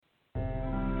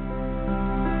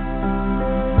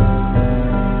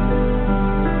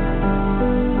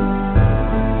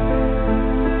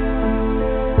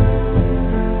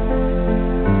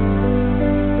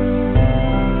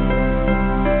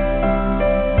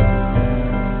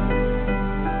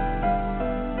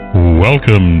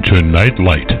Welcome to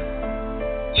Nightlight.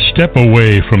 Step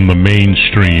away from the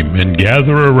mainstream and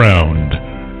gather around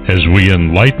as we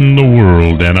enlighten the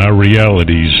world and our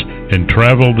realities and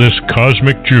travel this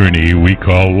cosmic journey we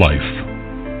call life.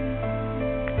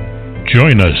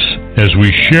 Join us as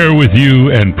we share with you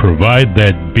and provide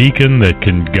that beacon that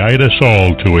can guide us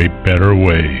all to a better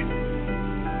way.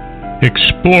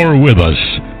 Explore with us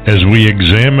as we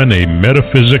examine a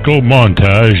metaphysical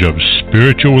montage of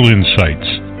spiritual insights,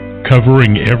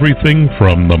 covering everything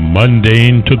from the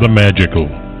mundane to the magical,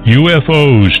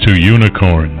 UFOs to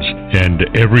unicorns, and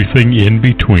everything in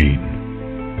between.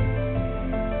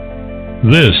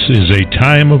 This is a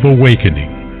time of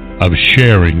awakening, of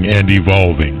sharing and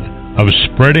evolving, of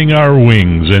spreading our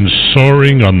wings and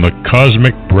soaring on the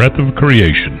cosmic breath of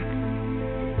creation.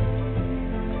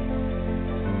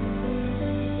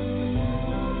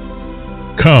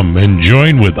 Come and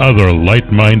join with other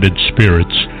light-minded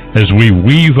spirits as we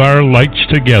weave our lights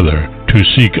together to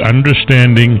seek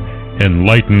understanding,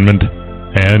 enlightenment,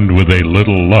 and, with a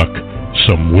little luck,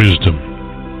 some wisdom.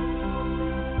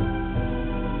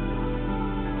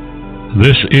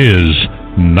 This is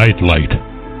Nightlight,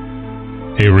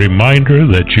 a reminder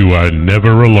that you are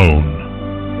never alone.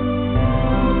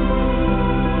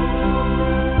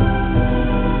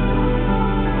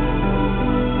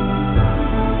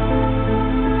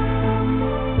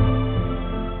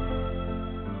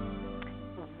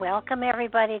 Welcome,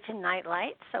 everybody, to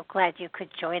Nightlight. So glad you could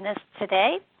join us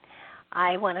today.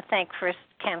 I want to thank first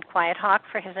Ken Quiethawk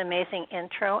for his amazing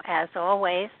intro, as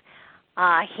always.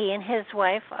 He and his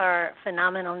wife are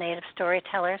phenomenal native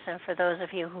storytellers, and for those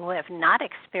of you who have not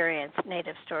experienced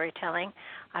native storytelling,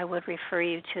 I would refer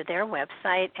you to their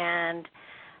website and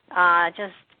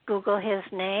just Google his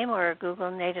name or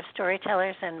Google native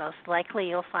storytellers, and most likely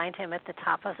you'll find him at the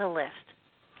top of the list.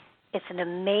 It's an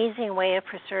amazing way of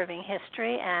preserving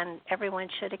history, and everyone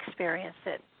should experience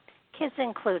it, kids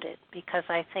included, because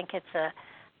I think it's a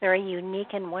very unique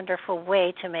and wonderful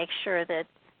way to make sure that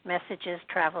messages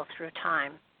travel through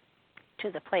time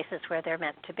to the places where they're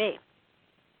meant to be.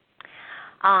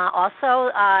 Also,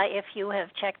 if you have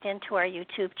checked into our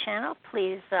YouTube channel,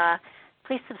 please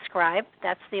subscribe.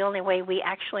 That's the only way we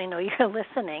actually know you're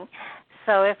listening.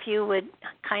 So if you would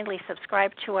kindly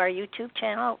subscribe to our YouTube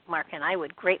channel, Mark and I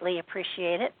would greatly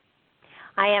appreciate it.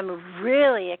 I am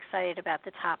really excited about the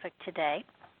topic today.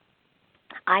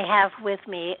 I have with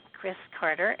me Chris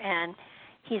Carter, and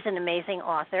he's an amazing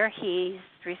author. He's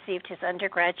received his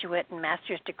undergraduate and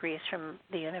master's degrees from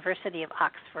the University of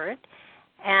Oxford,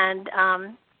 and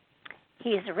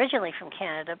he's originally from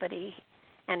Canada, but he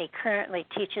currently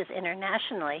teaches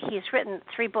internationally. He's written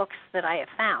 3 books that I have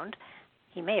found.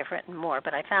 He may have written more,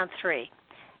 but I found 3.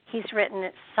 He's written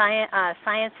Science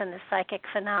and the Psychic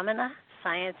Phenomena,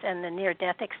 Science and the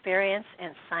Near-Death Experience,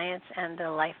 and Science and the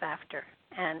Life After,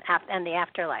 and the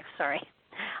Afterlife, sorry.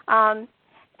 And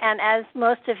as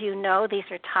most of you know, these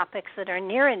are topics that are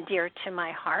near and dear to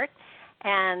my heart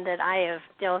and that I have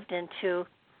delved into,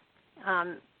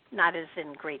 not as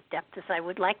in great depth as I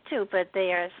would like to, but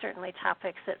they are certainly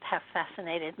topics that have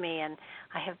fascinated me and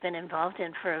I have been involved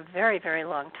in for a very, very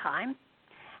long time.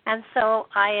 And so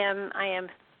I am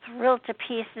thrilled to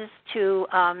pieces to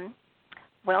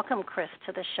welcome Chris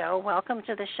to the show. Welcome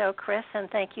to the show, Chris, and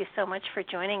thank you so much for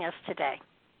joining us today.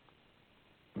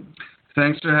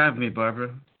 Thanks for having me,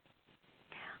 Barbara.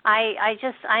 I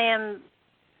am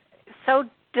so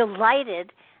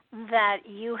delighted that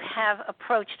you have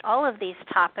approached all of these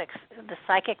topics, the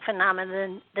psychic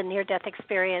phenomenon, the near-death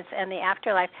experience, and the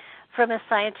afterlife, from a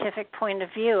scientific point of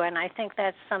view. And I think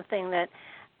that's something that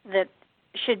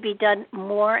should be done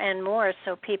more and more,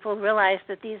 so people realize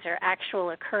that these are actual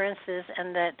occurrences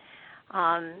and that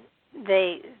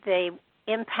they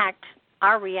impact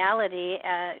our reality,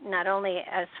 not only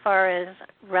as far as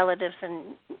relatives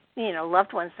and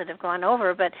loved ones that have gone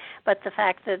over, but the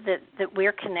fact that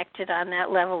we're connected on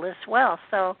that level as well.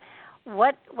 So,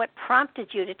 what prompted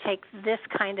you to take this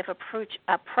kind of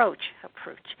approach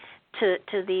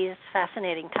to these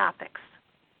fascinating topics?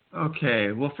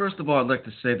 Okay. Well, first of all, I'd like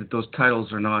to say that those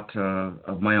titles are not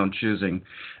of my own choosing.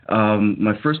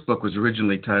 My first book was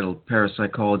originally titled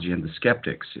Parapsychology and the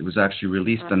Skeptics. It was actually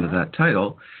released under that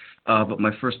title, but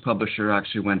my first publisher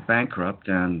actually went bankrupt,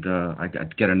 and I got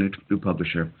to get a new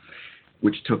publisher,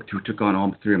 which took on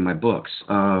all 3 of my books.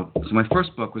 So my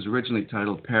first book was originally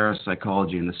titled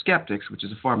Parapsychology and the Skeptics, which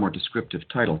is a far more descriptive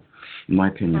title, in my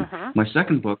opinion. My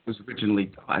second book was originally,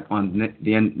 on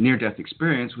the near-death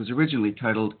experience, was originally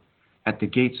titled At the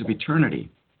Gates of Eternity.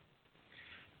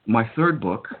 My third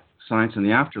book, Science and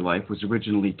the Afterlife, was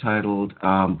originally titled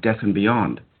Death and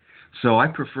Beyond. So I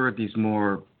preferred these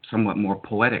more somewhat more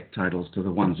poetic titles to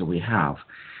the ones that we have.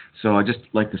 So I just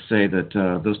like to say that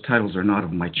those titles are not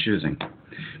of my choosing.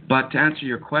 But to answer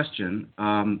your question,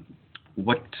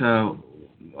 what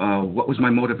was my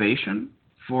motivation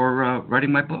for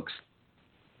writing my books?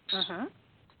 Mm-hmm.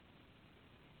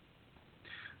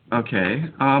 Okay.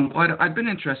 I've been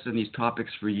interested in these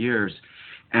topics for years,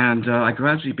 and I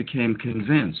gradually became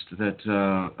convinced that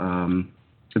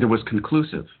there was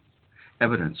conclusive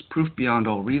evidence, proof beyond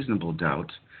all reasonable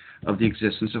doubt, of the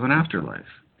existence of an afterlife.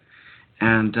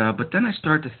 And but then I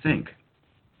started to think.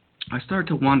 I started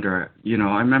to wonder. I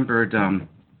remembered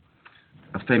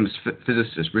a famous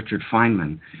physicist, Richard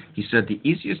Feynman. He said, "The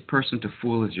easiest person to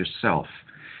fool is yourself.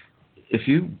 If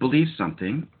you believe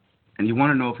something, and you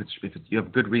want to know if you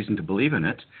have good reason to believe in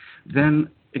it, then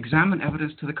examine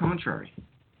evidence to the contrary."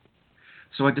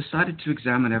 So I decided to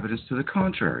examine evidence to the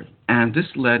contrary, and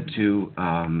this led to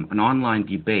an online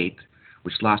debate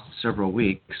which lasted several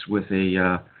weeks with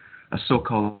a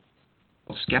so-called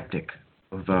skeptic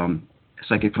of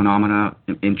psychic phenomena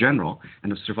in general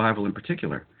and of survival in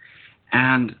particular.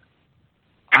 And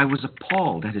I was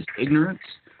appalled at his ignorance,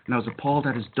 and I was appalled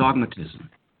at his dogmatism.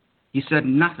 He said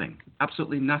nothing,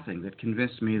 absolutely nothing, that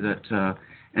convinced me that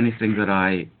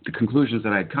the conclusions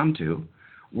that I had come to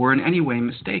were in any way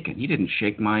mistaken. He didn't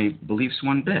shake my beliefs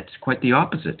one bit. Quite the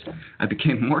opposite. I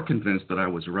became more convinced that I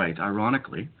was right,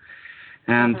 ironically.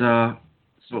 And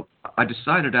so I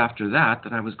decided after that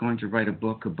I was going to write a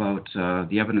book about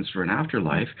the evidence for an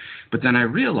afterlife. But then I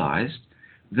realized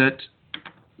that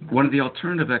one of the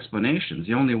alternative explanations,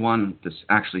 the only one that's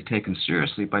actually taken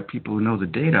seriously by people who know the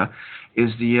data, is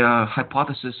the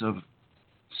hypothesis of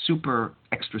super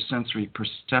extrasensory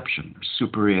perception, or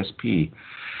super ESP.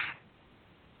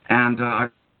 And I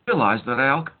realized that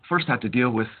I first had to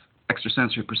deal with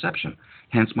extrasensory perception,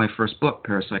 hence my first book,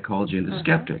 Parapsychology and the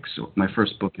Skeptics. So my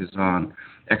first book is on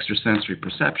extrasensory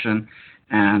perception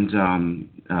and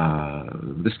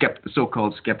the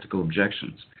so-called skeptical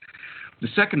objections. The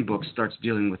second book starts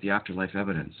dealing with the afterlife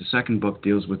evidence. The second book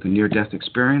deals with the near-death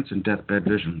experience and deathbed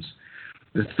visions.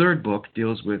 The third book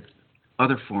deals with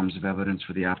other forms of evidence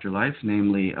for the afterlife,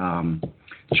 namely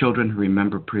children who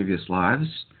remember previous lives,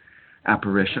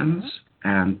 apparitions,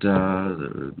 and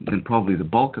then probably the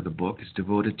bulk of the book is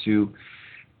devoted to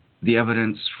the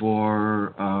evidence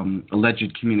for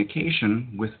alleged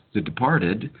communication with the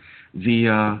departed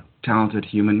via talented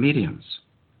human mediums.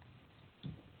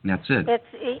 And that's it.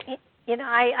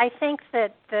 I think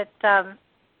that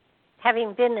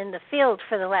having been in the field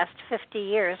for the last 50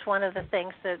 years, one of the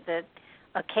things that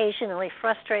occasionally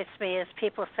frustrates me is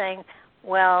people saying,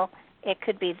 well, it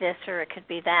could be this or it could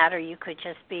be that, or you could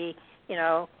just be,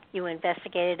 you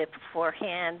investigated it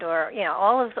beforehand, or,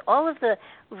 all of the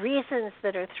reasons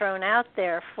that are thrown out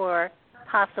there for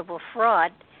possible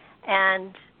fraud.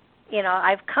 And,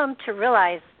 I've come to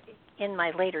realize in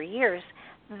my later years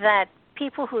that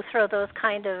people who throw those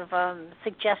kind of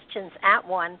suggestions at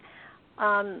one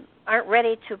aren't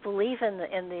ready to believe in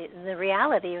the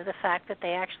reality of the fact that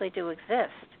they actually do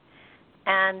exist.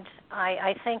 And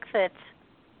I think that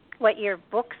what your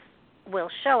books will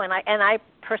show, and I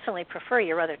personally prefer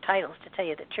your other titles, to tell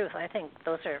you the truth. I think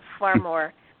those are far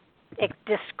more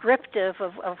descriptive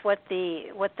of what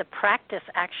the practice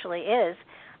actually is.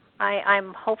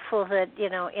 I'm hopeful that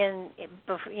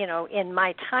in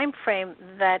my time frame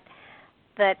that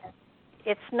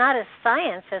it's not a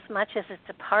science as much as it's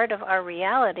a part of our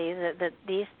reality, that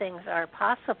these things are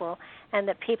possible, and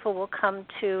that people will come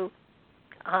to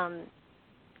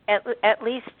at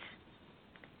least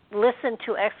listen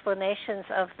to explanations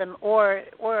of them, or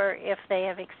if they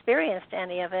have experienced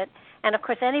any of it. And of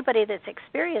course, anybody that's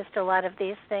experienced a lot of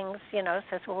these things,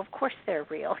 says, well, of course they're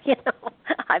real.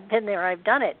 I've been there, I've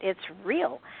done it. It's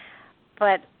real.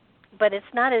 But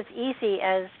it's not as easy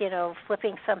as,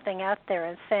 flipping something out there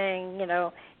and saying,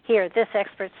 here, this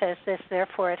expert says this,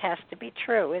 therefore it has to be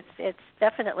true. It's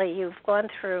definitely, you've gone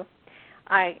through,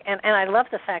 and I love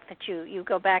the fact that you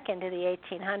go back into the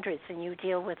 1800s and you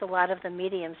deal with a lot of the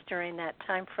mediums during that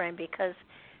time frame, because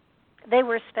they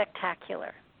were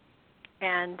spectacular.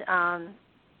 And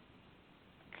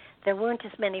there weren't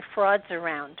as many frauds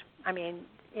around. I mean,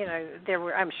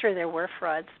 I'm sure there were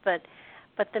frauds, but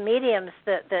the mediums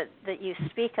that you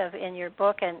speak of in your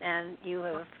book and you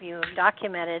have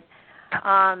documented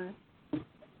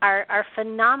are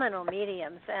phenomenal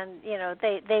mediums, and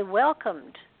they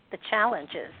welcomed the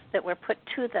challenges that were put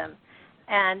to them,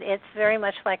 and it's very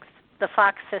much like the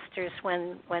Fox sisters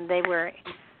when they were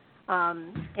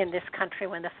in this country,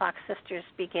 when the Fox sisters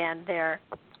began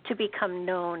to become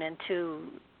known and to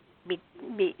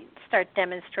start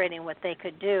demonstrating what they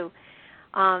could do.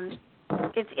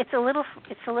 it's a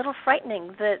little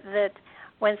frightening that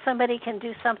when somebody can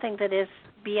do something that is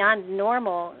beyond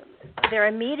normal, they're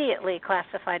immediately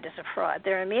classified as a fraud.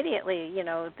 They're immediately,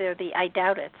 they're the I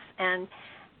doubt it's, and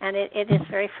it is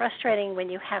very frustrating when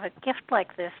you have a gift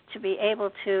like this to be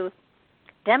able to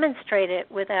demonstrate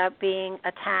it without being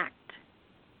attacked.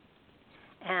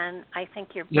 And I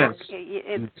think your book,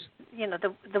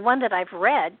 the one that I've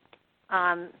read,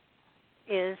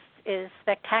 is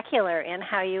spectacular in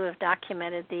how you have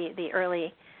documented the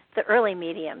early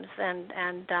mediums,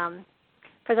 and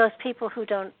for those people who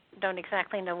don't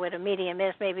exactly know what a medium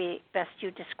is, maybe best you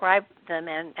describe them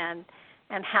and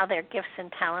how their gifts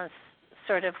and talents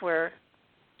sort of were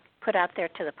put out there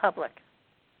to the public.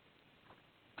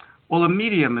 Well, a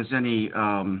medium is any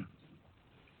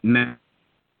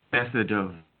method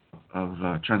of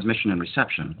transmission and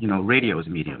reception. Radio is a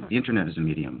medium. The internet is a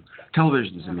medium.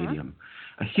 Television is a medium.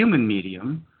 A human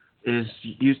medium is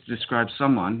used to describe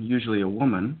someone, usually a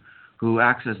woman, who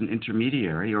acts as an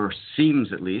intermediary, or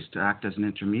seems at least to act as an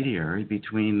intermediary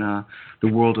between the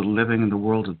world of the living and the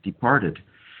world of the departed.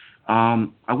 I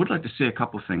would like to say a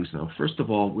couple things, though. First of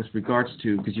all, with regards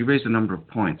to, because you raised a number of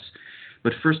points,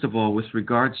 but first of all, with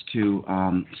regards to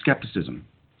skepticism,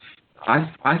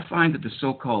 I find that the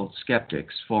so-called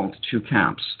skeptics fall into two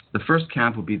camps. The first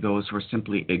camp would be those who are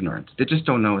simply ignorant. They just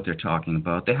don't know what they're talking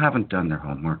about. They haven't done their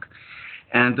homework.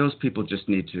 And those people just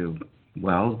need to,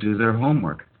 do their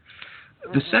homework.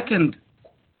 The second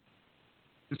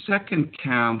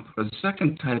camp, or the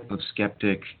second type of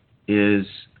skeptic, is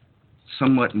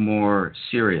somewhat more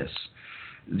serious.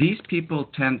 These people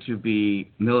tend to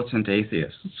be militant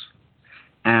atheists.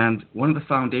 And one of the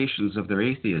foundations of their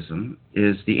atheism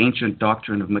is the ancient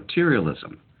doctrine of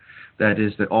materialism. That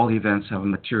is, that all events have a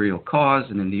material cause,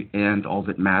 and in the end, all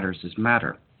that matters is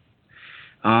matter.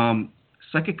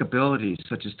 Psychic abilities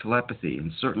such as telepathy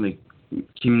and certainly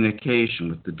communication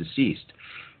with the deceased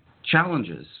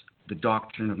challenges the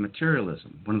doctrine of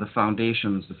materialism, one of the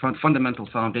foundations, the fundamental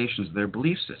foundations of their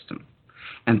belief system.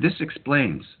 And this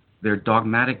explains their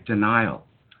dogmatic denial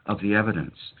of the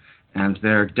evidence and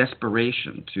their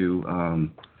desperation to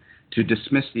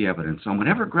dismiss the evidence on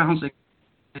whatever grounds they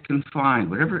can find,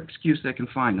 whatever excuse they can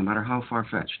find, no matter how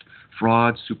far-fetched.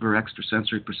 Fraud, super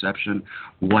extrasensory perception,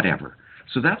 whatever.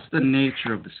 So that's the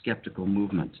nature of the skeptical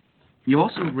movement. You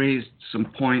also raised some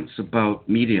points about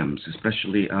mediums,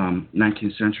 especially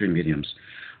 19th century mediums.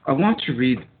 I want to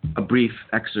read a brief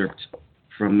excerpt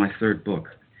from my third book.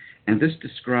 And this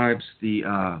describes the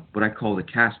what I call the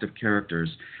cast of characters,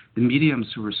 the mediums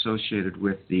who were associated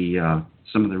with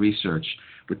some of the research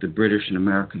with the British and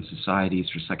American Societies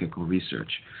for Psychical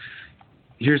Research.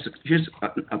 Here's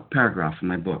a paragraph from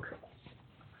my book.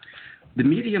 The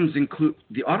mediums include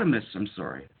the automists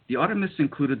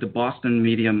included the Boston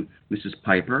medium Mrs.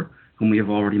 Piper, whom we have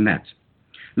already met.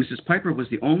 Mrs. Piper was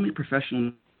the only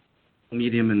professional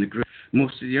medium in the group.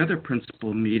 Most of the other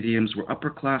principal mediums were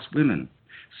upper-class women,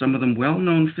 some of them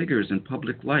well-known figures in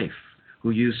public life,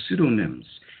 who used pseudonyms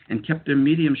and kept their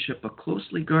mediumship a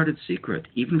closely guarded secret,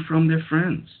 even from their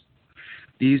friends.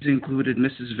 These included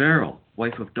Mrs. Verrill,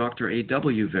 wife of Dr.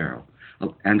 A.W. Verrill,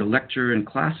 and a lecturer in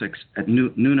classics at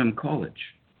Newnham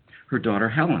College. Her daughter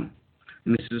Helen,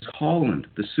 Mrs. Holland,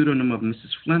 the pseudonym of Mrs.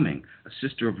 Fleming, a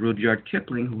sister of Rudyard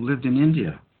Kipling who lived in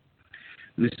India.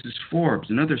 Mrs. Forbes,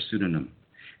 another pseudonym,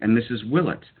 and Mrs.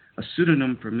 Willett, a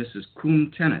pseudonym for Mrs.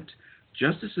 Coombe Tennant,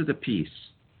 Justice of the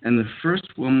Peace, and the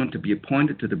first woman to be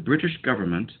appointed to the British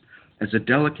government as a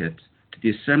delegate to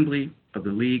the Assembly of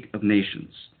the League of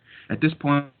Nations. At this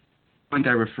point, I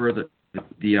refer the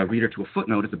reader to a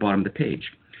footnote at the bottom of the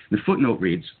page. The footnote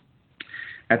reads,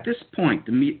 "At this point,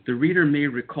 the reader may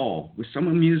recall with some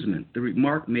amusement the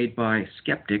remark made by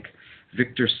skeptic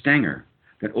Victor Stenger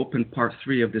that opened part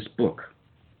 3 of this book.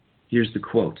 Here's the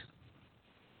quote.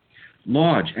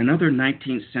 Lodge and other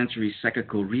 19th century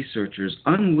psychical researchers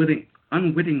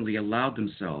unwittingly allowed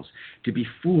themselves to be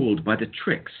fooled by the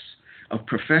tricks of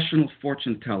professional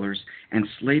fortune tellers and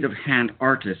sleight-of-hand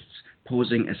artists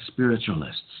posing as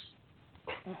spiritualists."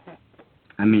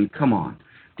 I mean, come on.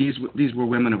 These were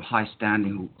women of high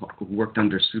standing who worked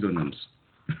under pseudonyms.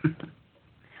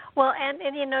 Well, and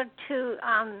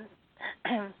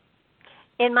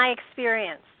in my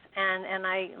experience, and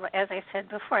I, as I said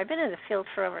before, I've been in the field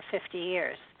for over 50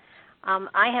 years.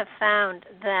 I have found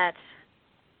that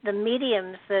the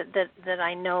mediums that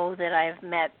I know, that I've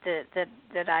met,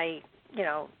 that I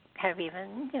have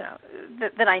even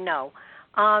that I know,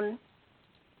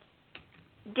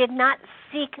 did not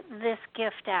seek this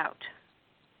gift out.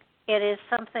 It is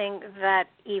something that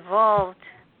evolved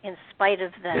in spite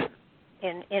of them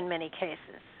in many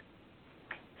cases.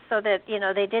 So that,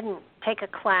 they didn't take a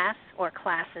class or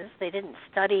classes. They didn't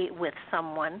study with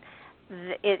someone.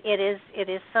 It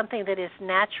is something that is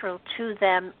natural to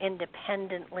them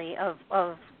independently of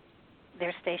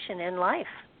their station in life,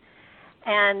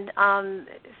 and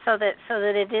so that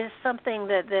it is something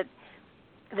that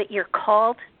you're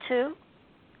called to,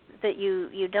 that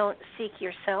you don't seek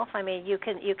yourself. I mean, you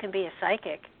can be a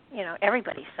psychic. You know,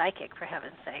 everybody's psychic, for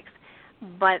heaven's sakes,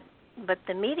 but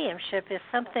the mediumship is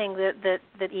something that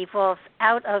evolves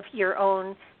out of your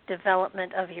own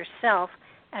development of yourself,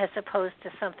 as opposed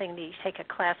to something that you take a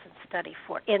class and study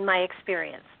for, in my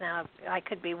experience. Now, I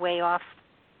could be way off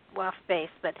base,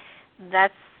 but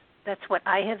that's what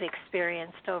I have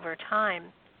experienced over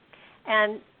time.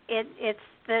 And it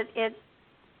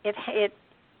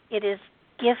is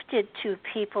gifted to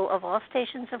people of all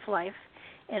stations of life,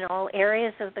 in all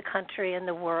areas of the country and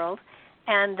the world,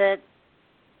 and that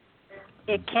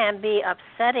it can be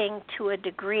upsetting to a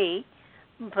degree,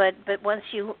 but once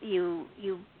you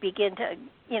begin to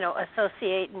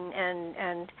associate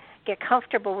and get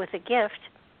comfortable with the gift,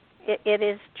 it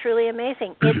is truly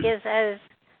amazing. It is as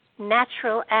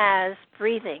natural as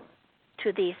breathing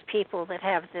to these people that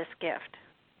have this gift.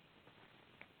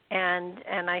 And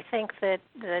I think that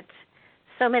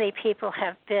so many people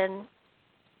have been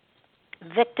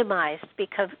victimized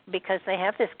because they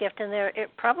have this gift, and there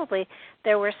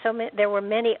were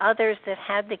many others that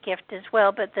had the gift as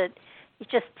well, but that you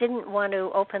just didn't want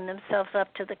to open themselves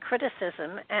up to the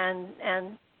criticism and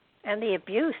the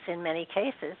abuse in many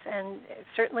cases. And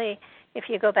certainly, if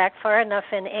you go back far enough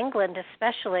in England,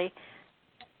 especially,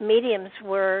 mediums who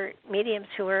were,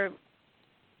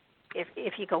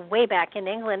 if you go way back in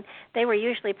England, they were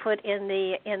usually put in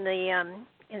the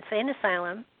insane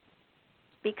asylum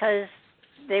because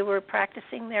they were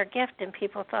practicing their gift and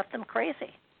people thought them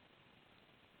crazy.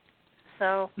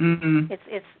 So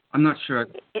it's. I'm not sure.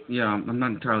 I'm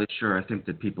not entirely sure. I think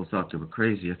that people thought they were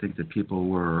crazy. I think that people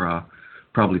were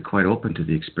probably quite open to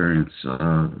the experience.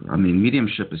 I mean,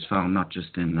 mediumship is found not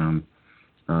just in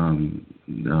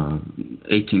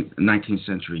 19th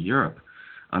century Europe.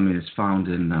 I mean, it's found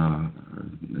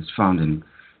in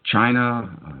China,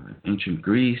 ancient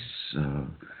Greece,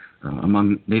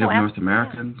 among Native North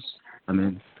Americans. I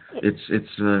mean,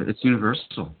 it's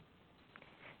universal.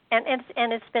 And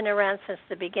it's been around since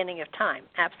the beginning of time.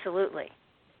 Absolutely,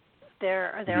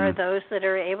 there are those that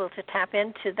are able to tap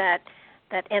into that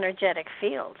energetic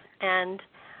field, and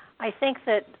I think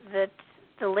that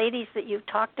the ladies that you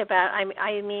talked about, I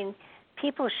mean,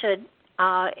 people should.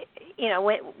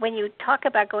 When you talk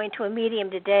about going to a medium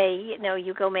today,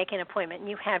 you go make an appointment and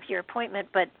you have your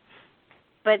appointment, but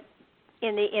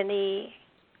in the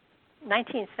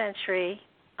 19th century,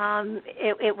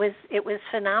 it was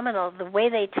phenomenal the way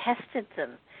they tested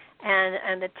them,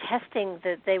 and the testing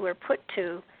that they were put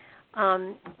to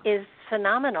is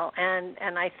phenomenal, and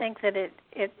I think that it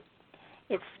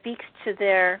speaks to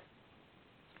their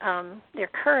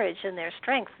courage and their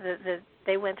strength that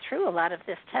they went through a lot of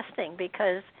this testing,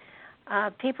 because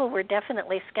people were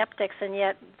definitely skeptics, and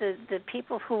yet the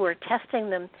people who were testing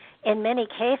them in many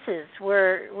cases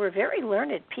were very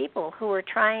learned people who were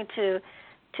trying to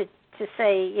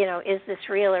say, is this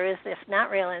real or is this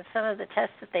not real? And some of the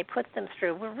tests that they put them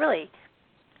through were really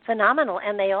phenomenal,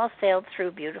 and they all sailed through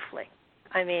beautifully.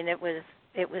 I mean, it was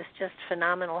just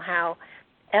phenomenal how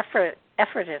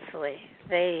effortlessly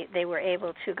they were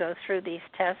able to go through these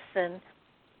tests. And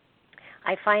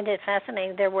I find it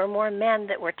fascinating. There were more men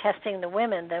that were testing the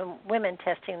women than women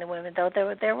testing the women, though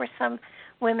there were some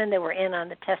women that were in on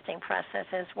the testing process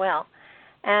as well.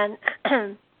 And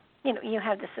you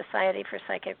have the Society for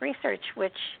Psychic Research,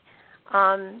 which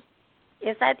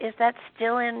is that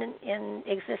still in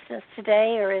existence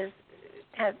today, or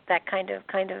has that kind of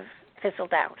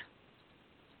fizzled out?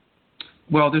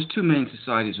 Well, there's two main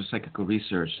societies of psychical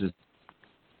research. There's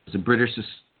the British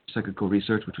Psychical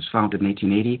Research, which was founded in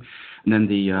 1880, and then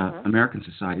the American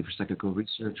Society for Psychical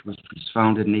Research, which was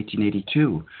founded in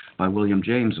 1882 by William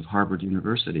James of Harvard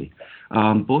University.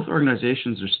 Both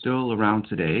organizations are still around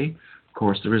today. Of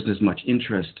course, there isn't as much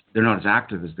interest. They're not as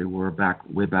active as they were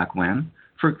way back when,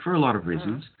 for a lot of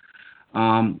reasons.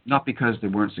 Not because they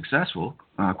weren't successful,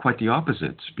 quite the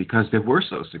opposite, because they were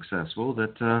so successful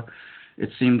that it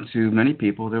seemed to many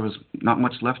people there was not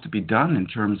much left to be done in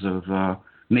terms of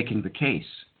making the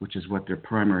case, which is what their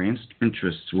primary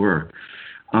interests were.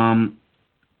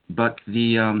 But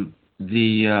the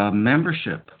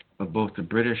membership of both the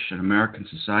British and American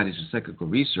Societies of Psychical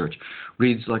Research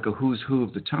reads like a who's who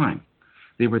of the time.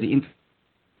 They were the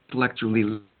intellectual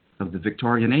elite of the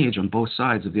Victorian age on both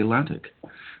sides of the Atlantic.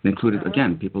 They included,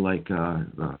 again, people like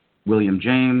William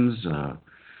James,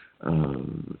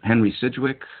 Henry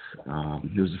Sidgwick.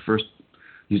 He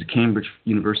was a Cambridge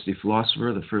University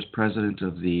philosopher, the first president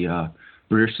of the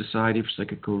British Society for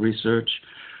Psychical Research.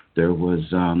 There was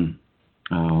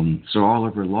Sir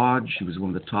Oliver Lodge. He was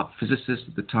one of the top physicists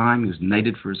at the time. He was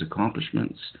knighted for his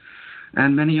accomplishments,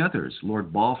 and many others.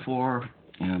 Lord Balfour,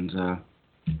 and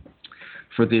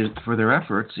for their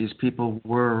efforts, these people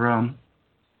were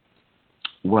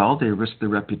they risked their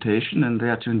reputation and they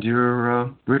had to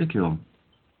endure ridicule.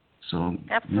 So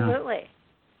absolutely, yeah.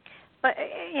 But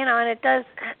and it does.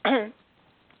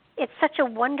 It's such a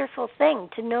wonderful thing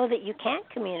to know that you can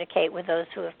communicate with those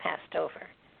who have passed over,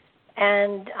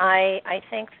 and I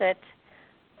think that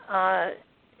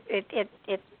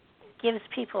it gives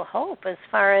people hope as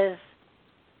far as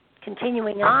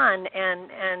continuing on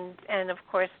and of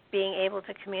course being able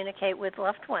to communicate with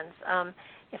loved ones.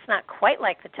 It's not quite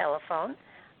like the telephone,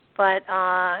 but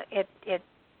it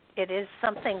is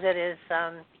something that is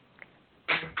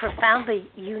profoundly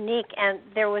unique. And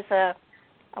there was a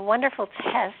wonderful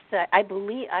test that I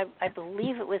believe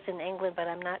it was in England, but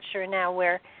I'm not sure now,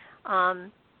 where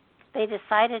they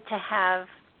decided to have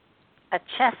a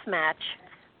chess match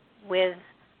with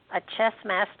a chess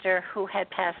master who had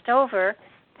passed over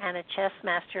and a chess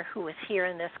master who was here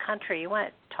in this country. You want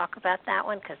to talk about that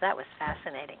one? Because that was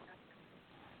fascinating.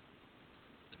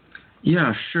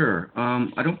 Yeah, sure.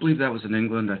 I don't believe that was in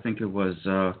England. I think it was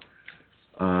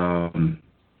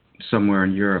somewhere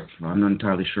in Europe. I'm not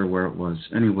entirely sure where it was.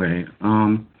 Anyway,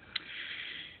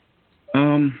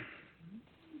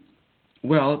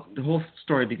 well, the whole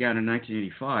story began in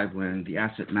 1985 when the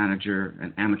asset manager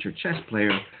and amateur chess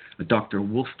player, Dr.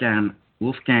 Wolfgang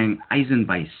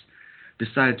Eisenbeiss,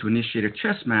 decided to initiate a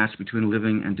chess match between a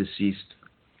living and deceased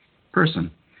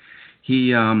person.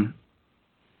 He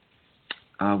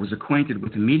was acquainted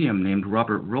with a medium named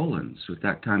Robert Rowlands, who at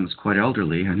that time was quite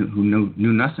elderly and who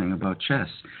knew nothing about chess.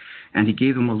 And he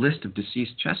gave him a list of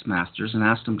deceased chess masters and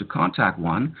asked him to contact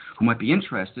one who might be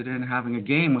interested in having a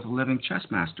game with a living chess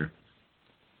master.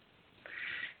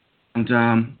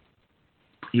 And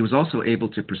he was also able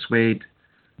to persuade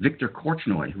Victor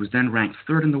Korchnoi, who was then ranked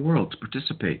third in the world, to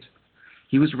participate.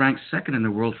 He was ranked second in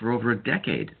the world for over a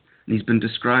decade, and he's been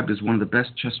described as one of the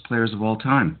best chess players of all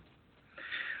time.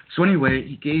 So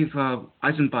anyway,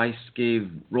 Eisenbeiss gave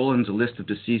Rowlands a list of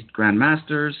deceased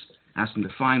grandmasters, asked him to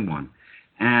find one.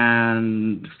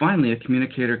 And finally, a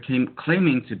communicator came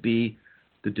claiming to be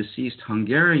the deceased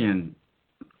Hungarian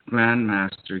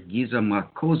grandmaster Giza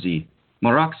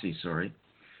Maroczy,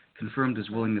 confirmed his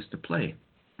willingness to play.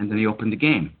 And then he opened the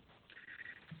game.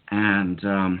 And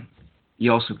he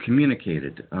also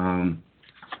communicated. I'm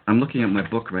looking at my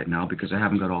book right now because I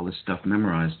haven't got all this stuff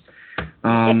memorized.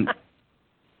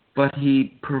 But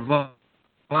he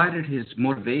provided his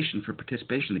motivation for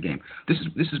participation in the game. This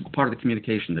is part of the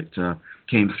communication that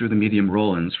came through the medium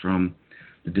Rowlands from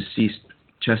the deceased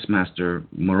chess master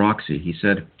Maroczy. He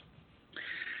said,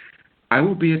 "I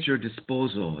will be at your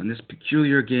disposal in this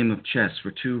peculiar game of chess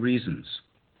for two reasons.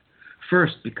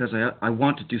 First, because I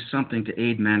want to do something to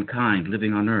aid mankind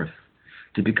living on Earth,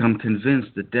 to become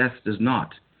convinced that death does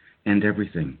not end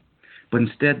everything, but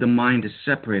instead the mind is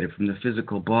separated from the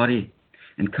physical body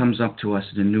and comes up to us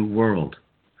in a new world,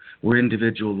 where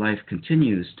individual life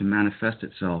continues to manifest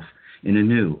itself in a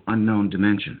new, unknown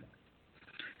dimension.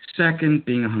 Second,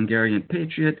 being a Hungarian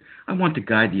patriot, I want to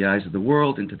guide the eyes of the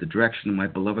world into the direction of my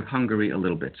beloved Hungary a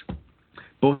little bit.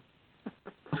 Both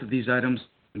of these items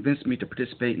convinced me to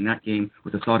participate in that game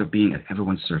with the thought of being at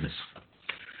everyone's service."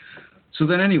 So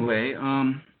then anyway,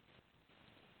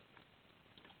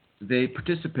 they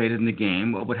participated in the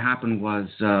game. What would happen was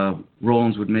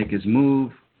Rowlands would make his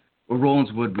move, or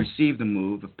Rowlands would receive the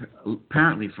move,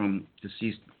 apparently from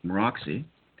deceased Maroczy,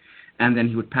 and then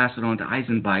he would pass it on to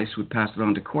Eisenbeiss, who would pass it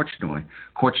on to Korchnoi.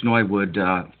 Korchnoi would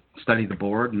study the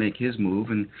board, make his move,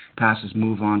 and pass his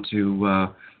move on to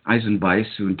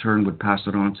Eisenbeiss, who in turn would pass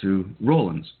it on to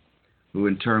Rowlands, who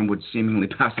in turn would seemingly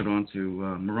pass it on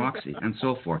to Maroczy, and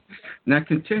so forth. And that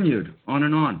continued on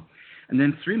and on. And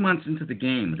then 3 months into the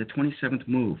game, the 27th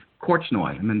move,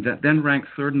 Korchnoi, then ranked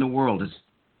third in the world, as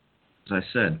I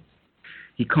said,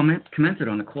 he commented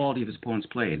on the quality of his opponent's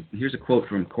play. And here's a quote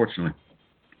from Korchnoi.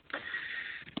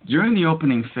 "During the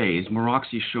opening phase,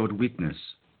 Maroczy showed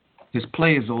weakness. His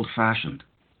play is old-fashioned."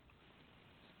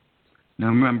 Now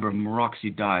remember,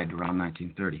 Maroczy died around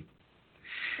 1930.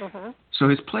 Uh-huh. "So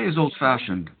his play is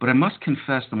old-fashioned, but I must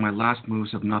confess that my last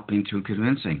moves have not been too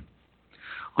convincing.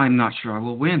 I'm not sure I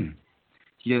will win.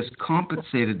 He has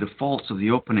compensated the faults of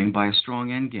the opening by a strong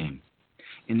endgame.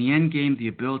 In the endgame, the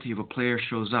ability of a player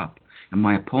shows up, and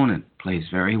my opponent plays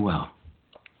very well."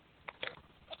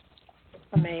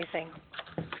 Amazing.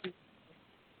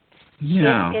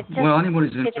 Yeah. It just, well, anyone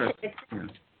who's interested.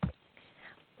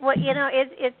 Well,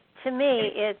 it to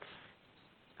me,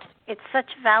 it's such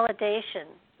validation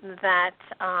that,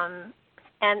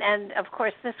 and of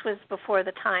course, this was before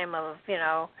the time of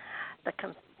the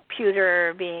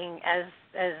computer being as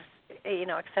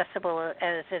accessible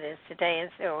as it is today,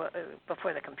 and so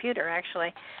before the computer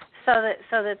actually, so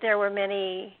that there were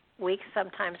many weeks,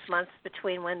 sometimes months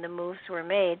between when the moves were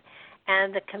made,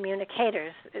 and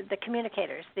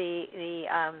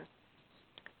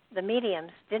the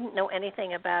mediums didn't know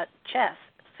anything about chess.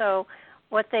 So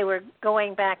what they were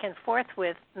going back and forth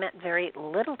with meant very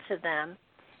little to them,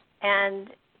 and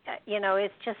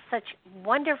it's just such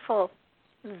wonderful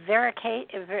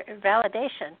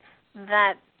validation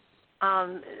that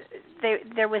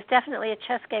there was definitely a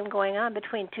chess game going on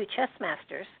between two chess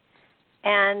masters,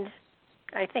 and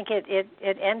I think it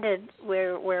ended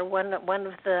where one of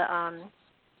the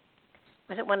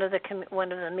was it one of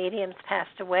the mediums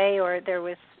passed away, or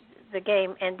the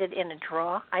game ended in a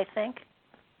draw, I think.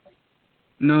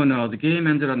 No, the game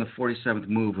ended on the 47th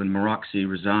move when Maroczy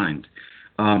resigned.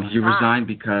 He resigned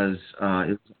because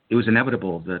it was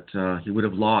inevitable that he would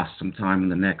have lost sometime in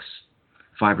the next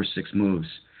 5 or 6 moves.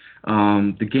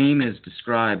 The game is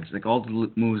described, like all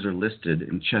the moves are listed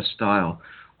in chess style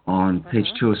on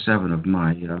page 207 of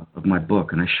my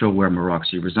book, and I show where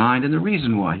Maroczy resigned and the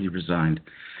reason why he resigned.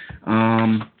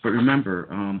 But remember,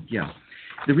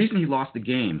 the reason he lost the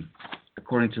game,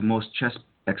 according to most chess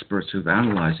experts who've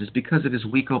analyzed, is because of his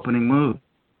weak opening moves.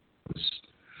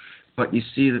 But you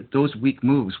see that those weak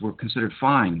moves were considered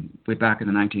fine way back in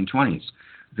the 1920s.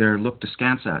 They're looked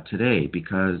askance at today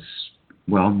because,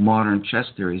 well, modern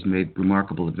chess theory has made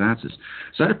remarkable advances.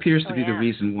 So that appears to be the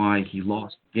reason why he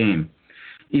lost the game.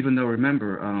 Even though,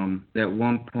 remember, at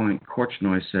one point,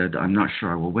 Korchnoi said, "I'm not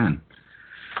sure I will win."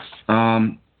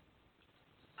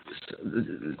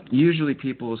 Usually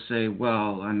people will say,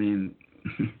 well, I mean,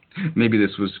 maybe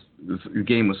the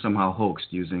game was somehow hoaxed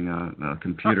using a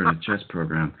computer and a chess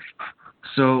program.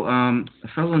 So a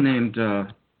fellow named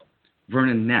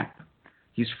Vernon Knepp,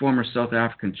 he's former South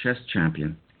African chess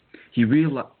champion. He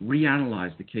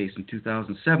reanalyzed the case in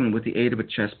 2007 with the aid of a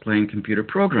chess-playing computer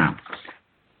program.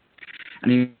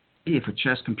 And he see if a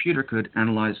chess computer could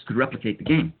replicate the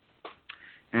game.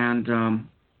 And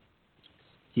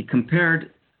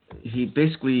he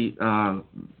basically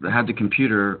had the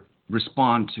computer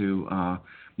respond to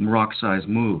Maroczy's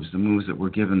moves, the moves that were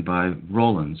given by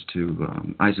Rollins to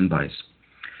Eisenbeis.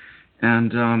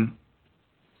 And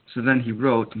so then he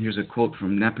wrote, and here's a quote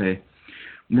from Knepp,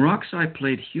 "Maroczy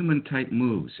played human-type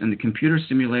moves, and the computer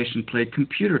simulation played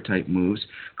computer-type moves,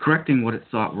 correcting what it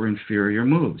thought were inferior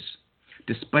moves,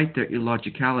 despite their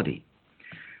illogicality.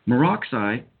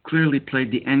 Maroczy clearly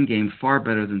played the endgame far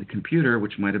better than the computer,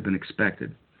 which might have been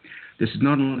expected. This is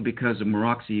not only because of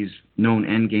Maroczy's known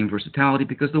endgame versatility,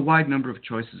 because the wide number of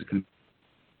choices a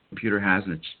computer has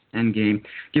in its endgame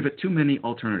give it too many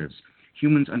alternatives.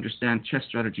 Humans understand chess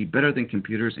strategy better than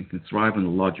computers and can thrive on the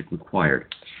logic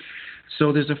required."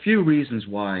 So there's a few reasons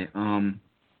why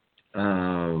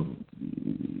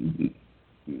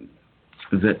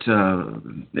that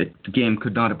the game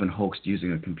could not have been hoaxed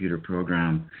using a computer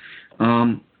program.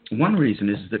 One reason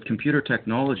is that computer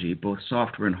technology, both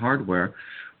software and hardware,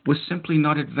 was simply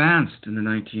not advanced in the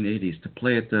 1980s to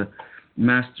play at the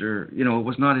master. It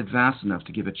was not advanced enough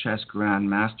to give a chess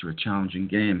grandmaster a challenging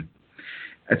game.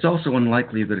 It's also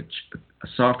unlikely that a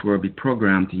software would be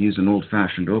programmed to use an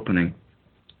old-fashioned opening.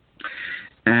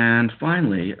 And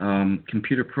finally,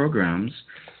 computer programs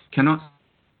cannot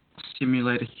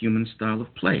simulate a human style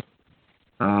of play.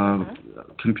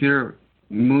 Computer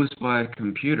moves by a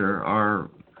computer are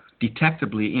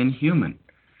detectably inhuman.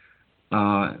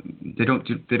 They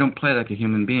don't play like a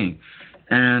human being.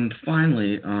 And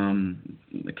finally,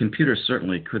 the computer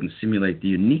certainly couldn't simulate the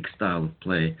unique style of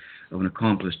play of an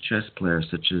accomplished chess player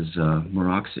such as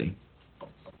Maroczy.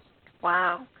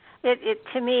 Wow!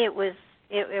 To me it was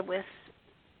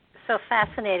so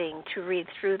fascinating to read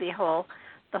through the whole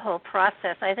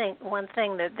process. I think one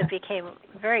thing that became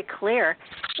very clear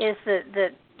is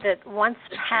that once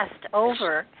passed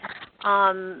over,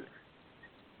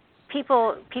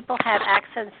 people had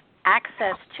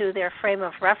access to their frame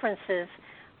of references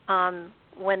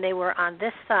when they were on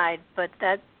this side, but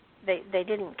that they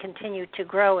didn't continue to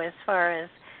grow as far as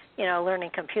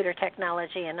learning computer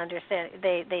technology and understand.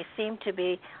 They seemed to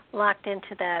be locked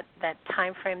into that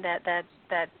time frame, that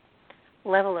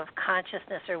level of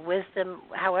consciousness or wisdom,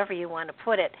 however you want to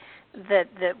put it,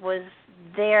 that was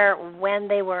there when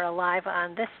they were alive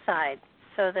on this side.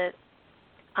 So that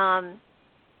I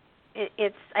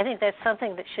think that's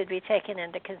something that should be taken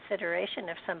into consideration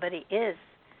if somebody is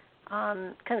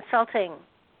consulting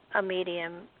a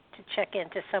medium to check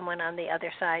into someone on the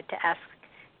other side to ask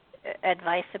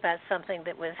advice about something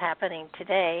that was happening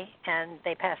today and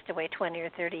they passed away 20 or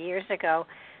 30 years ago,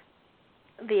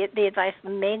 the advice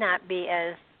may not be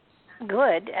as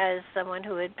good as someone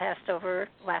who had passed over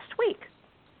last week.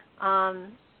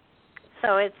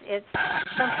 So it's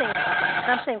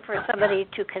something for somebody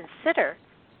to consider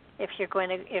if you're going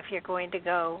to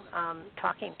go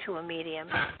talking to a medium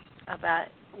about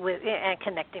and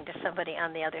connecting to somebody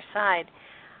on the other side.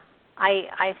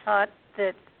 I thought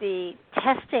that the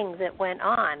testing that went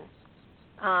on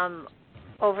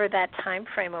over that time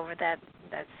frame, over that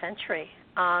century,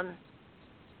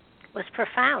 was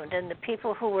profound, and the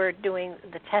people who were doing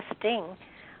the testing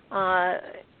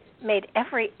made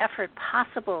every effort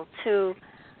possible to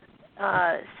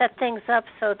set things up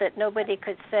so that nobody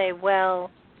could say, well,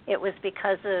 it was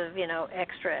because of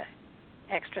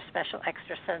extra special,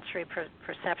 extrasensory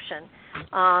perception,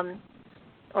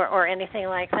 or anything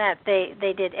like that.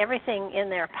 They did everything in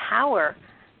their power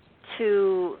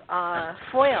to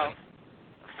foil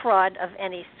fraud of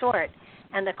any sort.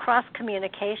 And the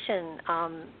cross-communication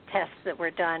tests that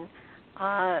were done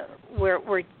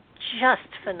were just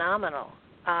phenomenal,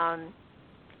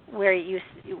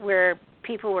 where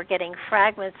people were getting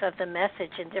fragments of the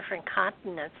message in different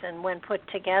continents, and when put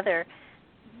together,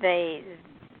 they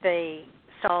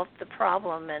solved the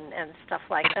problem and stuff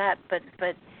like that. But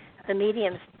the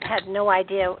mediums had no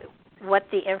idea what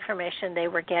the information they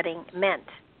were getting meant.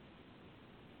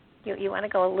 You want to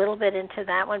go a little bit into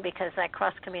that one, because that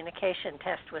cross-communication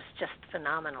test was just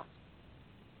phenomenal.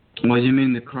 Well, you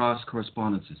mean the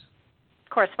cross-correspondences?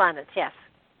 Correspondence, yes.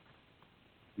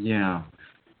 Yeah.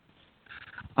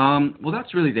 Well,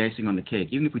 that's really the icing on the cake.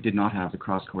 Even if we did not have the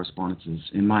cross-correspondences,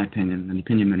 in my opinion, and the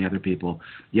opinion of many other people,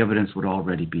 the evidence would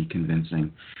already be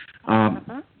convincing.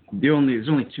 There's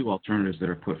only two alternatives that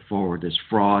are put forward. There's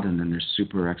fraud, and then there's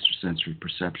super extrasensory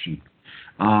perception.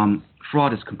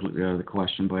 Fraud is completely out of the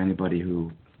question by anybody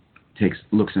who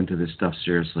looks into this stuff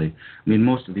seriously. I mean,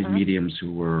 most of these mediums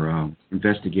who were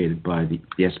investigated by the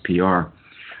SPR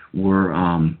were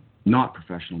not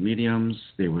professional mediums.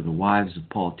 They were the wives of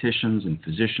politicians and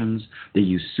physicians. They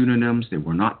used pseudonyms. They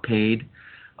were not paid.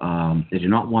 They did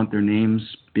not want their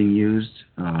names being used.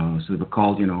 So they were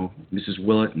called, Mrs.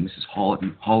 Willett and Mrs.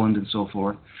 Holland and so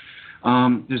forth.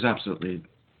 There's absolutely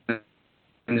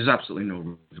no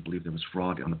reason to believe there was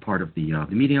fraud on the part of the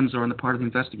mediums or on the part of the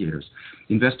investigators.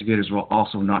 The investigators were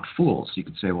also not fools. You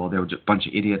could say, well, they were just a bunch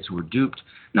of idiots who were duped.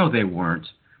 No, they weren't.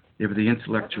 They were the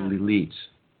intellectual elite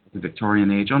of the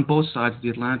Victorian age on both sides of the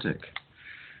Atlantic.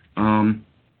 I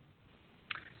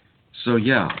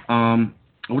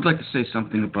would like to say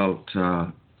something about,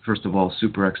 first of all,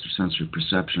 super extrasensory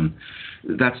perception.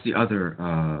 That's the other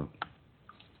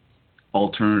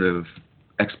alternative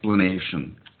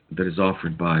explanation that is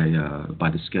offered by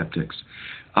the skeptics.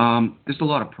 There's a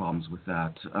lot of problems with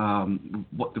that.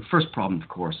 The first problem, of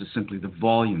course, is simply the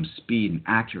volume, speed, and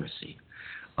accuracy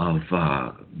of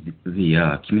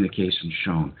the communication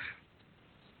shown.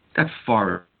 That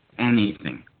far any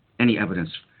evidence,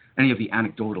 any of the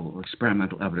anecdotal or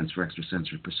experimental evidence for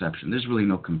extrasensory perception. There's really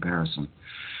no comparison.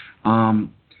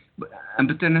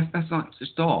 But then that's not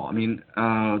just all. I mean,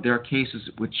 there are cases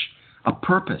which a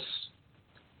purpose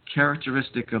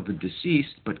characteristic of the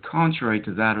deceased, but contrary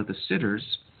to that of the sitters,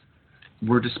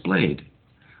 were displayed.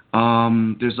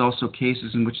 There's also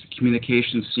cases in which the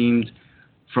communication seemed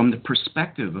from the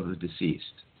perspective of the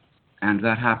deceased, and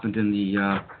that happened in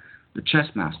the chess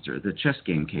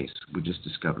game case we just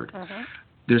discovered.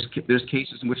 There's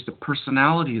cases in which the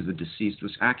personality of the deceased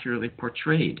was accurately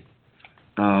portrayed,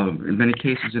 in many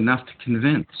cases enough to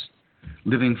convince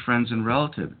living friends and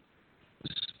relatives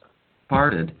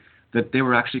parted that they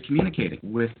were actually communicating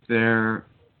with the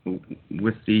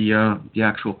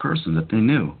actual person that they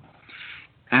knew.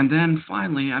 And then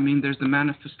finally, I mean, there's the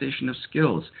manifestation of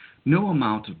skills. No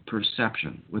amount of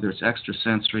perception, whether it's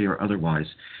extrasensory or otherwise,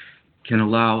 can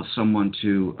allow someone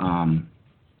to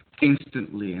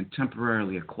instantly and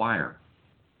temporarily acquire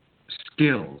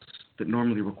skills that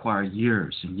normally require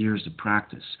years and years of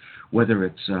practice, whether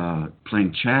it's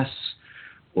playing chess,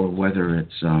 or whether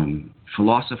it's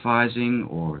philosophizing,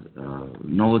 or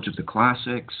knowledge of the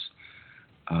classics,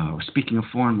 or speaking a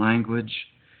foreign language.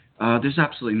 There's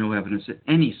absolutely no evidence that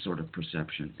any sort of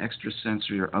perception,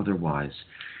 extrasensory or otherwise,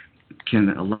 can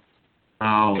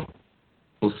allow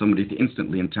somebody to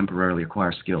instantly and temporarily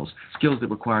acquire skills that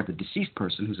require the deceased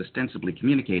person who's ostensibly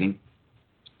communicating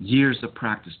years of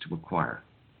practice to acquire.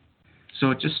 So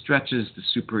it just stretches the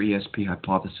super ESP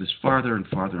hypothesis farther and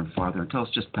farther and farther until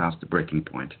it's just past the breaking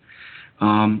point.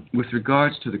 With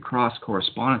regards to the cross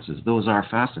correspondences, those are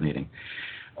fascinating.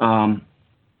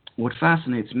 What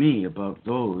fascinates me about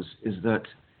those is that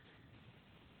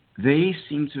they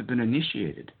seem to have been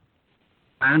initiated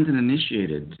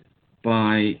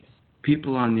by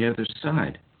people on the other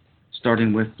side,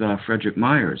 starting with Frederick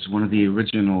Myers, one of the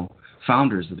original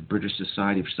founders of the British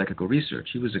Society for Psychical Research.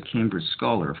 He was a Cambridge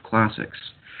scholar of classics.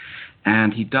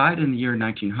 And he died in the year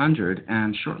 1900,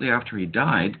 and shortly after he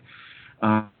died,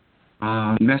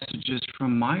 messages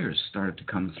from Myers started to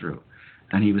come through.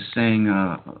 And he was saying,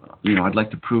 I'd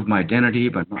like to prove my identity,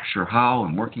 but I'm not sure how.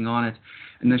 I'm working on it.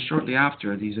 And then shortly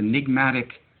after, these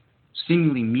enigmatic,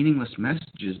 seemingly meaningless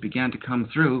messages began to come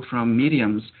through from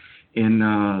mediums in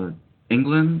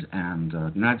England and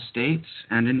the United States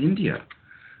and in India.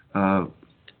 A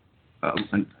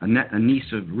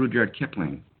niece of Rudyard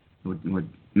Kipling, who I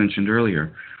mentioned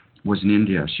earlier, was in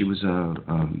India. She was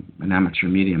an amateur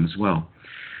medium as well.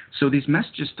 So these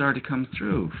messages started to come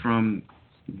through from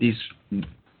these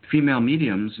female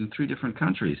mediums in 3 different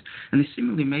countries, and they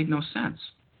seemingly made no sense.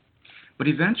 But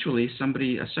eventually,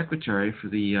 a secretary for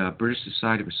the British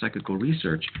Society for Psychical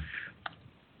Research,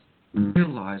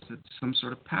 realized that some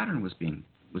sort of pattern was being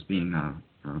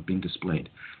displayed,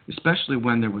 especially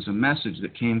when there was a message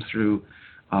that came through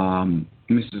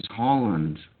Mrs.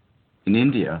 Holland in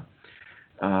India.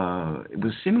 It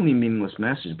was a seemingly meaningless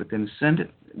message, but then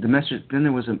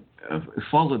there was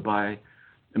followed by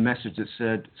a message that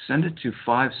said, "Send it to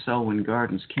 5 Selwyn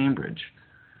Gardens, Cambridge,"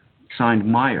 signed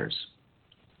Myers.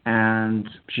 And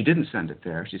she didn't send it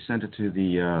there. She sent it to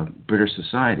the British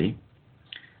Society.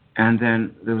 And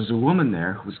then there was a woman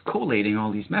there who was collating all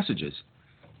these messages.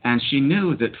 And she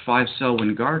knew that 5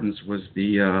 Selwyn Gardens was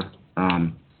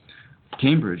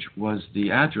Cambridge was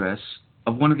the address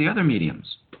of one of the other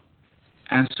mediums.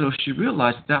 And so she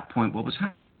realized at that point what was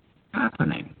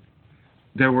happening.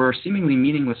 There were seemingly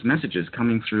meaningless messages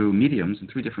coming through mediums in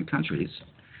 3 different countries,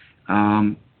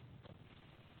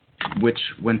 which,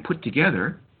 when put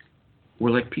together, were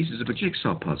like pieces of a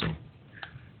jigsaw puzzle.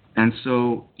 And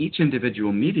so each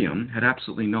individual medium had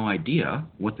absolutely no idea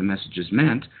what the messages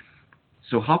meant.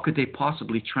 So how could they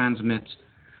possibly transmit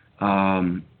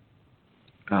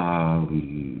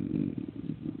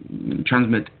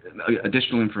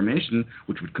additional information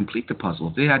which would complete the puzzle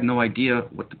if they had no idea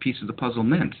what the piece of the puzzle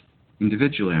meant,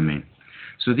 individually, I mean?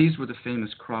 So these were the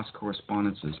famous cross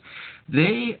correspondences.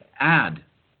 They add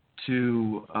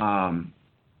to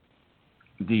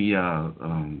the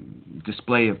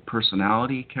display of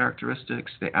personality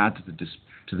characteristics. They add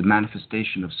to the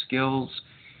manifestation of skills.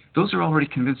 Those are already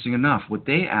convincing enough. What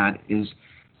they add is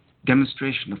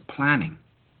demonstration of planning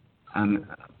and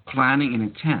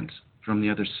intent from the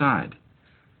other side.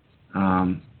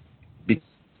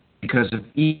 Because if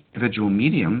each individual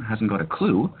medium hasn't got a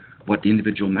clue what the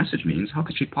individual message means, how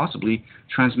could she possibly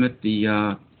transmit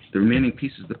the remaining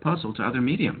pieces of the puzzle to other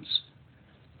mediums?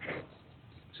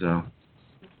 So.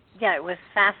 Yeah, it was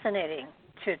fascinating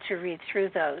to read through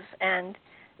those, and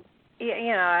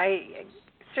I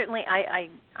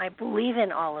believe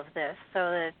in all of this. So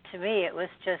that to me, it was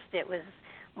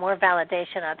more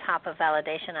validation on top of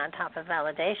validation on top of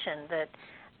validation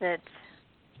that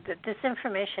this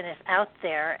information is out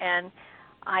there, and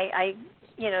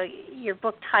your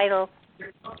book title,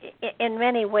 in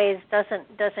many ways,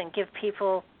 doesn't give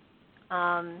people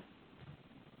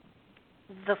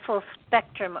the full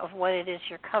spectrum of what it is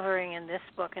you're covering in this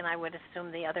book, and I would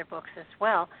assume the other books as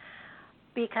well,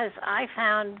 because I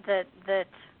found that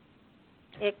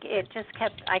it just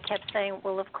I kept saying,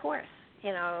 well, of course,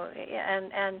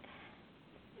 and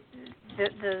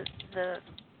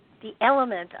the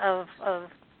element of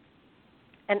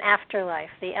an afterlife,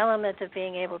 the element of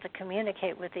being able to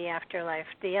communicate with the afterlife,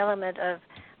 the element of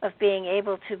being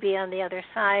able to be on the other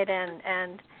side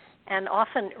and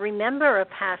often remember a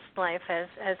past life,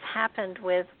 as happened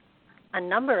with a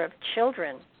number of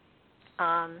children,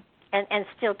 and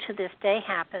still to this day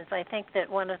happens. I think that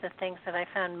one of the things that I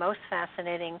found most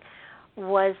fascinating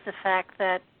was the fact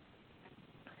that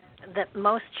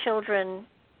most children,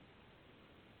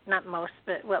 not most,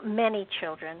 but many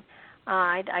children,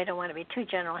 I don't want to be too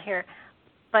general here,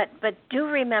 but do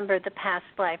remember the past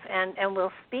life, and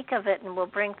we'll speak of it and we'll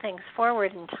bring things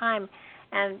forward in time.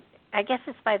 And I guess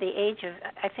it's by the age of,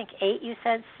 I think 8, you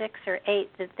said 6 or 8,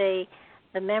 that the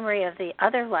memory of the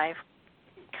other life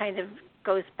kind of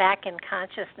goes back in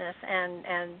consciousness,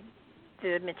 and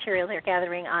the material they're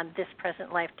gathering on this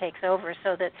present life takes over,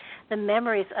 so that the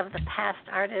memories of the past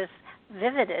aren't as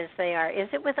vivid as they are. Is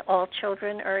it with all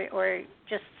children, or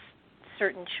just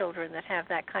certain children that have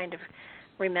that kind of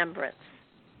remembrance?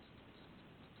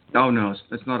 Oh, no,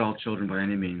 it's not all children by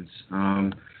any means.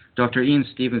 Dr. Ian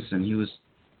Stevenson, he was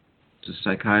a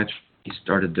psychiatrist. He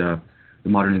started the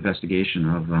modern investigation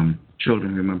of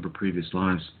children who remember previous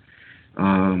lives.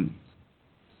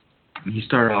 He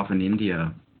started off in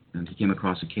India, and he came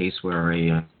across a case where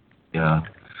a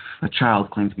child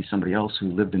claimed to be somebody else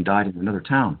who lived and died in another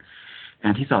town.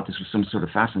 And he thought this was some sort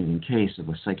of fascinating case of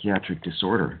a psychiatric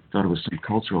disorder. Thought it was some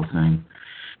cultural thing.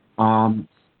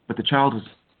 But the child was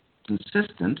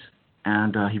insistent,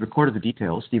 and he recorded the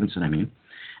details, Stevenson, I mean,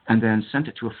 and then sent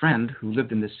it to a friend who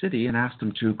lived in the city and asked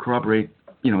him to corroborate,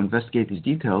 investigate these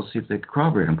details, see if they could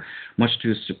corroborate them. Much to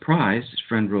his surprise, his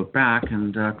friend wrote back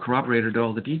and corroborated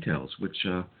all the details, which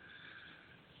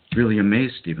really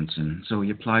amazed Stevenson. So he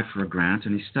applied for a grant,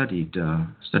 and he studied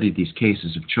these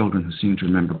cases of children who seemed to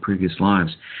remember previous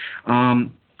lives. To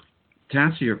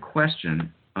answer your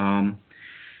question,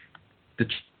 the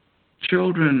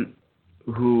children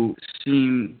who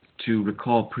seem to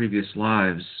recall previous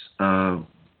lives,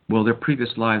 their previous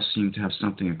lives seem to have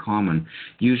something in common.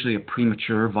 Usually a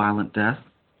premature, violent death,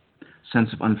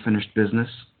 sense of unfinished business.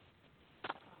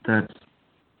 That's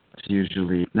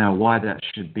usually, now why that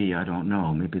should be, I don't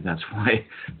know. Maybe that's why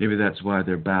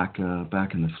they're back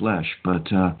in the flesh. But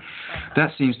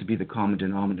that seems to be the common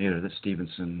denominator that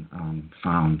Stevenson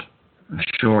found. A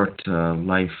short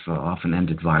life often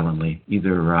ended violently,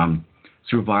 either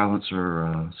through violence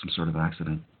or some sort of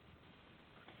accident.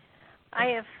 I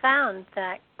have found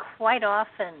that quite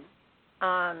often,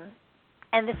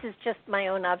 and this is just my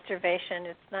own observation,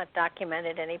 it's not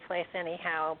documented anyplace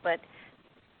anyhow, but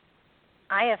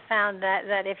I have found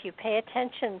that if you pay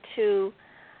attention to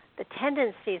the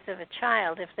tendencies of a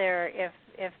child, if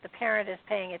the parent is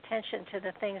paying attention to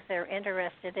the things they're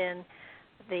interested in,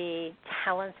 the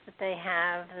talents that they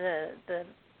have, the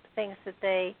things that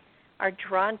they are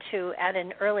drawn to at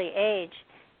an early age,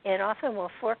 it often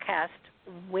will forecast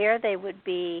where they would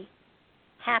be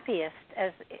happiest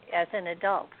as an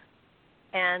adult,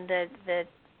 and that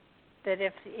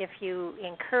if you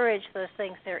encourage those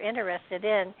things they're interested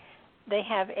in, they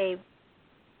have a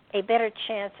better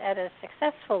chance at a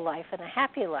successful life and a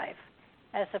happy life,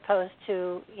 as opposed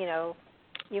to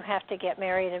you have to get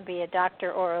married and be a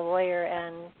doctor or a lawyer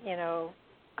and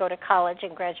go to college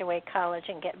and graduate college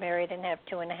and get married and have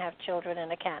 2.5 children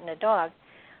and a cat and a dog.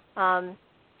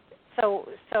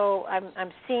 So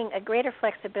I'm seeing a greater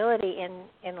flexibility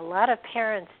in a lot of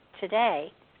parents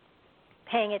today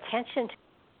paying attention to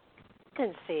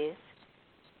tendencies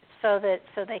so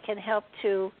they can help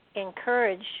to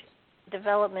encourage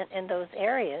development in those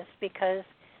areas, because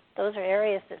those are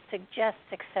areas that suggest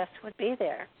success would be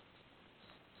there.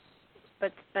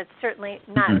 But certainly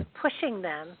not pushing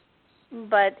them,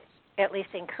 but at least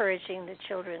encouraging the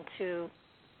children to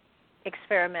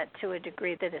experiment to a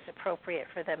degree that is appropriate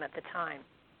for them at the time.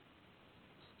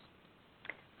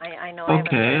 I know.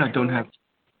 Okay, I don't have.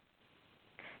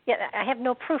 Yeah, I have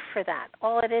no proof for that.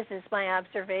 All it is my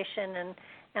observation,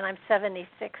 and I'm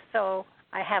 76, so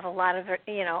I have a lot of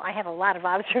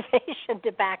observation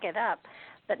to back it up,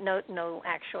 but no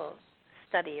actual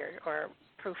study or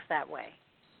proof that way.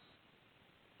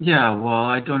 Yeah, well,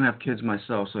 I don't have kids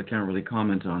myself, so I can't really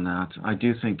comment on that. I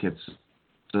do think it's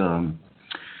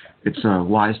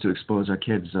wise to expose our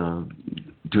kids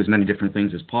to as many different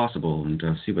things as possible and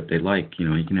see what they like.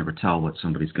 You can never tell what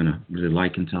somebody's going to really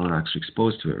like until they're actually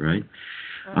exposed to it, right?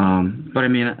 But I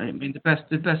mean, the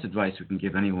best advice we can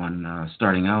give anyone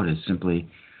starting out is simply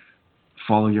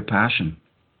follow your passion.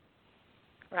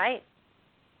 Right.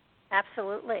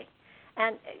 Absolutely.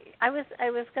 And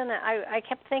I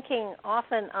kept thinking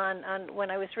often on when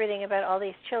I was reading about all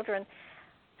these children,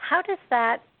 how does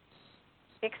that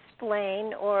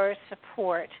explain or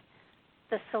support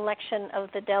the selection of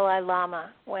the Dalai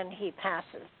Lama when he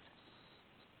passes?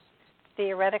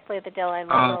 Theoretically, the Dalai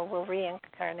Lama will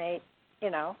reincarnate.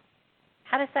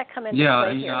 How does that come into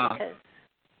play here? Because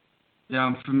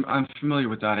I'm familiar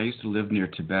with that. I used to live near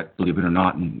Tibet, believe it or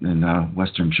not, in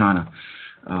Western China.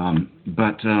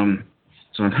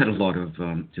 So I met a lot of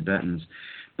Tibetans.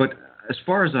 But as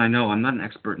far as I know, I'm not an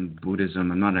expert in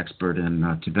Buddhism. I'm not an expert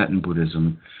in Tibetan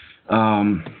Buddhism.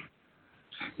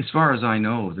 As far as I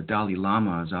know, the Dalai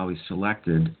Lama is always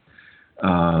selected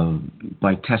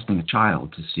by testing a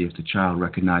child to see if the child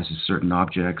recognizes certain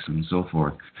objects and so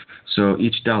forth. So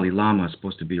each Dalai Lama is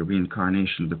supposed to be a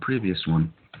reincarnation of the previous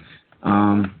one.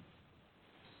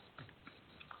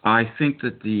 I think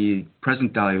that the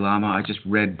present Dalai Lama, I just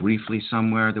read briefly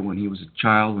somewhere that when he was a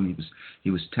child, when he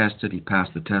was tested, he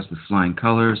passed the test with flying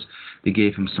colors. They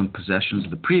gave him some possessions of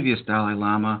the previous Dalai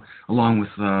Lama, along with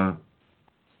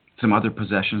some other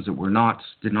possessions that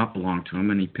did not belong to him,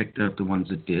 and he picked out the ones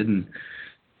that did and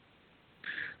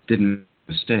didn't make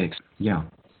mistakes. Yeah.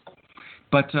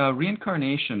 But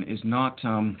reincarnation is not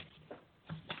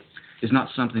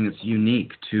something that's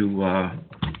unique to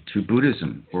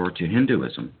Buddhism or to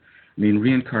Hinduism. I mean,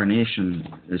 reincarnation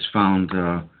is found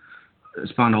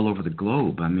all over the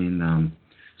globe. I mean,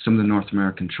 some of the North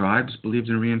American tribes believed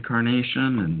in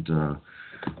reincarnation, and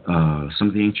some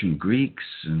of the ancient Greeks,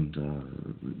 and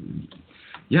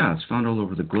it's found all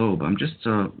over the globe. I'm just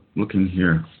looking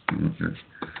here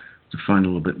to find a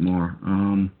little bit more.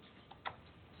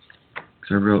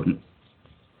 So I wrote,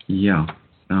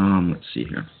 let's see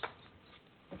here.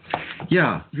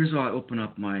 Here's how I open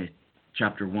up my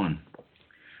chapter 1.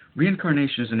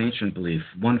 Reincarnation is an ancient belief,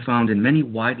 one found in many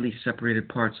widely separated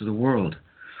parts of the world.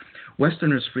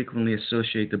 Westerners frequently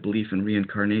associate the belief in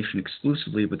reincarnation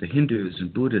exclusively with the Hindus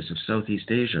and Buddhists of Southeast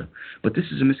Asia, but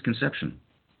this is a misconception.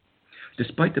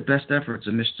 Despite the best efforts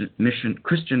of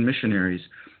Christian missionaries,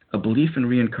 a belief in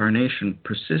reincarnation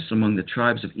persists among the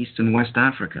tribes of East and West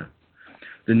Africa,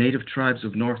 the native tribes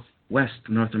of Northwest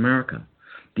North America,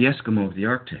 the Eskimo of the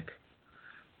Arctic,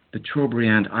 the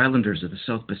Trobriand Islanders of the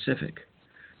South Pacific,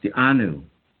 the Anu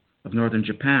of northern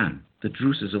Japan, the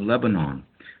Druses of Lebanon,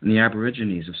 and the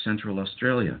Aborigines of Central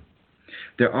Australia.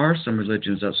 There are some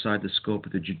religions outside the scope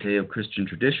of the Judeo-Christian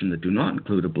tradition that do not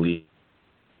include a belief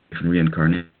in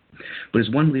reincarnation. But as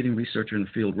one leading researcher in the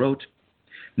field wrote,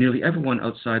 nearly everyone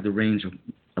outside the range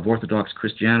of Orthodox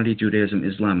Christianity, Judaism,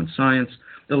 Islam, and science,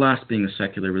 the last being a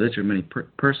secular religion of many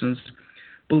persons,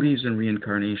 believes in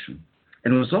reincarnation.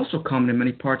 And it was also common in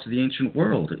many parts of the ancient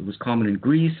world. It was common in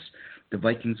Greece, the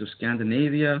Vikings of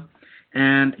Scandinavia,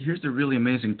 and here's the really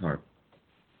amazing part.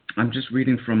 I'm just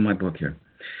reading from my book here.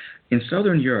 In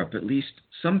southern Europe, at least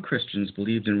some Christians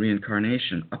believed in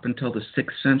reincarnation up until the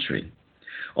 6th century.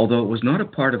 Although it was not a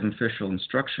part of official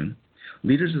instruction,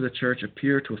 leaders of the church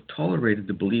appear to have tolerated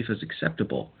the belief as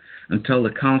acceptable until the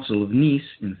Council of Nice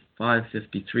in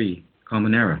 553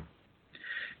 Common Era.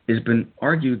 It has been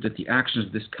argued that the actions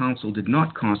of this council did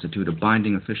not constitute a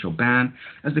binding official ban,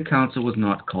 as the council was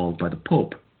not called by the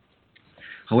Pope.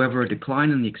 However, a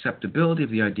decline in the acceptability of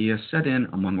the idea set in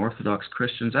among Orthodox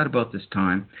Christians at about this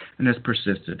time and has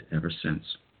persisted ever since.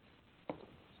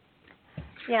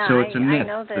 Yeah, so it's a myth. I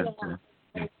know that.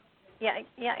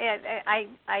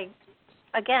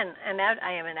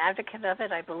 I am an advocate of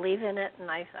it. I believe in it,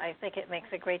 and I think it makes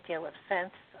a great deal of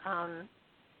sense.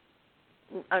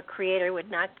 A creator would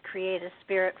not create a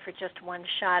spirit for just one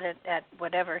shot at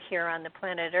whatever here on the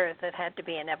planet Earth. It had to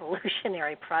be an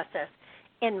evolutionary process,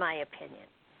 in my opinion.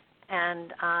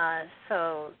 And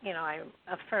so, I'm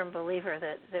a firm believer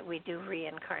that we do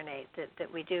reincarnate,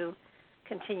 that we do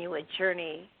continue a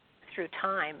journey through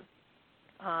time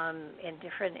in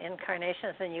different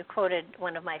incarnations. And you quoted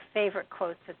one of my favorite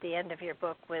quotes at the end of your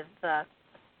book with,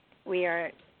 we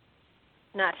are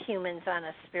not humans on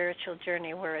a spiritual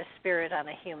journey, we're a spirit on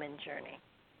a human journey.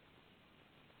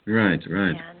 Right.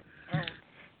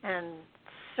 And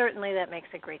certainly that makes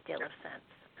a great deal of sense.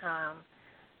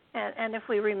 And if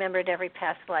we remembered every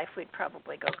past life, we'd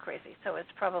probably go crazy. So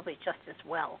it's probably just as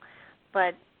well.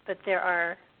 But there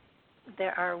are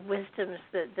wisdoms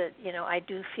that I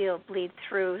do feel bleed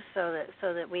through, so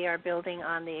that we are building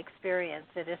on the experience.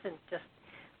 It isn't just,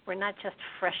 we're not just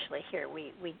freshly here.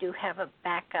 We do have a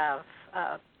back of,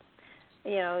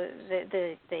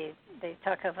 they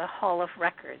talk of a hall of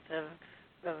records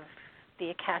of the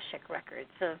Akashic records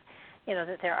of,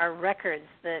 that there are records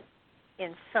that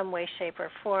in some way, shape,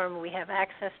 or form we have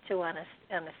access to on a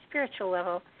spiritual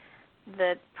level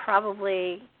that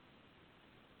probably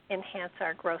enhance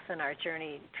our growth in our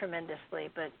journey tremendously.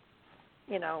 But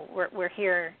we're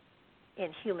here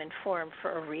in human form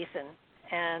for a reason,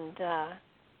 and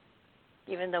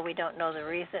even though we don't know the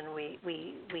reason, we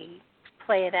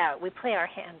play it out. We play our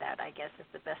hand out, I guess, is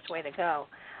the best way to go.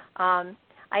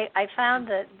 I found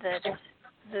that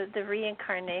the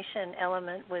reincarnation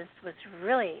element was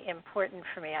really important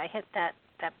for me. I hit that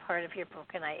part of your book,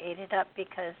 and I ate it up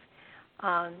because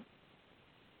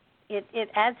it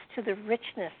adds to the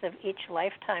richness of each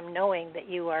lifetime, knowing that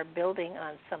you are building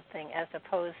on something, as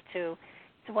opposed to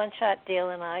it's a one-shot deal,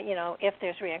 and if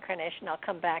there's reincarnation, I'll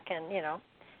come back, and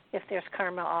if there's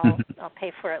karma, I'll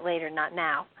pay for it later, not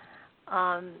now.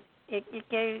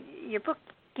 Your book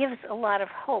gives a lot of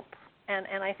hope,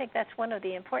 and I think that's one of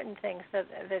the important things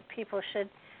that people should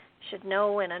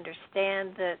know and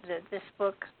understand, that this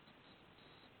book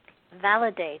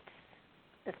validates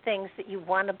the things that you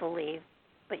want to believe,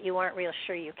 but you aren't real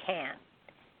sure you can.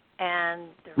 And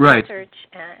the research,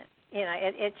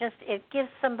 it gives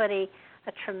somebody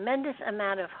a tremendous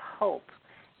amount of hope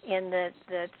in that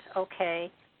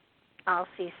okay, I'll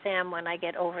see Sam when I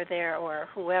get over there, or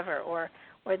whoever, or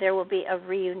there will be a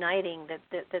reuniting,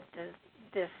 that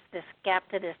this gap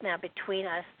that is now between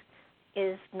us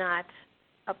is not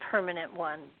a permanent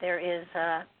one. There's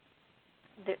an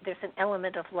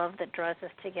element of love that draws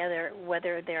us together,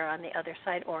 whether they're on the other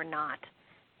side or not,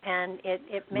 and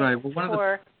it makes right. Well,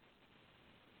 for.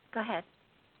 Go ahead.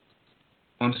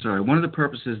 I'm sorry. One of the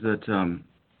purposes that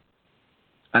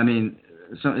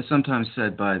it's sometimes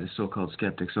said by the so-called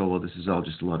skeptics, "Oh, well, this is all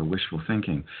just a lot of wishful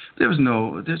thinking." There's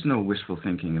no wishful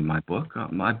thinking in my book.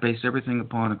 I base everything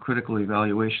upon a critical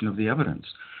evaluation of the evidence,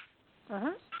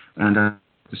 and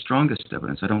the strongest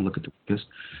evidence. I don't look at the weakest.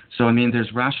 So,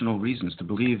 there's rational reasons to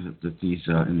believe that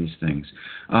in these things.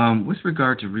 With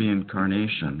regard to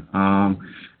reincarnation,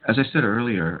 as I said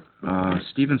earlier,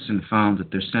 Stevenson found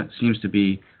that there seems to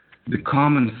be the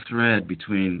common thread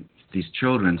between these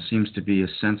children seems to be a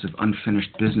sense of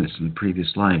unfinished business in the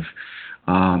previous life.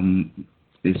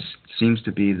 It seems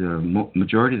to be the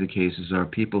majority of the cases are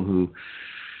people who,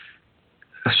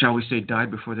 shall we say,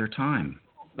 died before their time.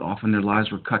 Often their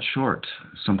lives were cut short,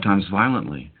 sometimes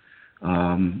violently.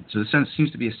 So there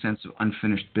seems to be a sense of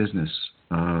unfinished business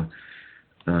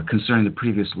concerning the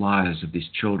previous lives of these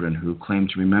children who claim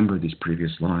to remember these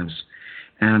previous lives.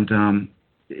 And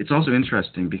it's also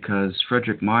interesting because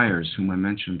Frederick Myers, whom I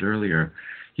mentioned earlier,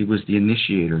 he was the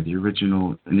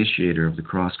original initiator of the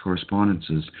cross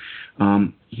correspondences.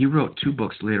 He wrote 2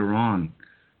 books later on.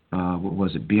 What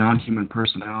was it? Beyond Human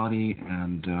Personality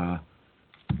and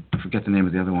I forget the name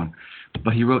of the other one.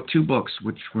 But he wrote 2 books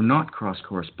which were not cross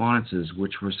correspondences,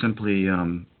 which were simply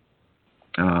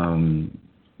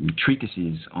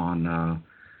treatises on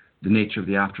the nature of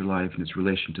the afterlife and its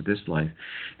relation to this life.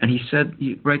 And he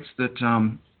writes that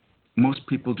most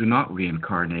people do not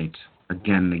reincarnate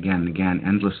again and again and again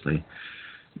endlessly.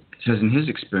 He says in his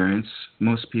experience,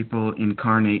 most people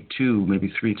incarnate 2, maybe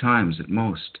 3 times at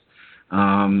most.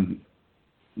 Some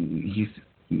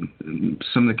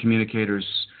of the communicators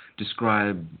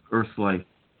describe Earth life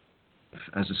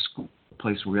as a school,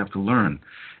 place where we have to learn.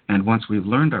 And once we've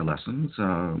learned our lessons,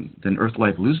 then Earth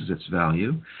life loses its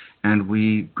value, and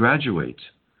we graduate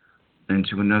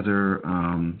into another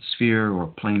sphere or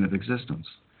plane of existence.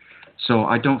 So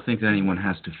I don't think that anyone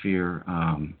has to fear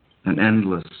an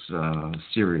endless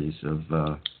series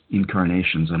of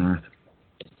incarnations on Earth.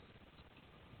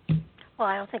 Well,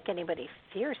 I don't think anybody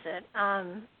fears it.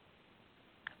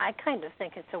 I kind of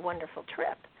think it's a wonderful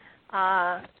trip.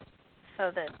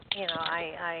 So that,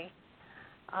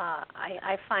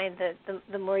 I find that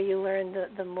the more you learn,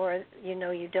 the more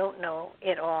you don't know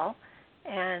it all,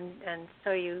 and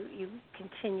so you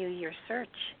continue your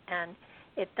search, and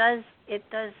it does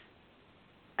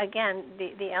again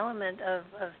the element of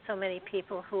so many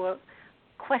people who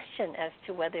question as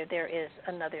to whether there is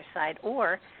another side,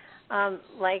 or I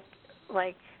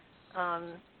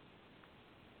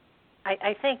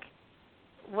think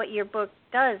what your book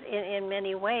does in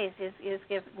many ways is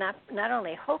give not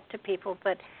only hope to people,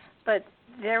 but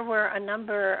there were a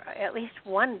number, at least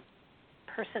one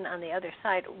person on the other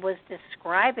side was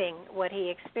describing what he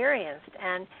experienced,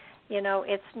 and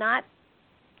it's not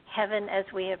heaven as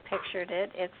we have pictured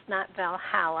it. It's not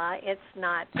Valhalla. It's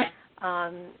not the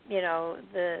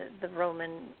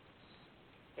Roman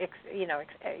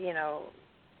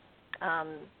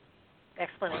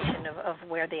explanation of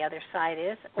where the other side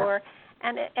is,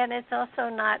 and it's also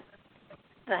not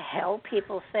the hell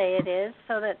people say it is.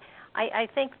 So that I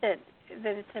think that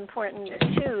it's important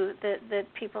too that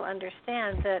people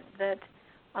understand that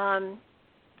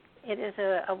it is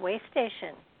a way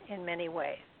station in many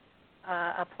ways,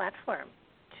 a platform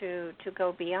to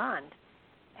go beyond.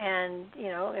 And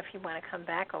if you want to come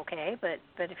back, okay, but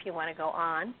if you want to go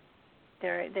on,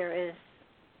 there is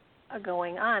a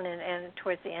going on, and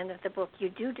towards the end of the book, you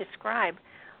do describe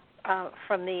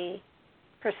from the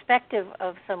perspective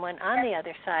of someone on the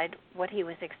other side what he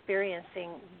was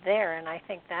experiencing there, and I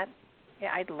think that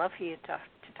I'd love for you to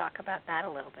talk about that a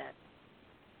little bit.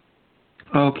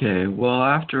 Okay. Well,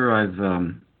 after I've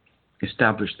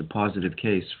established the positive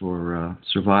case for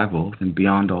survival and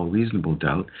beyond all reasonable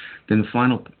doubt, then the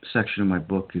final section of my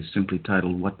book is simply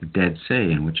titled "What the Dead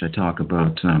Say," in which I talk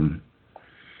about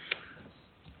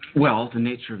the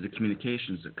nature of the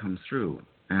communications that come through.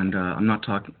 And I'm not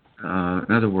talking, in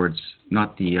other words,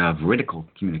 not the veridical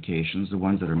communications, the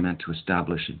ones that are meant to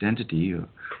establish identity or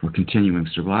continuing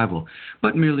survival,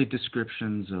 but merely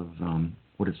descriptions of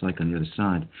what it's like on the other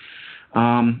side.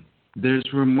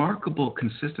 There's remarkable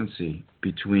consistency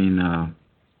between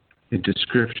the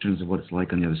descriptions of what it's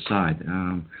like on the other side.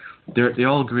 They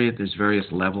all agree that there's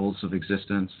various levels of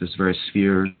existence, there's various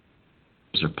spheres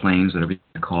or planes, whatever you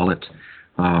call it.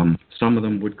 Some of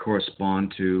them would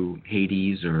correspond to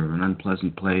Hades or an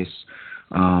unpleasant place.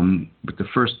 But the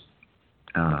first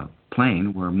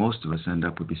plane where most of us end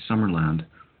up would be Summerland.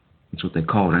 That's what they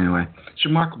call it anyway. It's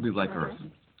remarkably like Earth,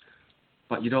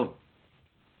 but you're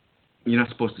not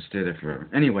supposed to stay there forever.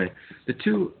 Anyway,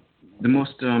 the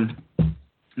most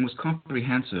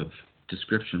comprehensive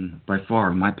description by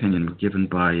far, in my opinion, was given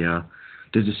by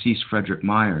the deceased Frederick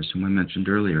Myers, whom I mentioned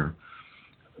earlier,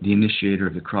 the initiator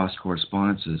of the Cross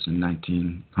Correspondences in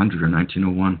 1900 or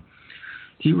 1901.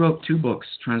 He wrote 2 books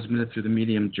transmitted through the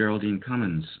medium Geraldine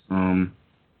Cummins.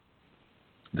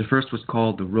 The first was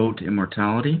called The Road to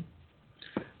Immortality,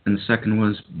 and the second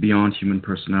was Beyond Human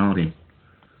Personality.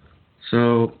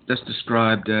 So that's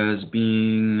described as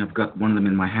being, I've got one of them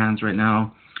in my hands right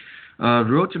now, The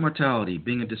Road to Immortality,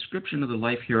 being a description of the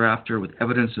life hereafter with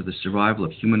evidence of the survival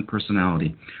of human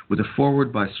personality, with a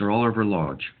foreword by Sir Oliver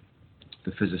Lodge,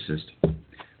 the physicist.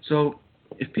 So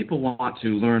if people want to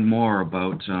learn more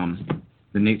about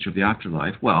the nature of the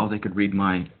afterlife, well, they could read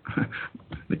the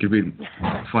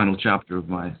final chapter of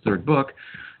my 3rd book,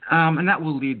 and that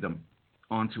will lead them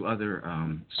onto other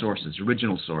sources,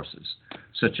 original sources,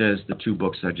 such as the 2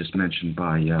 books I just mentioned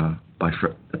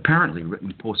apparently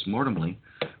written post-mortemly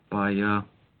by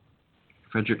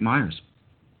Frederick Myers.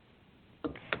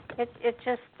 It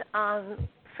just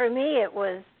for me it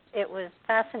was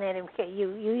fascinating.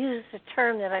 You used a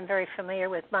term that I'm very familiar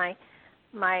with. My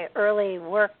early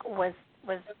work was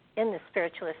in the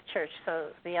Spiritualist Church, so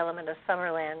the element of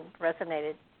Summerland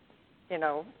resonated,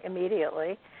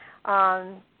 immediately.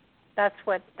 That's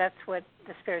what the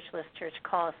Spiritualist Church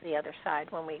calls the other side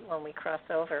when we cross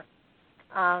over.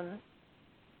 I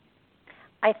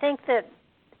think that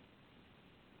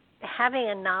having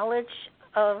a knowledge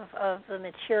of the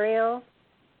material,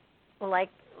 like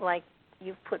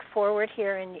you've put forward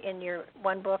here in your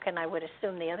 1 book, and I would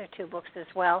assume the other 2 books as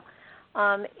well,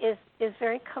 is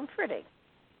very comforting.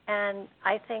 And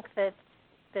I think that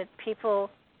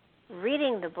people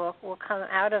reading the book will come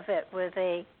out of it with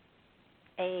a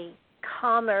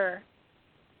calmer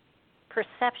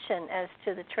perception as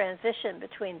to the transition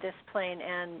between this plane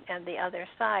and the other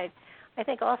side. I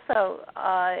think also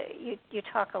you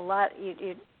talk a lot.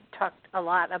 You talked a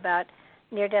lot about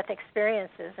near-death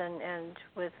experiences, and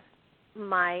with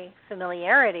my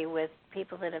familiarity with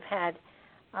people that have had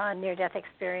near-death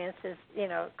experiences,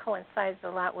 coincides a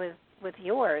lot with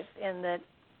yours in that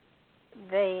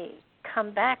they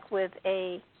come back with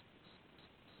a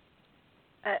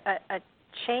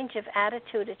change of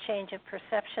attitude, a change of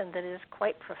perception that is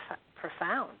quite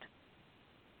profound.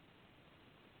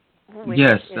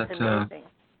 Yes, that's amazing.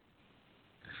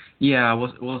 Yeah,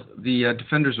 well, the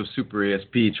defenders of Super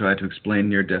ASP try to explain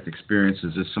near-death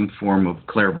experiences as some form of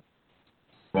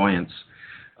clairvoyance,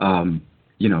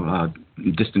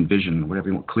 distant vision, whatever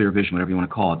you want, clear vision, whatever you want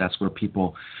to call it. That's where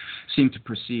people seem to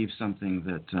perceive something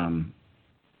that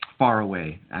far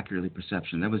away, accurately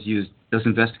perception. That was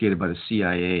investigated by the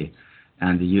CIA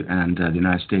and the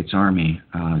United States Army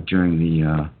during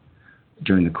the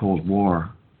Cold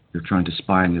War. They were trying to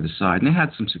spy on the other side, and they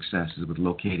had some successes with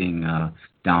locating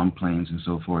down planes and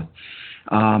so forth.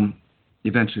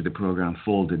 Eventually, the program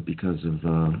folded because of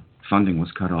funding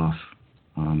was cut off.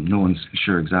 No one's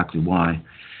sure exactly why.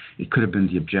 It could have been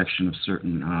the objection of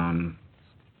certain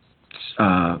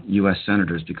U.S.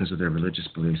 senators because of their religious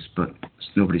beliefs, but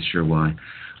nobody's sure why.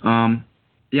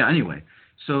 Anyway,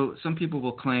 so some people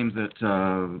will claim that,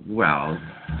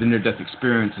 the near-death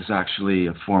experience is actually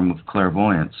a form of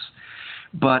clairvoyance.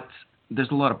 But there's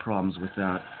a lot of problems with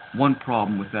that. One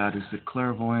problem with that is that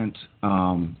clairvoyant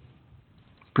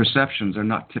perceptions are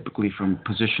not typically from a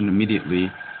position immediately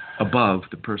above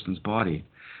the person's body.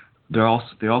 They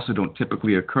also don't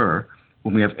typically occur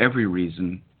when we have every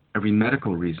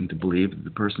medical reason to believe that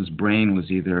the person's brain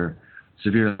was either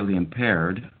severely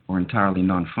impaired or entirely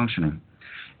non-functioning.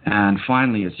 And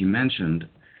finally, as you mentioned,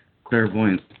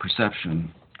 clairvoyant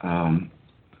perceptions are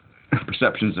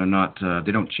not,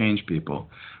 they don't change people.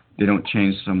 They don't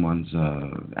change someone's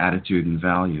attitude and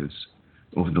values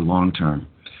over the long term.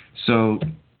 So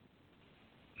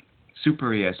Super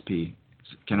ESP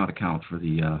cannot account for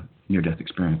the near-death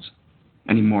experience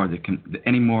any more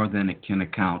than it can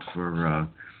account for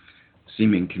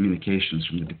seeming communications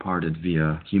from the departed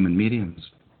via human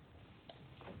mediums.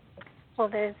 Well,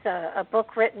 there's a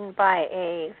book written by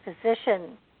a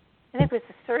physician, I think it was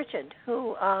a surgeon,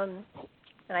 who, and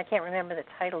I can't remember the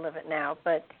title of it now,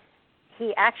 but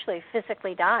he actually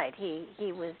physically died.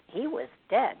 He was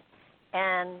dead,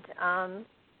 and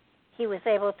he was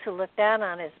able to look down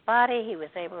on his body. He was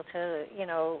able to,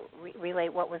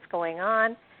 relate what was going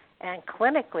on, and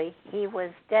clinically he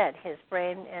was dead. His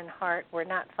brain and heart were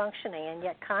not functioning, and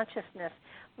yet consciousness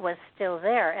was still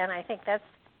there. And I think that's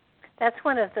That's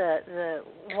one of the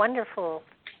wonderful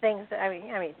things. I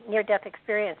mean, near-death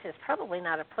experience is probably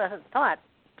not a pleasant thought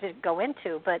to go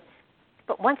into, but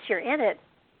once you're in it,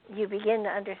 you begin to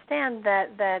understand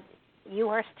that you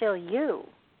are still you.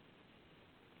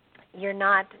 You're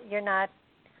not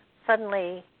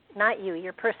suddenly not you.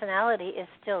 Your personality is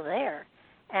still there,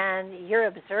 and you're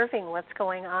observing what's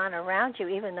going on around you,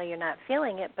 even though you're not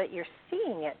feeling it, but you're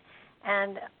seeing it.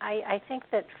 And I think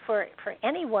that for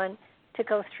anyone to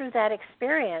go through that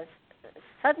experience,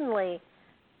 suddenly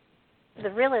the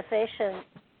realization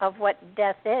of what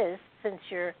death is, since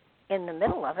you're in the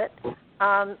middle of it,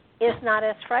 is not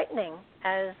as frightening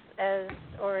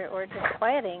or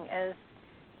disquieting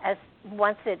as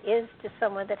once it is to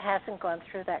someone that hasn't gone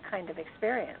through that kind of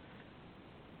experience.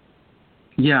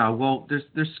 Yeah, well,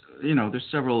 there's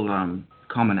several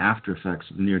common after effects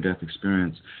of the near-death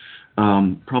experience.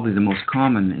 Probably the most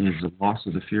common is the loss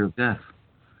of the fear of death.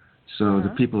 So the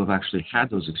people who have actually had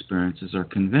those experiences are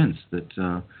convinced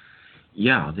that,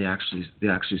 they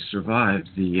actually survived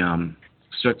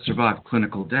survived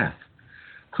clinical death.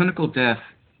 Clinical death,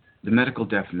 the medical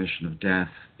definition of death,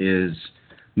 is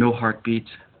no heartbeat,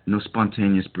 no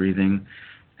spontaneous breathing,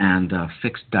 and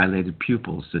fixed dilated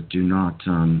pupils that do not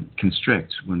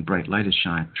constrict when bright light is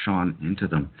shone into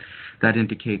them. That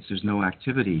indicates there's no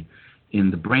activity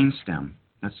in the brainstem.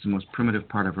 That's the most primitive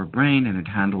part of our brain, and it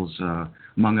handles,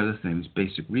 among other things,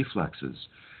 basic reflexes,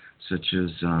 such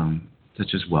as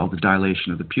the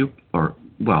dilation of the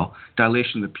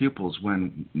dilation of the pupils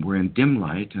when we're in dim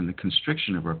light, and the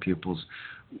constriction of our pupils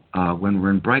when we're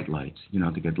in bright light.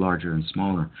 They get larger and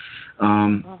smaller.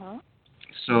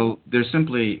 So there's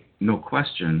simply no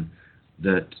question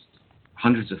that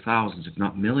hundreds of thousands, if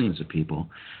not millions of people,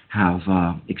 have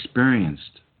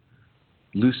experienced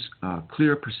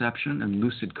clear perception and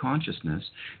lucid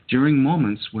consciousness during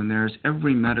moments when there's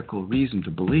every medical reason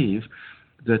to believe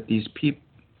that these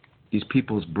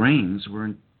people's brains were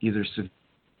either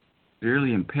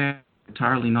severely impaired or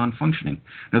entirely non-functioning.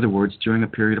 In other words, during a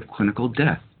period of clinical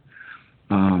death.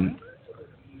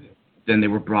 Then they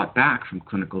were brought back from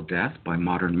clinical death by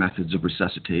modern methods of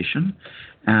resuscitation,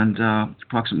 and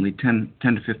approximately 10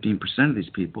 to 15% of these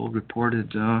people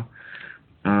reported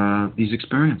these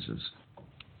experiences.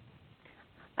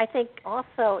 I think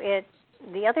also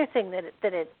the other thing that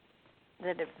it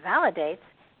validates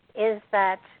is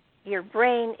that your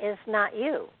brain is not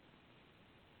you.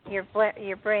 Your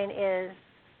brain is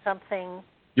something.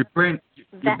 Your brain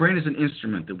is an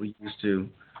instrument that we use to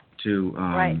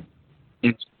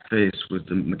interface with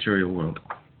the material world.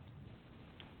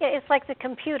 Yeah, it's like the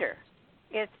computer.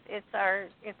 It's our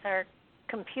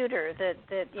computer that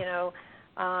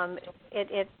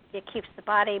it keeps the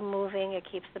body moving, it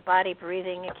keeps the body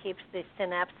breathing, it keeps the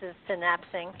synapses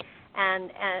synapsing,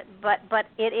 but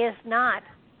it is not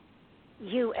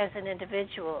you as an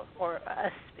individual, or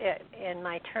in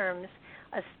my terms,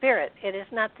 a spirit. It is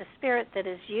not the spirit that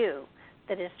is you,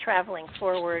 that is traveling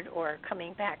forward or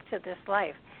coming back to this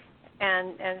life,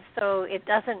 and so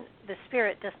the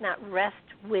spirit does not rest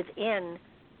within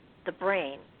the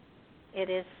brain. It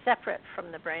is separate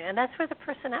from the brain, and that's where the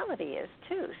personality is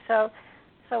too. So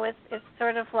it's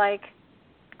sort of like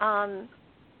I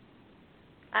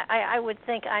would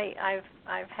think I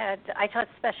taught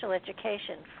special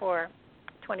education for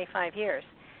 25 years,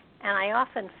 and I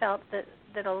often felt that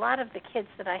a lot of the kids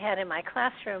that I had in my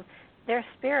classroom, their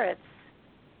spirits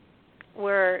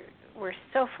were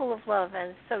so full of love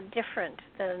and so different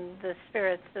than the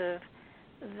spirits of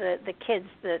the kids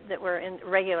that were in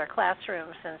regular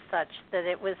classrooms and such, that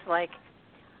it was like,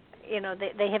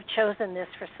 they have chosen this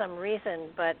for some reason,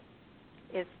 but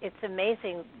it's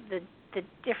amazing the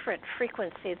different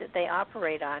frequency that they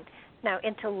operate on. Now,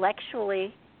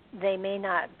 intellectually, they may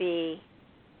not be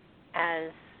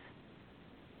as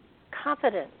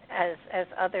competent as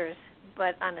others,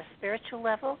 but on a spiritual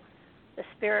level, the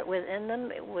spirit within them,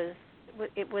 it was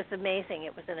amazing.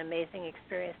 It was an amazing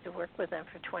experience to work with them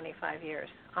for 25 years.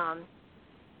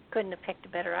 Couldn't have picked a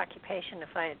better occupation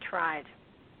if I had tried.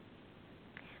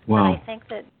 Wow.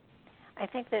 But I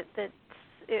think that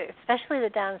especially the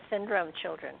Down syndrome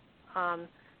children,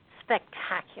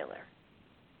 spectacular,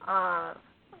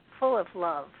 full of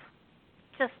love,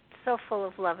 just so full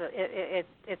of love.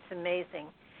 It's amazing.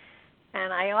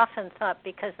 And I often thought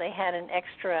because they had an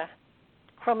extra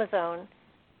chromosome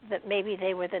that maybe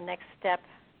they were the next step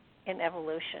in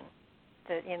evolution.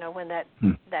 That when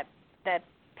that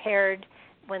paired,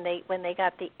 when they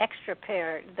got the extra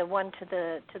pair, the one to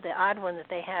the odd one that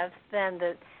they have, then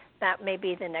that may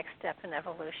be the next step in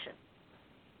evolution.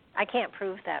 I can't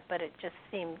prove that, but it just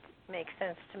makes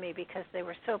sense to me because they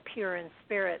were so pure in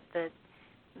spirit that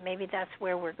maybe that's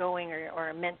where we're going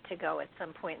or meant to go at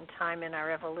some point in time in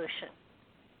our evolution.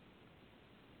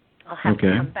 I'll have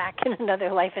to come back in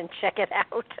another life and check it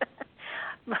out.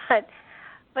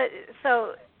 but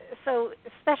so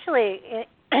especially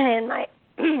in my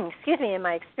in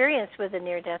my experience with the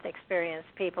near-death experience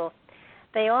people,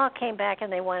 they all came back and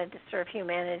they wanted to serve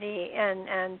humanity,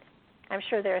 and I'm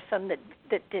sure there are some that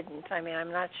didn't. I mean,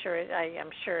 I'm not sure. I'm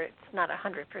sure it's not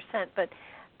 100%, but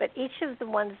each of the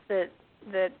ones that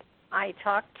I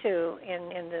talked to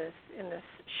in this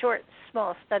short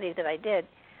small study that I did,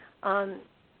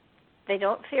 they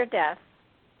don't fear death,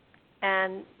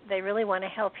 and they really want to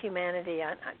help humanity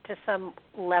to some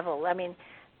level. I mean,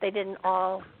 they didn't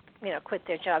all quit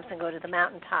their jobs and go to the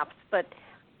mountaintops, but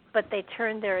they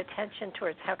turned their attention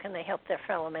towards how can they help their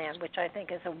fellow man, which I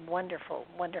think is a wonderful,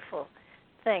 wonderful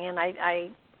thing. And I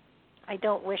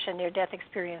don't wish a near-death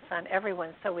experience on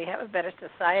everyone so we have a better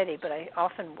society, but I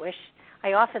often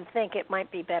think it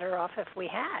might be better off if we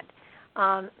had.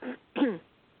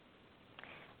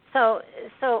 So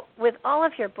with all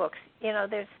of your books,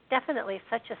 there's definitely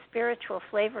such a spiritual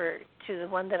flavor to the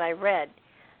one that I read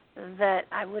that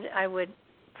I would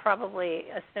probably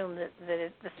assume that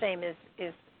the same is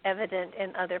evident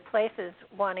in other places,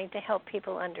 wanting to help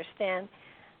people understand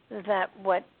that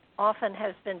what often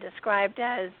has been described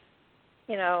as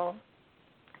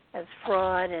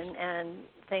fraud and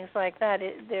things like that,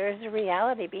 there is a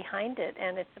reality behind it,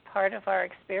 and it's a part of our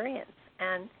experience.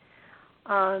 And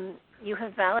you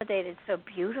have validated so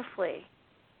beautifully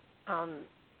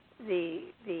the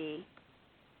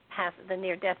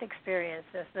near-death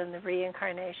experiences and the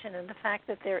reincarnation, and the fact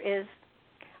that there is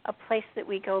a place that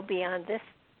we go beyond this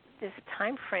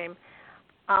time frame.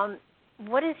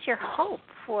 What is your hope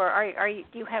for?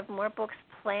 Do you have more books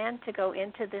planned to go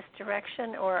into this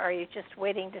direction, or are you just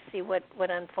waiting to see what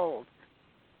unfolds?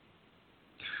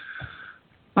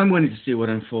 I'm waiting to see what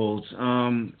unfolds.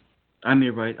 I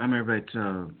may write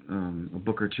a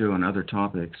book or two on other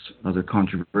topics, other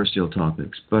controversial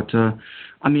topics. But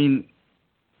I mean,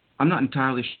 I'm not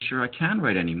entirely sure I can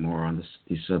write any more on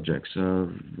these subjects. I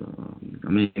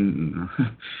mean,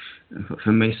 if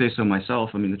I may say so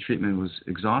myself, I mean the treatment was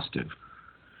exhaustive,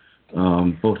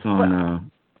 both on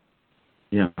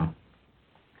yeah.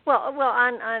 Well,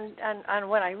 on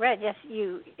what I read, yes,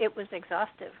 it was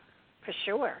exhaustive, for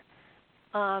sure.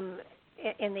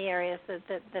 In the areas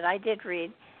that I did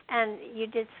read, and you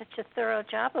did such a thorough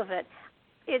job of it.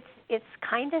 It's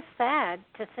kind of sad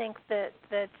to think that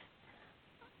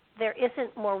there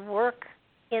isn't more work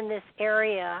in this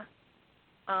area,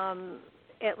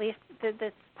 at least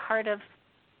that's part of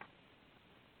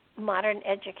modern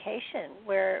education,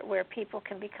 where people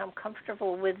can become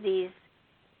comfortable with these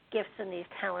gifts and these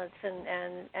talents,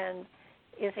 and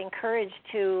is encouraged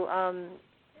to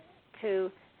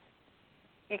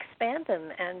expand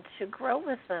them and to grow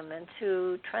with them and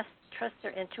to trust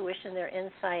their intuition, their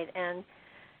insight, and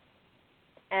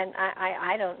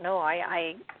I don't know.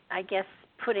 I guess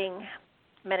putting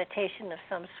meditation of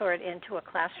some sort into a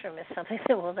classroom is something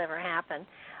that will never happen,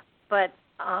 but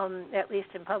at least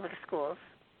in public schools.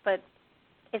 But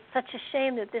it's such a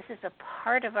shame that this is a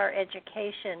part of our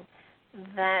education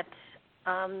that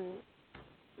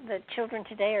the children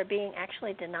today are being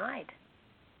actually denied.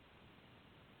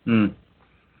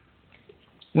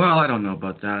 Well, I don't know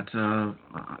about that.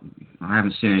 I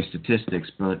haven't seen any statistics,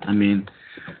 but I mean,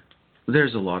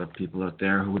 there's a lot of people out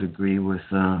there who would agree with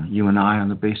you and I on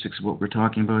the basics of what we're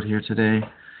talking about here today.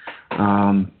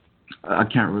 I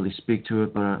can't really speak to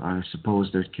it, but I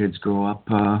suppose their kids grow up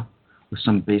with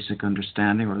some basic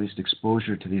understanding, or at least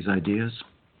exposure to these ideas.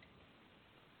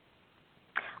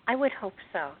 I would hope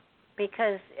so,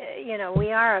 because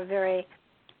we are a very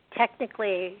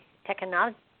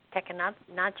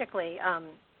technologically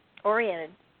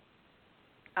oriented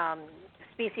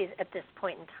species at this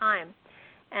point in time,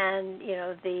 and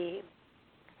the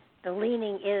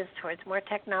leaning is towards more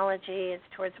technology, it's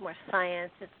towards more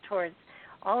science, it's towards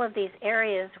all of these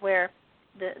areas where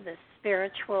the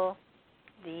spiritual,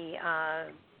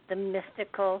 the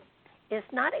mystical is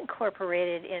not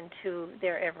incorporated into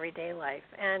their everyday life.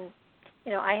 And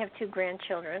I have 2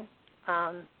 grandchildren.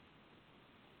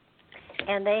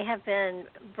 And they have been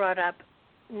brought up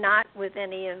not with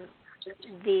any of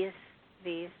these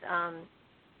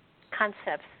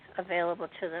concepts available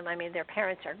to them. I mean, their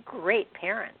parents are great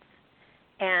parents,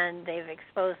 and they've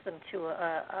exposed them to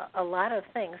a lot of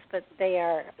things, but they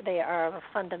are of a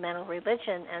fundamental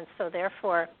religion, and so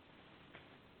therefore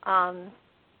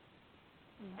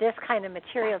this kind of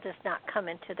material does not come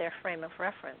into their frame of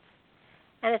reference.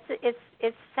 And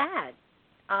it's sad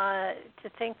to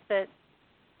think that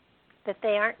that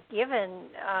they aren't given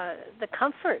the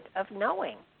comfort of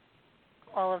knowing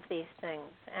all of these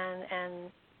things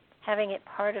and having it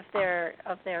part of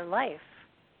their life.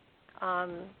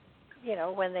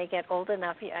 When they get old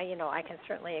enough, I can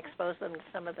certainly expose them to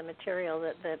some of the material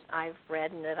that I've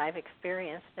read and that I've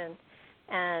experienced,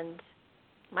 and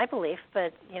my belief,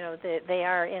 but they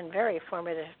are in very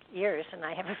formative years, and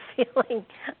I have a feeling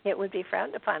it would be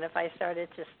frowned upon if I started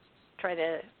to try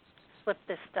to slip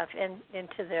this stuff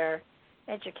into their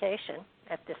education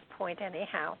at this point.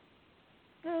 Anyhow,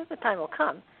 the time will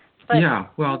come. But, yeah.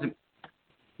 Well.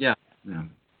 Yeah.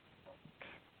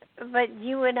 But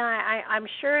you and I'm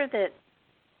sure that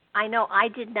I know I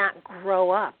did not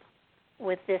grow up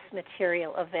with this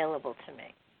material available to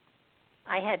me.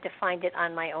 I had to find it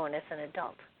on my own as an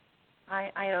adult.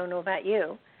 I don't know about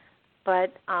you,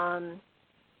 but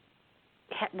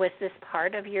was this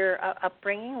part of your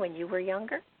upbringing when you were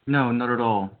younger? No, not at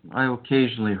all. I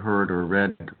occasionally heard or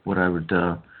read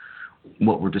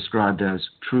what were described as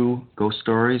true ghost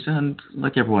stories, and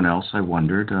like everyone else, I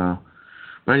wondered,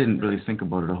 but I didn't really think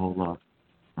about it a whole lot.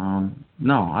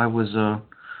 No, I was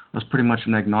pretty much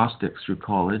an agnostic through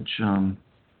college.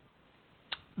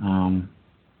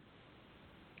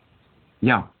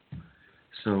 Yeah.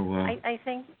 So I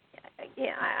think,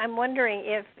 I'm wondering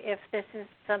if this is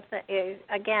something,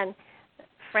 again,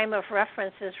 frame of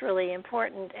reference is really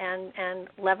important, and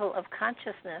level of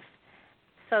consciousness.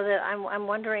 So that I'm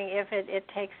wondering if it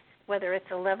takes, whether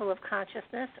it's a level of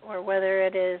consciousness or whether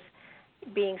it is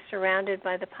being surrounded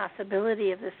by the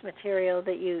possibility of this material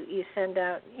that you send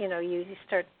out, you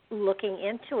start looking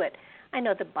into it. I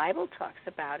know the Bible talks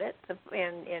about it.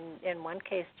 In one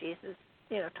case, Jesus,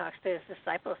 talks to his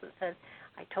disciples and says,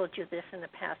 "I told you this in the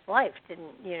past life."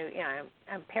 Didn't you?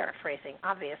 I'm paraphrasing,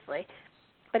 obviously,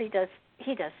 but he does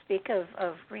speak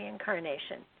of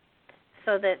reincarnation,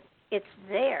 so that it's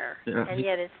there, and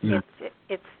yet it's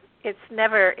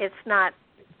not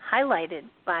highlighted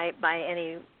by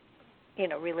any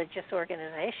religious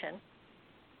organization.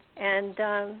 And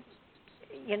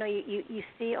you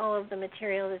see all of the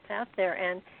material that's out there,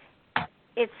 and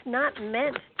it's not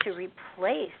meant to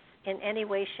replace in any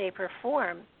way, shape, or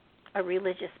form a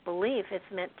religious belief.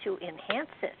 It's meant to enhance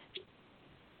it.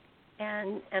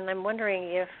 And I'm wondering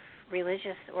if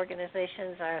religious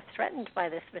organizations are threatened by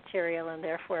this material and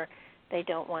therefore they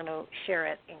don't want to share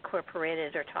it, incorporate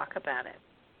it, or talk about it.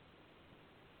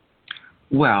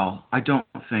 Well, I don't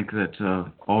think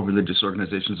that all religious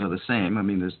organizations are the same. I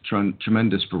mean, there's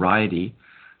tremendous variety.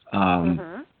 I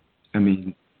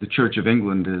mean, the Church of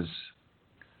England is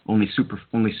only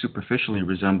superficially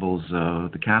resembles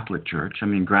the Catholic Church. I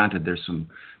mean, granted, there's some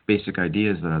basic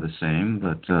ideas that are the same,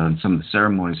 but some of the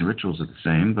ceremonies and rituals are the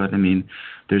same. But I mean,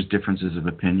 there's differences of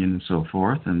opinion and so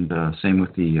forth. And same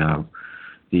with the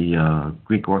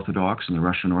Greek Orthodox and the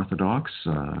Russian Orthodox.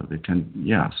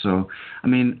 So I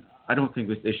mean, I don't think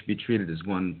that they should be treated as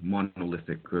one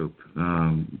monolithic group.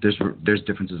 There's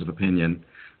differences of opinion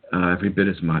every bit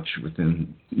as much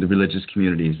within the religious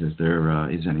communities as there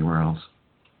is anywhere else.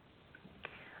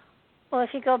 Well,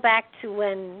 if you go back to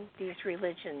when these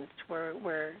religions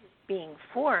were being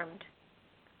formed,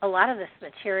 a lot of this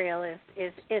material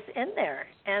is in there.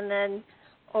 And then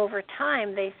over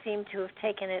time, they seem to have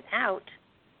taken it out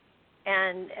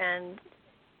and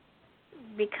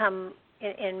become,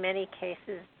 in many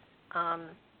cases,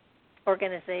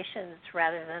 organizations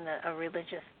rather than a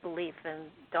religious belief, and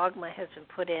dogma has been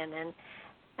put in.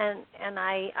 And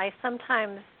I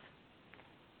sometimes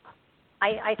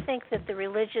I think that the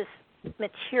religious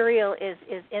material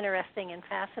is interesting and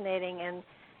fascinating, and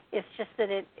it's just that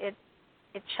it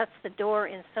shuts the door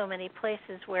in so many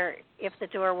places where if the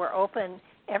door were open,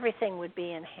 everything would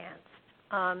be enhanced.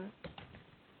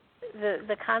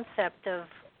 The concept of,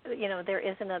 there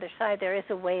is another side, there is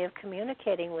a way of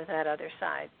communicating with that other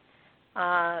side.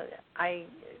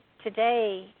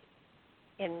 Today,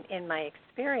 in my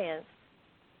experience,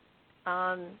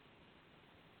 I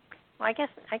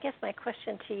guess my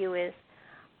question to you is,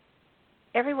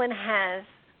 everyone has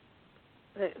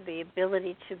the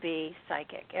ability to be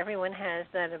psychic. Everyone has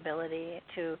that ability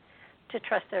to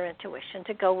trust their intuition,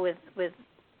 to go with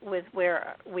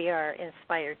where we are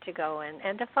inspired to go,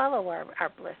 and to follow our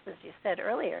bliss, as you said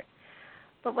earlier.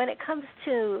 But when it comes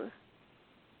to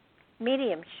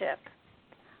mediumship,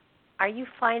 are you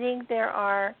finding there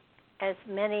are as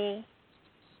many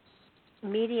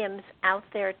mediums out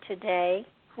there today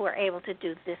who are able to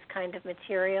do this kind of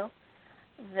material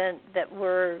that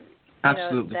were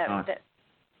absolutely not?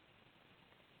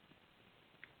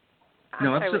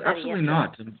 No, absolutely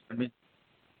not. I mean,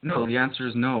 no. The answer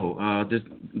is no.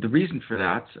 The reason for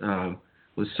that,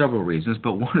 well, there's several reasons,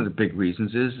 but one of the big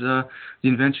reasons is the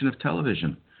invention of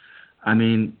television. I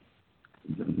mean,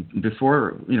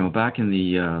 before, back in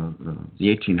the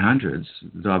 1800s,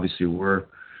 there obviously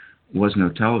was no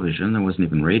television. There wasn't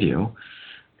even radio.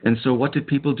 And so what did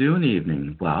people do in the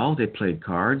evening? Well, they played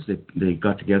cards. They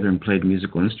got together and played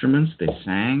musical instruments. They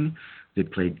sang. They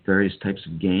played various types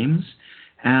of games.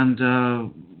 And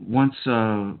once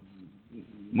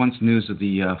news of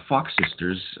the Fox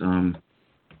sisters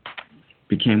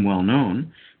became well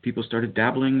known, people started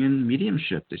dabbling in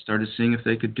mediumship. They started seeing if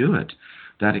they could do it.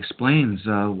 That explains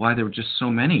why there were just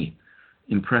so many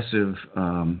impressive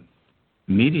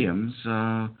mediums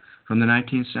from the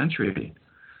 19th century.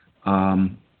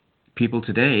 People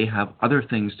today have other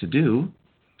things to do,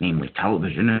 namely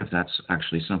television, if that's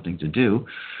actually something to do,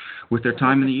 with their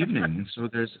time in the evening. And so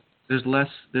there's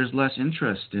less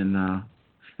interest in.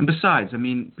 And besides, I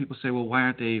mean, people say, well, why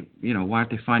aren't they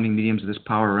finding mediums of this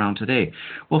power around today?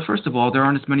 Well, first of all, there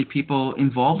aren't as many people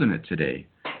involved in it today,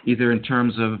 either in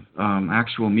terms of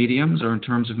actual mediums or in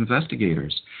terms of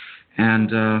investigators.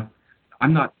 And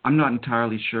I'm not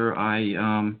entirely sure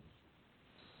I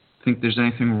think there's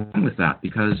anything wrong with that,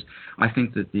 because I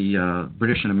think that the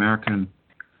British and American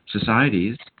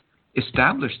societies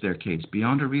established their case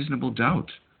beyond a reasonable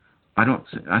doubt.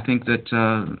 I think that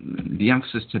the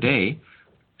emphasis today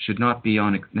should not be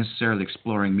on necessarily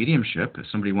exploring mediumship. If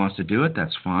somebody wants to do it,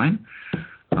 that's fine.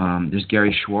 There's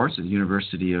Gary Schwartz at the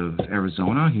University of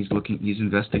Arizona. He's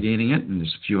investigating it, and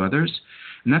there's a few others,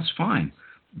 and that's fine.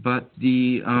 But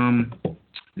the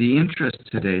interest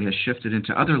today has shifted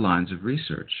into other lines of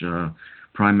research,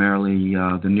 primarily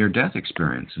the near-death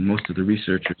experience. And most of the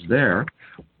researchers there,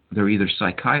 they're either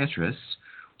psychiatrists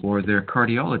or they're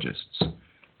cardiologists.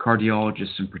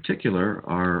 Cardiologists in particular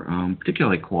are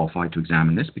particularly qualified to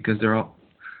examine this, because they're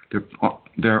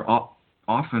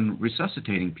often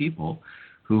resuscitating people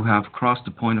who have crossed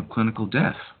the point of clinical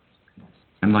death.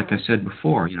 And like I said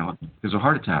before, there's a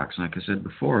heart attacks. Like I said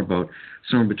before, about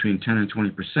somewhere between 10 and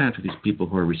 20% of these people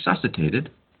who are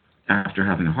resuscitated after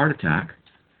having a heart attack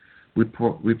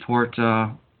report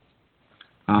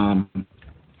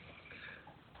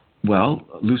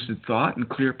lucid thought and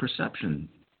clear perception,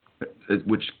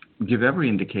 which give every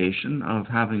indication of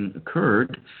having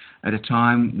occurred at a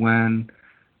time when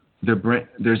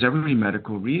there's every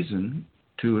medical reason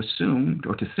to assume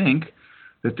or to think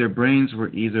that their brains were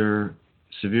either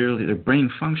their brain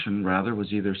function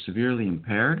was either severely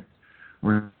impaired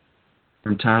or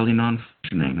entirely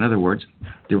non-functioning. In other words,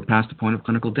 they were past the point of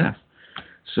clinical death.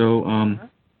 So,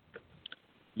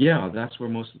 that's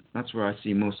where I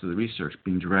see most of the research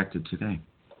being directed today.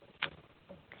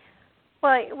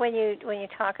 Well, when you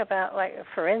talk about, like,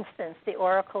 for instance, the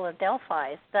Oracle of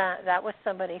Delphi, that was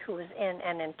somebody who was in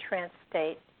an entranced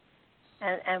state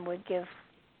and would give,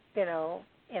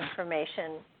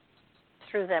 information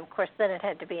through them. Of course, then it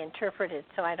had to be interpreted,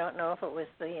 so I don't know if it was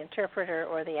the interpreter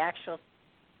or the actual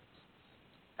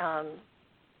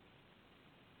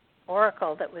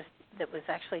oracle that was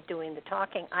actually doing the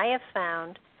talking. I have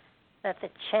found that the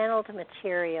channeled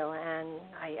material, and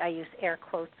I use air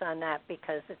quotes on that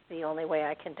because it's the only way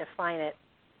I can define it,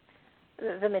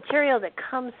 the material that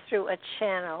comes through a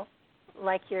channel,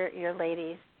 like your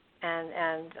ladies and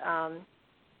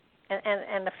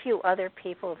a few other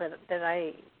people that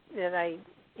I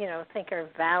think are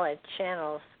valid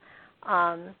channels.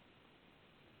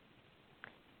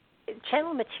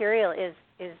 Channel material is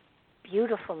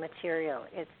beautiful material.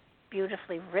 It's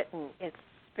beautifully written. It's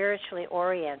spiritually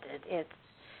oriented. It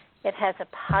has a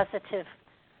positive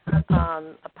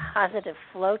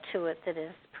flow to it that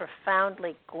is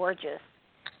profoundly gorgeous.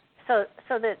 So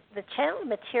that the channel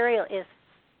material is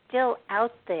still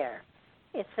out there.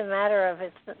 It's a matter of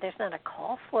there's not a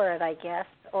call for it, I guess,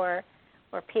 or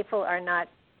people are not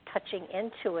touching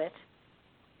into it.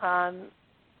 And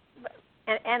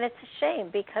it's a shame,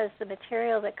 because the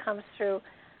material that comes through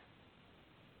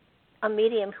a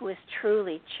medium who is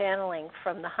truly channeling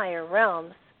from the higher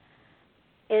realms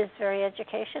is very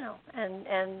educational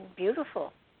and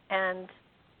beautiful. And,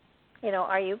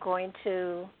 are you going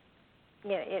to,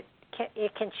 it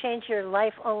can change your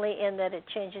life only in that it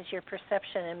changes your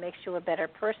perception and makes you a better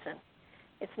person.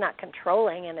 It's not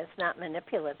controlling and it's not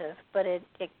manipulative, but it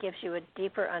gives you a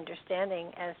deeper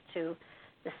understanding as to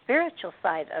the spiritual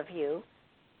side of you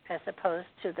as opposed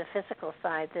to the physical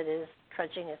side that is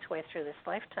trudging its way through this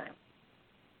lifetime.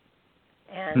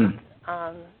 And,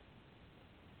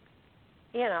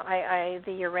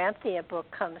 the Urantia book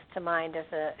comes to mind as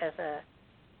a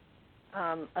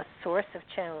source of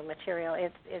channel material.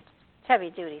 It's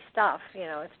heavy-duty stuff,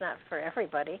 it's not for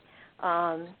everybody.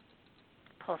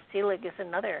 Paul Selig is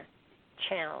another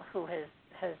channel who has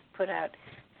has put out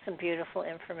some beautiful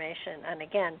information. And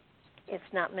again,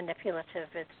 it's not manipulative.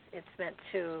 It's meant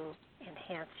to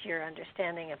enhance your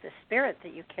understanding of the spirit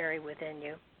that you carry within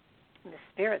you and the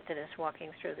spirit that is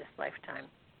walking through this lifetime.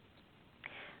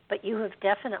 But you have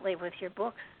definitely, with your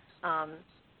books,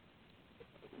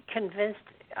 convinced,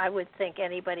 I would think,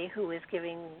 anybody who is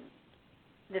giving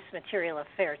this material a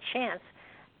fair chance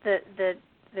that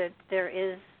there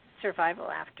is survival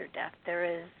after death. There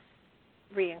is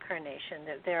reincarnation.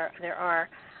 That there are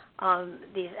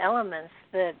these elements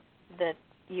that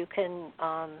you can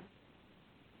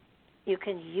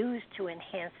use to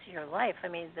enhance your life. I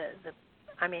mean,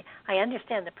 I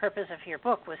understand the purpose of your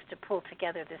book was to pull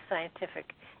together this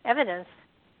scientific evidence,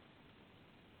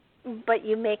 but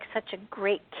you make such a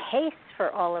great case for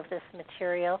all of this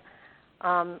material.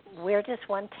 Where does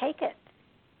one take it?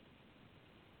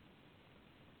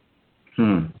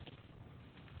 I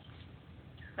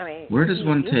mean, where does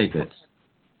one take it?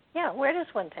 Yeah, where does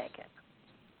one take it?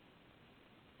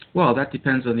 Well, that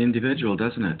depends on the individual,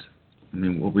 doesn't it? I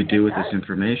mean, what we do with this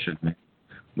information,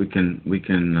 we can.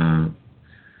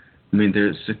 I mean,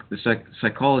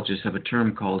 psychologists have a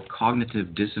term called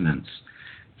cognitive dissonance,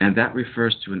 and that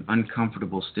refers to an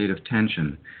uncomfortable state of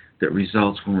tension that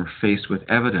results when we're faced with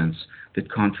evidence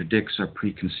that contradicts our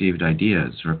preconceived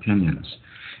ideas or opinions.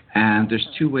 And there's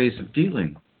two ways of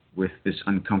dealing with this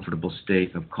uncomfortable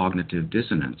state of cognitive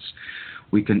dissonance.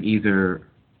 We can either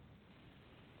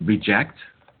reject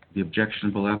the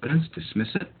objectionable evidence,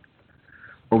 dismiss it,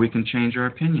 or we can change our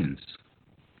opinions.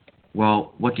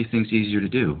 Well, what do you think is easier to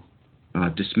do?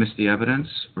 Dismiss the evidence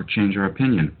or change our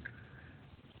opinion?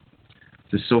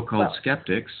 The so-called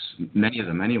skeptics, many of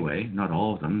them anyway, not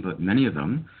all of them, but many of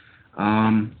them,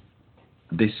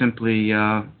 they simply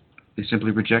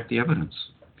reject the evidence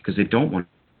because they don't want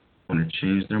to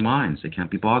change their minds. They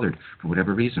can't be bothered for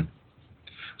whatever reason.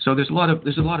 So there's a lot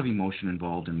of emotion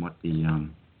involved in what the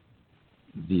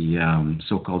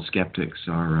so-called skeptics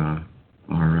are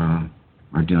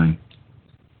doing.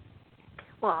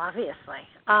 Well, obviously,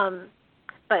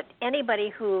 but anybody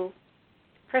who,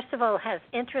 first of all, has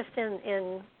interest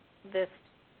in this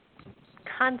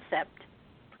concept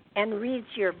and reads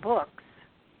your books.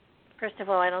 First of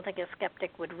all, I don't think a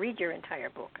skeptic would read your entire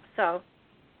book. So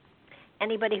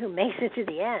anybody who makes it to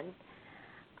the end,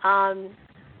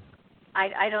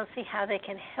 I don't see how they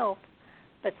can help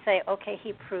but say, okay,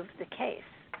 he proved the case,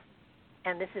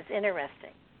 and this is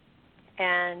interesting,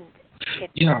 and it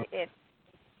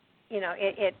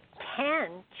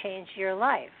can change your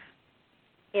life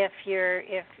if you're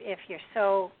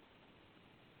so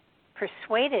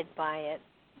persuaded by it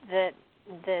that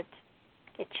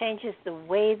it changes the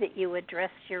way that you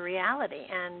address your reality,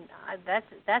 and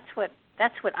that's what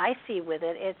I see with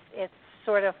it. It's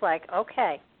sort of like,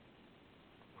 okay,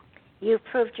 you've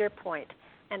proved your point,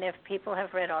 and if people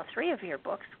have read all three of your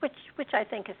books, which I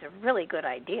think is a really good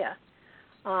idea,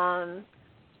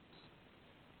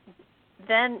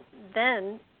 then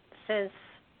since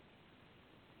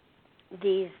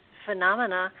these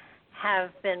phenomena have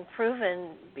been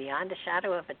proven beyond a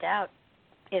shadow of a doubt,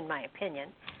 in my opinion,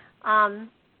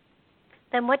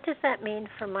 then what does that mean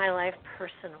for my life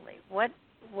personally? What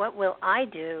will I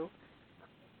do?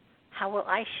 How will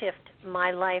I shift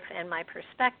my life and my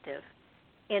perspective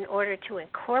in order to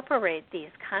incorporate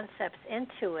these concepts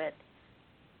into it?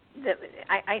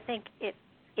 I think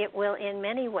it will, in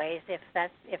many ways, if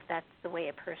that's the way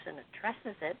a person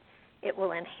addresses it, it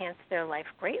will enhance their life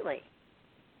greatly,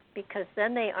 because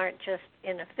then they aren't just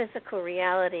in a physical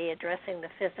reality addressing the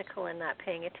physical and not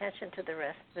paying attention to the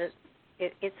rest.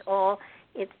 It's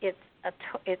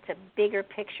a bigger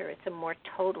picture. It's a more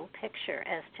total picture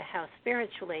as to how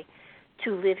spiritually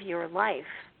to live your life.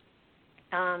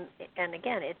 And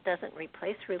again, it doesn't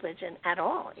replace religion at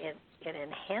all. It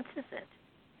enhances it.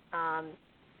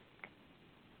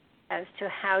 As to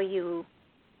how you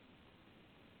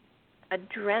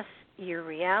address your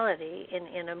reality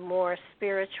in a more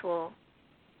spiritual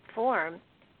form,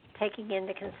 taking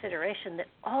into consideration that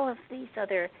all of these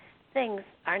other things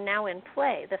are now in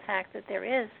play. The fact that there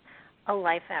is a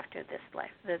life after this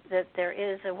life, that there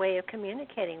is a way of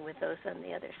communicating with those on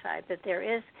the other side, that there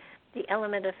is the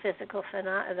element of the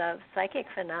psychic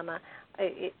phenomena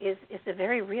is a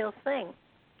very real thing.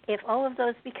 If all of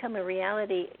those become a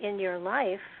reality in your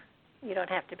life, you don't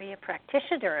have to be a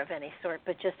practitioner of any sort,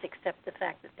 but just accept the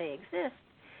fact that they exist.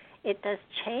 It does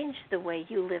change the way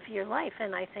you live your life,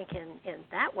 and I think in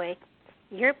that way,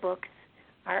 your books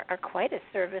are quite a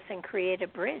service and create a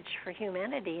bridge for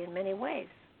humanity in many ways.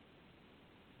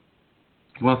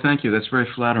 Well, thank you. That's very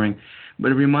flattering.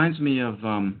 But it reminds me of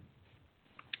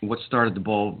what started the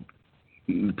ball.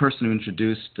 The person who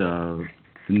introduced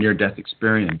the near-death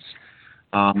experience.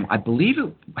 I believe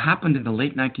it happened in the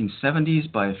late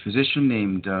 1970s by a physician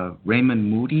named Raymond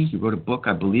Moody. He wrote a book,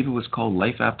 I believe it was called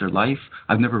Life After Life.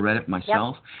 I've never read it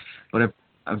myself, but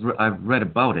I've read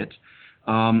about it.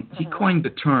 He coined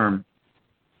the term,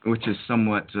 which is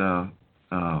somewhat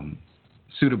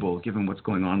suitable given what's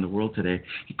going on in the world today.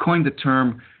 He coined the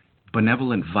term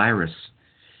benevolent virus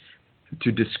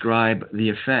to describe the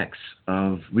effects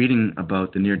of reading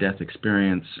about the near-death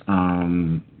experience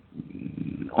on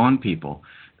people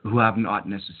who have not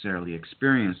necessarily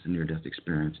experienced the near-death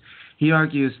experience. He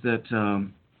argues that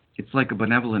it's like a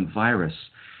benevolent virus.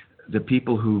 The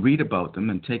people who read about them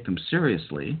and take them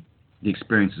seriously, the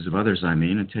experiences of others, I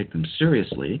mean, and take them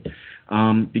seriously,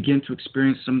 begin to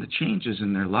experience some of the changes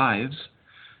in their lives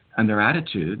and their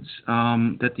attitudes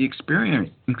that the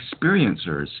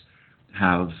experiencers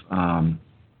have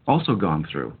also gone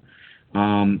through.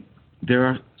 There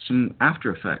are some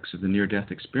after effects of the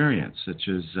near-death experience, such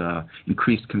as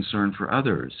increased concern for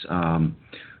others,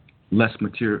 less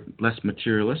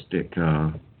materialistic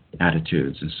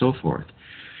attitudes, and so forth,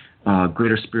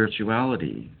 greater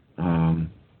spirituality,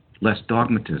 less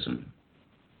dogmatism,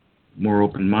 more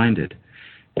open-minded.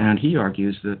 And he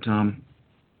argues that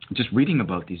just reading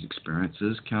about these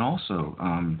experiences can also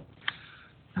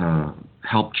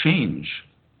help change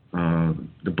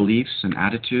the beliefs and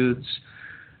attitudes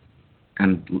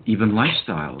and even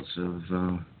lifestyles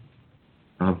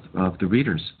of the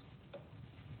readers.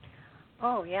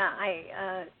 Oh yeah,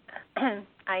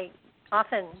 I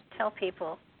often tell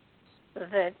people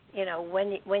that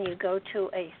when you go to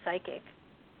a psychic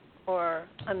or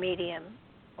a medium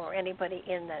or anybody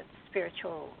in that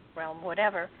spiritual realm,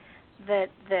 whatever,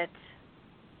 that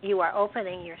you are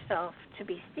opening yourself to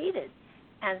be seated,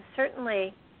 and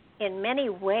certainly in many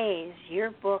ways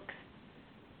your books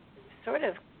sort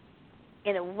of,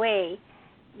 in a way,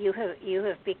 you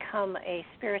have become a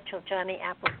spiritual Johnny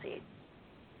Appleseed,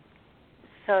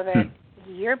 so that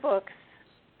your books,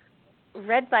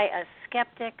 read by a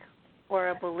skeptic or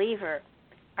a believer,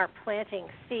 are planting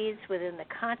seeds within the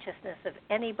consciousness of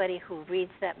anybody who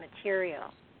reads that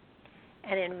material.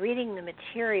 And in reading the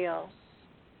material,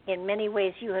 in many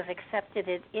ways you have accepted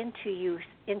it into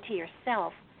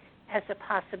yourself as a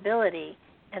possibility,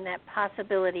 and that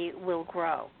possibility will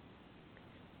grow.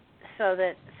 So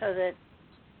that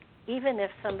even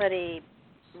if somebody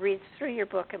reads through your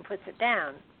book and puts it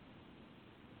down,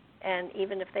 and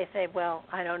even if they say, well,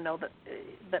 I don't know,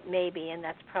 but maybe, and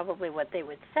that's probably what they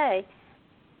would say,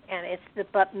 and it's the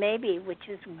but maybe, which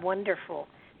is wonderful,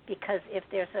 because if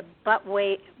there's a but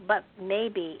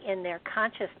maybe in their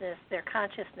consciousness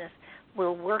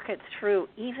will work it through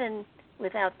even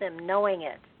without them knowing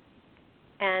it.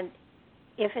 And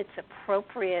if it's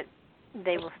appropriate,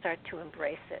 they will start to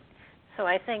embrace it. So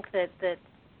I think that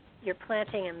you're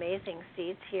planting amazing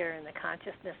seeds here in the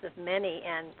consciousness of many,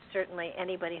 and certainly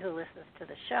anybody who listens to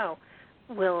the show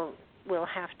will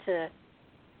have to,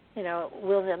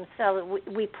 will themselves,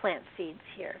 we plant seeds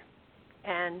here.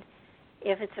 And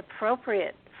if it's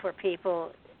appropriate for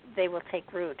people, they will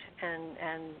take root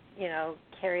and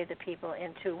carry the people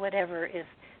into whatever is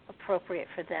appropriate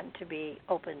for them to be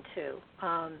open to.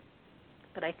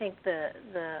 But I think the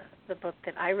book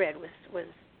that I read was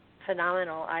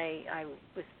phenomenal. I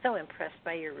was so impressed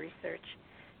by your research,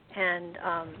 and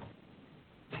now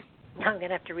I'm going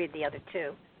to have to read the other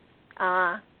two,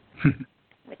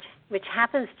 which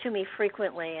happens to me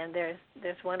frequently. And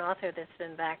there's one author that's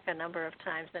been back a number of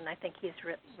times, and I think he's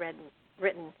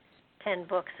written 10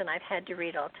 books, and I've had to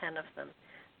read all 10 of them.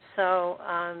 So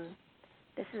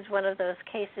this is one of those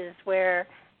cases where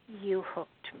you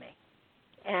hooked me,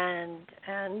 and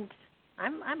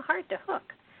I'm hard to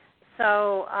hook.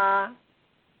 So I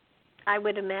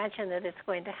would imagine that it's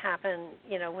going to happen,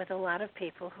 with a lot of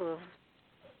people who have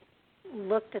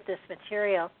looked at this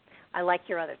material. I like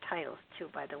your other titles too,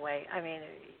 by the way. I mean,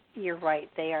 you're right;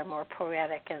 they are more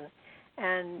poetic,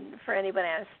 and for anybody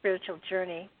on a spiritual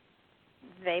journey,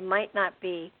 they might not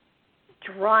be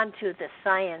drawn to the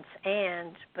science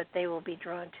but they will be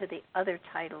drawn to the other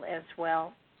title as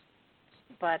well.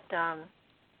 But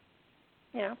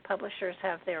publishers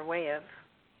have their way of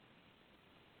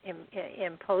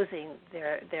imposing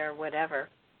their whatever.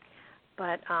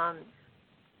 But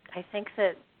I think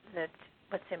that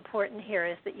what's important here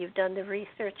is that you've done the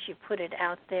research, you put it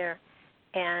out there,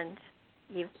 and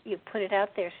you put it out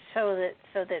there so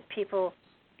that people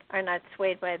are not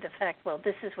swayed by the fact, well,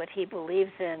 this is what he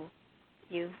believes in.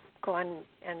 You've gone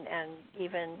and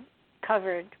even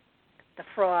covered the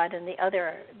fraud and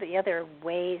the other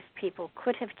ways people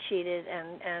could have cheated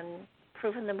and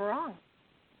proven them wrong.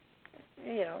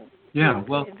 Yeah.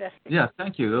 Well. investigate. Yeah.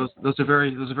 Thank you. Those are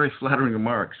very flattering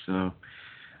remarks. I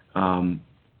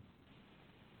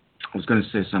was going to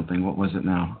say something. What was it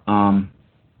now?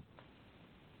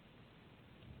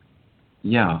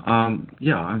 Yeah,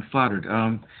 I'm flattered.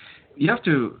 You have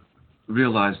to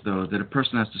realize, though, that a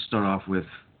person has to start off with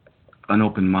an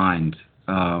open mind.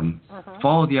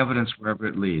 Follow the evidence wherever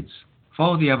it leads.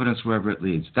 Follow the evidence wherever it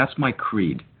leads. That's my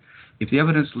creed. If the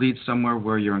evidence leads somewhere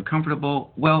where you're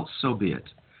uncomfortable, well, so be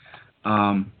it.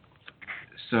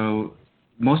 So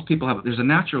most people there's a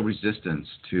natural resistance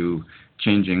to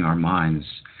changing our minds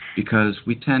because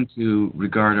we tend to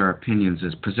regard our opinions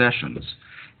as possessions,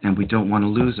 and we don't want to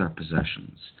lose our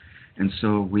possessions. And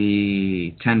so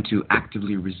we tend to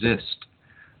actively resist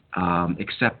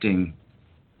accepting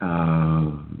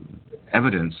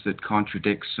evidence that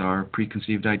contradicts our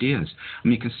preconceived ideas. I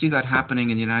mean, you can see that happening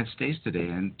in the United States today,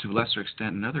 and to a lesser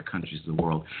extent in other countries of the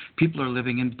world. People are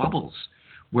living in bubbles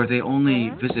where they only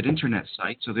visit internet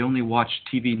sites, or they only watch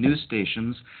TV news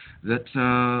stations that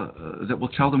will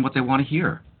tell them what they want to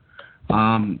hear.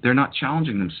 They're not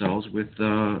challenging themselves with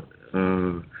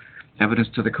evidence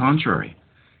to the contrary.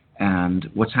 And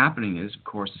what's happening is, of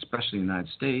course, especially in the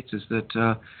United States, is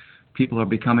that people are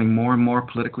becoming more and more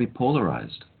politically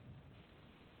polarized.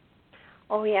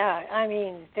 Oh yeah, I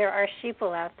mean there are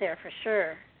sheeple out there for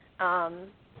sure,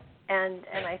 and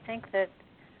I think that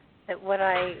what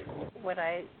I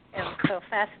am so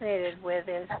fascinated with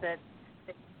is that,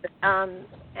 and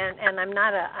I'm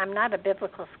not a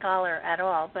biblical scholar at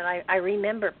all, but I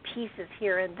remember pieces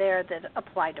here and there that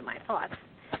apply to my thoughts.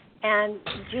 And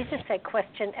Jesus said,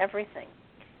 question everything.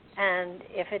 And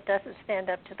if it doesn't stand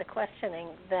up to the questioning,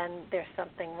 then there's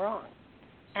something wrong.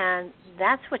 And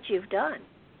that's what you've done.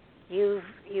 You've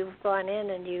gone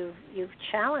in and you've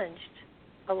challenged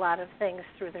a lot of things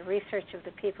through the research of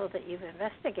the people that you've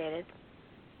investigated,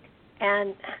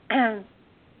 and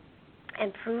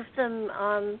proved them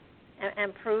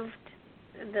and proved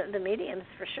the mediums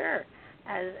for sure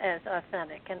as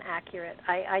authentic and accurate.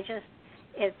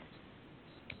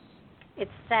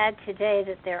 It's sad today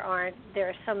that there are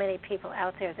so many people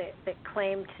out there that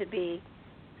claim to be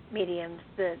mediums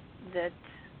that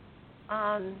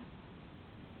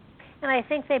and I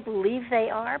think they believe they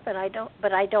are, but I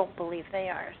don't believe they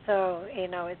are. So,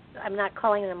 I'm not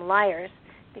calling them liars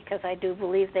because I do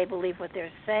believe they believe what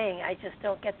they're saying. I just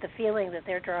don't get the feeling that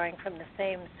they're drawing from the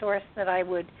same source that I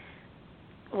would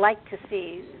like to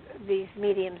see these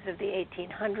mediums of the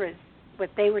 1800s, what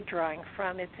they were drawing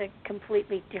from. It's a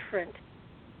completely different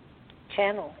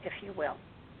channel, if you will.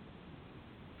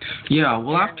 Yeah,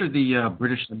 well, after the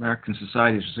British and American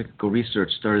Society for Psychical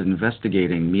Research started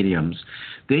investigating mediums,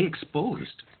 they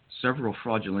exposed several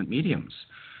fraudulent mediums,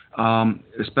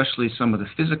 especially some of the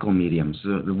physical mediums,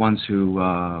 the ones who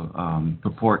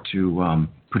purport to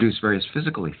produce various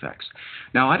physical effects.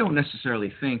 Now, I don't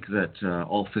necessarily think that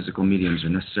all physical mediums are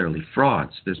necessarily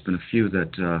frauds. There's been a few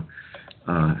that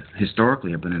historically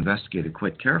have been investigated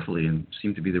quite carefully and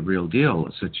seem to be the real deal,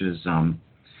 such as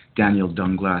Daniel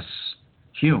Dunglass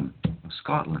Hume of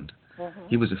Scotland.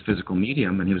 He was a physical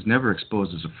medium and he was never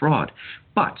exposed as a fraud.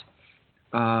 But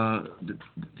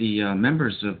the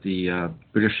members of the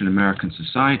British and American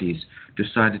societies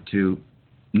decided to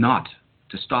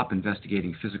stop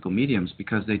investigating physical mediums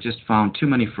because they just found too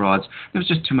many frauds. There was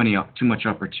just too much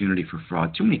opportunity for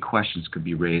fraud. Too many questions could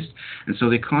be raised. And so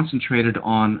they concentrated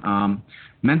on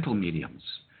mental mediums,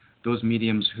 those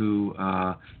mediums who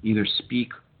either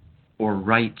speak or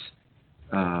write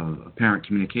apparent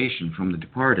communication from the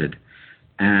departed.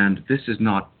 And this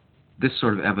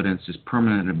sort of evidence is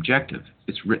permanent and objective.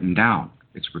 It's written down.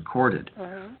 It's recorded.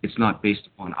 It's not based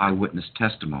upon eyewitness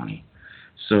testimony.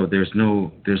 So there's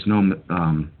no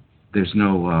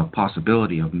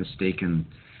possibility of mistaken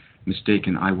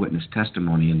eyewitness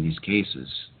testimony in these cases.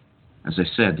 As I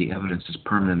said, the evidence is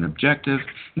permanent and objective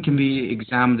and can be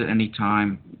examined at any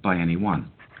time by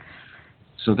anyone.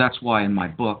 So that's why in my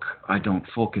book I don't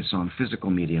focus on physical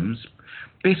mediums,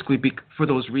 basically for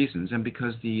those reasons, and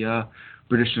because the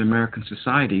British and American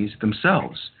societies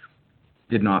themselves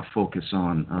did not focus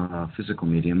on physical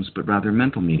mediums, but rather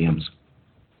mental mediums.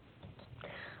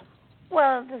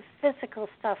 Well, the physical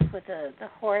stuff with the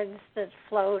hordes that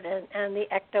float and the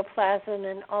ectoplasm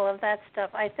and all of that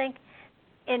stuff, I think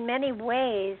in many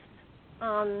ways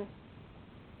in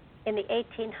the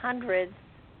 1800s,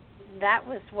 that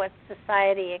was what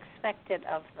society expected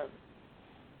of them.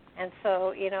 And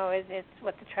so, it's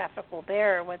what the traffic will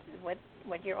bear, what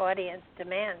your audience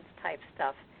demands type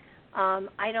stuff.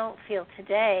 I don't feel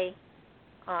today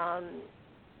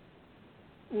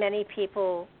many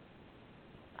people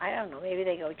I don't know, maybe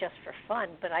they go just for fun,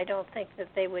 but I don't think that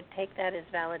they would take that as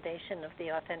validation of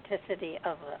the authenticity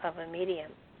of a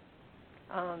medium.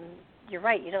 You're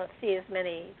right, you don't see as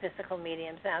many physical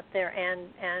mediums out there,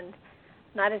 and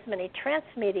not as many trance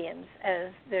mediums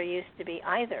as there used to be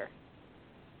either.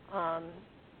 I'm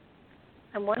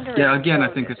wondering. Yeah, again, I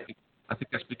think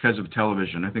that's because of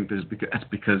television. I think that's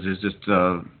because there's just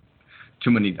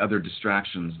too many other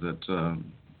distractions that.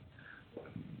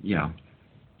 Yeah.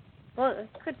 Well, it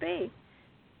could be.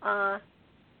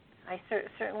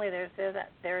 Certainly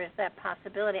there is that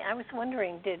possibility. I was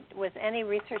wondering, was any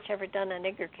research ever done on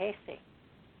Edgar Cayce?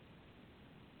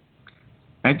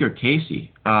 Edgar Cayce,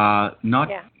 not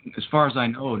as far as I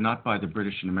know, not by the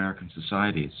British and American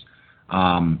societies.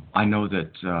 I know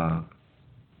that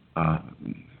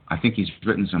I think he's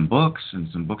written some books, and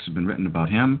some books have been written about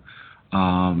him.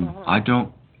 I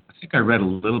think I read a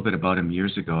little bit about him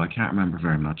years ago. I can't remember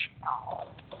very much.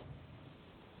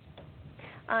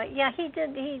 Yeah, he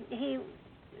did. He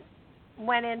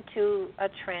went into a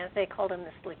trance. They called him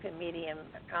the sleeping medium,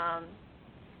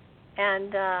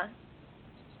 and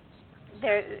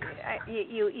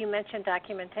you mentioned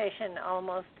documentation.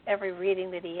 Almost every reading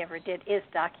that he ever did is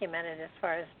documented as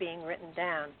far as being written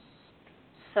down.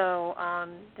 So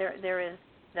there is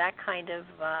that kind of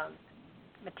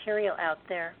material out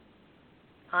there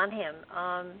on him.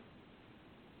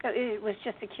 It was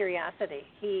just a curiosity.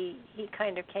 He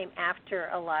kind of came after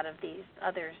a lot of these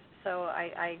others, so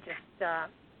I just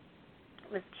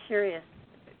was curious.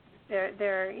 There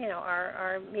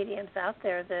are mediums out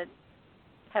there that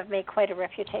have made quite a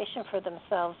reputation for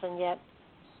themselves, and yet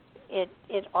it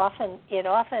often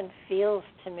feels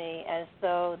to me as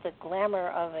though the glamour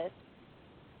of it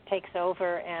takes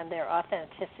over and their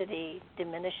authenticity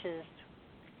diminishes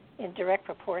in direct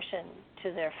proportion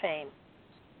to their fame.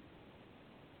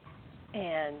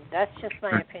 And that's just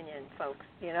my opinion, folks.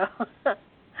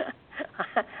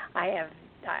 I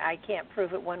can't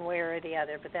prove it one way or the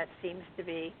other, but that seems to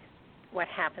be what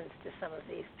happens to some of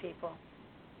these people.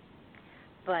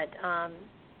 But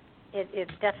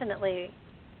it's definitely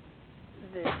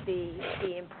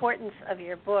the importance of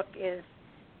your book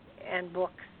and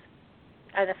books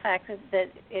are the fact that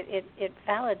it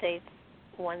validates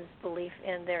one's belief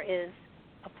in there is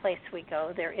a place we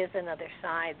go, there is another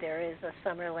side, there is a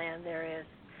Summerland, there is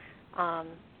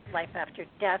life after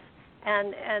death,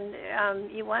 and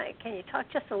can you talk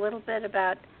just a little bit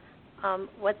about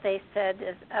what they said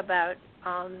about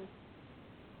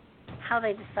how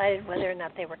they decided whether or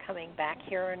not they were coming back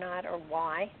here or not, or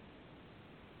why?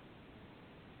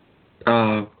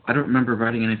 I don't remember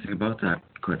writing anything about that,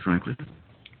 quite frankly.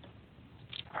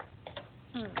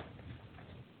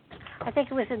 I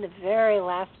think it was in the very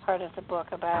last part of the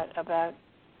book about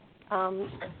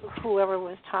whoever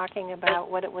was talking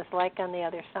about what it was like on the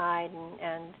other side,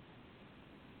 and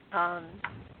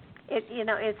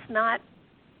it's not,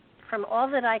 from all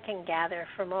that I can gather,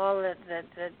 from all that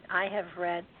I have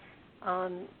read,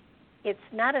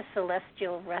 it's not a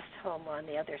celestial rest home on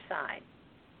the other side.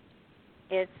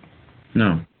 It's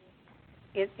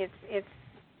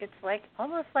like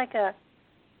almost like a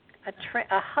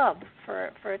hub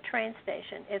for a train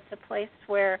station. It's a place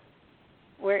where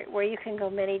you can go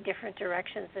many different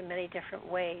directions in many different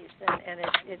ways, and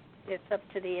it's up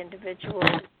to the individual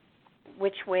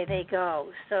which way they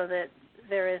go, so that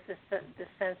there is the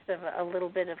sense of a little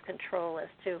bit of control as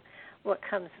to what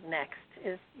comes next.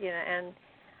 And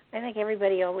I think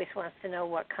everybody always wants to know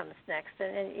what comes next,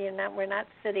 and we're not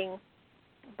sitting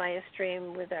by a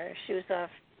stream with our shoes off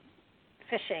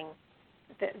fishing.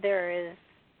 This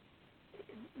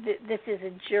is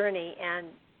a journey, and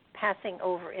passing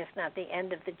over is not the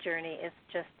end of the journey. It's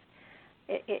just,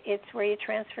 it's where you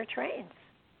transfer trains,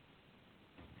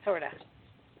 sort of.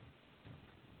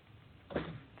 Does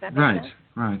that make sense?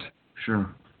 Right, sure.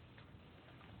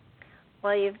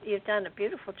 Well, you've done a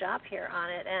beautiful job here on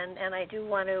it, and I do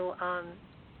want to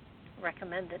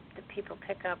recommend that people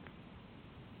pick up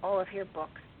all of your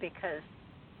books, because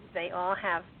they all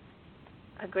have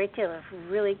a great deal of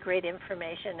really great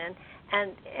information,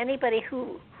 and anybody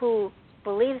who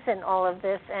believes in all of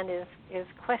this and is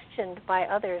questioned by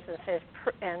others and says,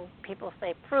 and people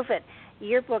say, prove it,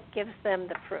 your book gives them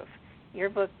the proof. Your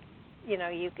book, you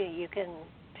can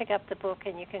pick up the book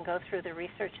and you can go through the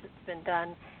research that's been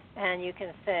done, and you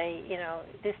can say,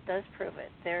 this does prove it.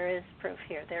 There is proof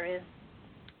here. There is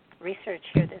research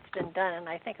here that's been done, and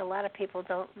I think a lot of people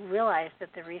don't realize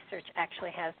that the research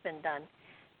actually has been done.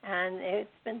 And it's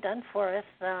been done for us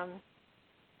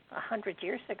 100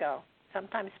 years ago,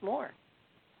 sometimes more.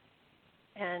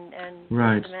 And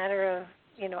right. It's a matter of,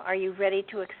 are you ready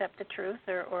to accept the truth,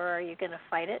 or are you going to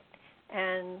fight it?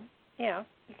 And,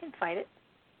 you can fight it.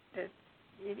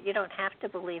 You don't have to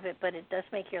believe it, but it does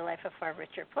make your life a far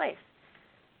richer place.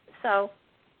 So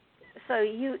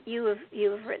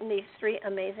you've written these 3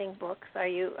 amazing books. Are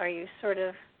you sort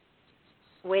of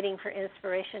waiting for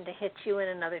inspiration to hit you in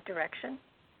another direction?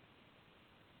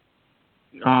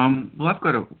 Well, I've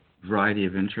got a variety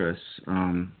of interests.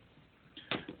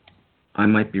 I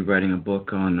might be writing a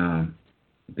book on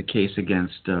the case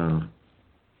against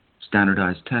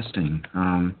standardized testing.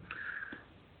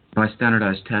 By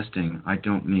standardized testing, I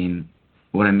don't mean,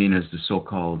 what I mean is the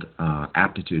so-called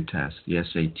aptitude tests, the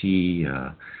SAT,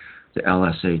 the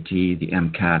LSAT, the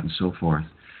MCAT, and so forth.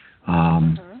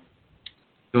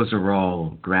 Those are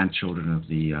all grandchildren of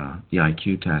the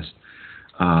IQ test.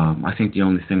 I think the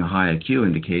only thing a high IQ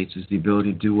indicates is the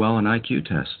ability to do well on IQ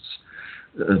tests.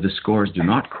 The scores do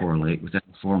not correlate with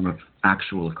any form of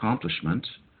actual accomplishment,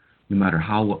 no matter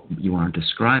how you want to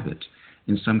describe it.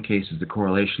 In some cases, the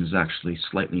correlation is actually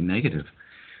slightly negative.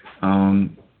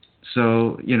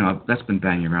 So, that's been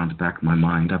banging around the back of my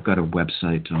mind. I've got a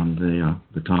website on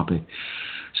the topic.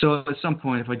 So at some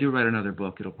point, if I do write another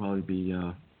book, it'll probably be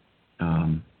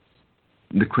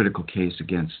the critical case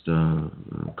against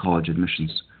college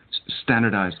admissions,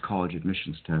 standardized college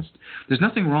admissions test. There's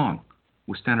nothing wrong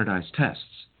with standardized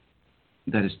tests.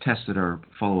 That is, tests that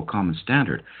follow a common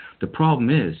standard. The problem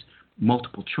is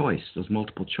those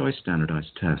multiple choice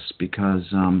standardized tests, because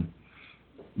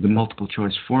the multiple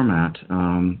choice format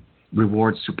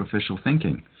rewards superficial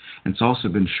thinking. And it's also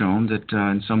been shown that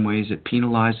in some ways it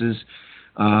penalizes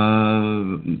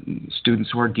students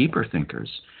who are deeper thinkers,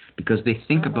 because they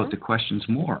think about the questions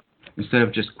more instead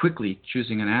of just quickly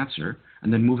choosing an answer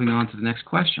and then moving on to the next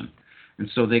question. And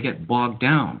so they get bogged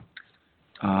down.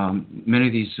 Many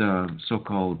of these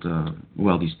so-called,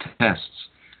 these tests,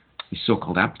 these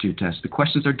so-called aptitude tests, the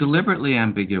questions are deliberately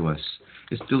ambiguous.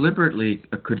 It's deliberately,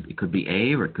 it could be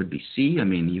A or it could be C.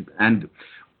 And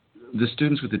the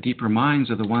students with the deeper minds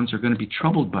are the ones who are going to be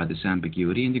troubled by this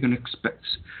ambiguity, and they're going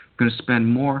to spend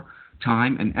more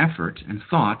time and effort and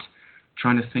thought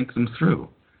trying to think them through.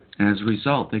 And as a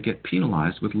result, they get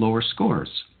penalized with lower scores.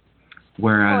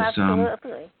 Whereas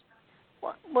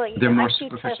they're more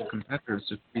superficial competitors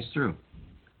to squeeze through.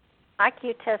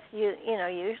 IQ tests,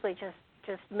 usually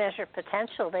just measure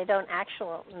potential. They don't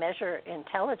actually measure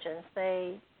intelligence.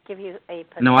 They give you a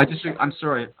potential. No, I disagree. I'm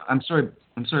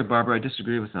sorry, Barbara. I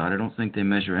disagree with that. I don't think they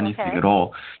measure anything at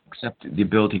all, except the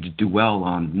ability to do well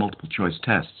on multiple choice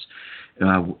tests.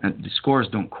 And the scores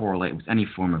don't correlate with any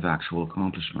form of actual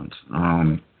accomplishment.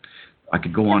 I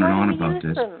could go on and on about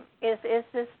this. Is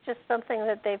this just something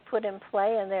that they've put in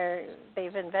play and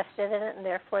they've invested in it, and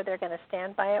therefore they're going to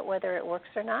stand by it whether it works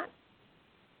or not?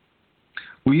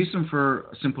 We use them for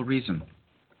a simple reason: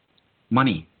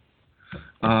 money.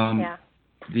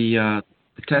 The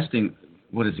testing.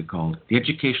 What is it called? The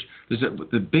education.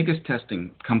 The biggest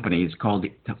testing companies call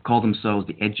themselves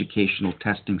the Educational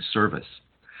Testing Service.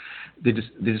 They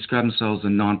describe themselves as a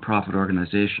non-profit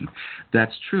organization.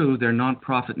 That's true. They're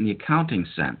non-profit in the accounting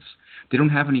sense. They don't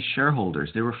have any shareholders.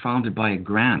 They were founded by a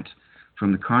grant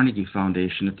from the Carnegie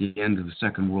Foundation at the end of the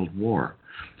Second World War.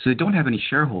 So they don't have any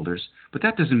shareholders, but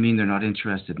that doesn't mean they're not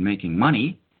interested in making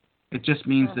money. It just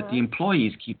means that the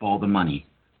employees keep all the money.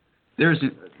 They're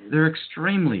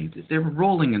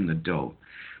rolling in the dough.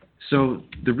 So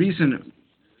the reason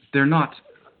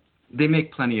they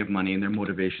make plenty of money, and their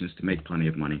motivation is to make plenty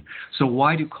of money. So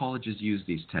why do colleges use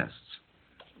these tests?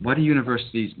 Why do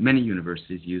many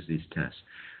universities use these tests?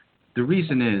 The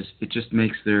reason is it just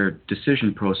makes their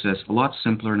decision process a lot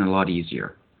simpler and a lot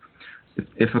easier.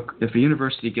 If a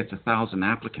university gets 1,000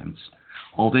 applicants,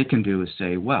 all they can do is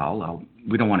say, well,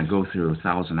 we don't want to go through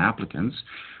 1,000 applicants.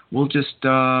 We'll just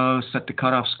set the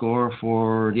cutoff score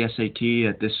for the SAT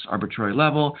at this arbitrary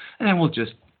level, and then we'll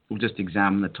just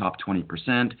examine the top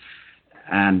 20%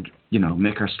 and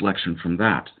make our selection from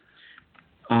that.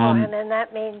 And then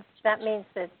that means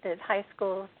that high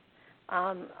schools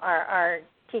are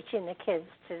teaching the kids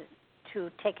to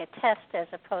take a test as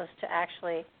opposed to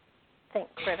actually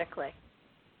think critically.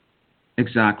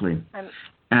 Exactly.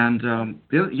 And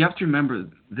you have to remember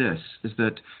this, is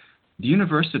that the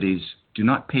universities do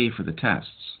not pay for the tests.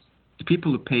 The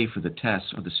people who pay for the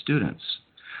tests are the students.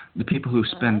 The people who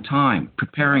spend time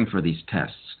preparing for these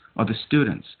tests are the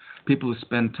students. People who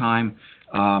spend time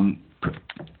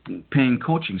paying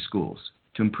coaching schools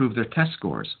to improve their test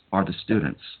scores are the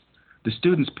students. The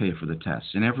students pay for the tests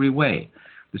in every way.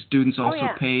 The students also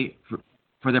pay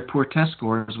for their poor test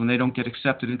scores when they don't get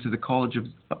accepted into the college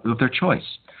of their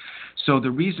choice. So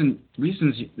the reason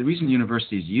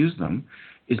universities use them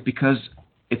is because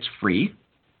it's free.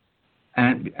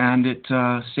 and it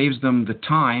saves them the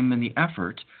time and the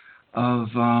effort of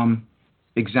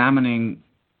examining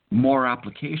more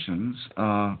applications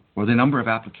or the number of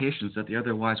applications that they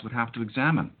otherwise would have to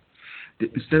examine.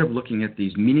 Instead of looking at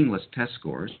these meaningless test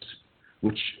scores,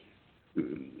 which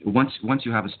once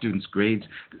you have a student's grades,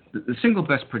 the single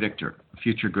best predictor of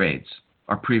future grades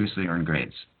are previously earned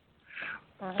grades.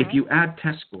 If you add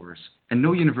test scores, and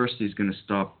no university is going to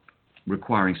stop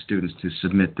requiring students to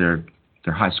submit their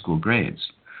high school grades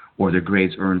or their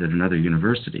grades earned at another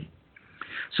university.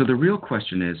 So the real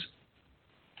question is,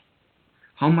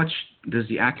 how much does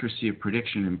the accuracy of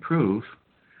prediction improve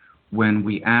when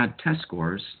we add test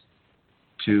scores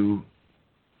to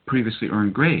previously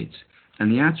earned grades?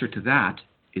 And the answer to that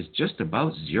is just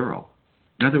about zero.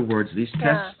 In other words, these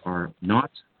tests are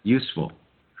not useful.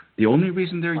 The only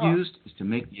reason they're used is to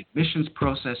make the admissions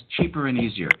process cheaper and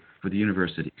easier for the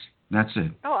universities. That's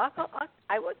it.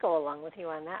 I would go along with you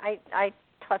on that. I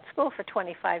taught school for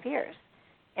 25 years.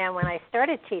 And when I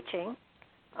started teaching,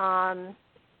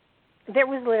 there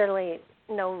was literally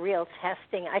no real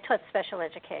testing. I taught special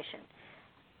education.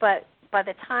 But by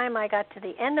the time I got to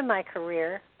the end of my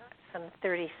career, some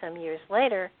 30-some years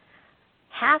later,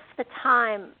 half the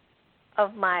time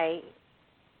of my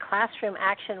classroom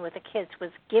action with the kids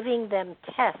was giving them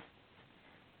tests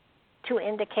to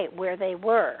indicate where they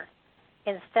were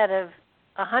instead of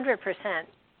 100%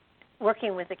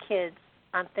 working with the kids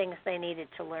on things they needed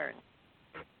to learn.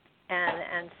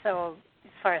 And so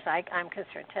as far as I'm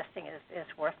concerned, testing is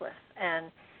worthless. And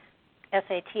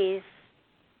SATs,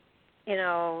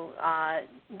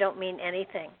 don't mean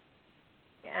anything.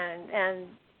 And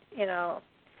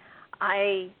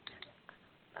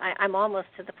I'm almost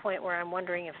to the point where I'm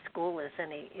wondering if school is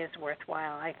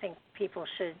worthwhile. I think people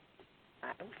should,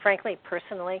 frankly,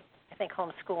 personally, I think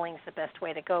homeschooling is the best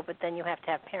way to go, but then you have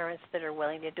to have parents that are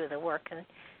willing to do the work, and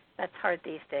that's hard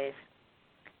these days.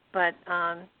 But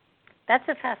that's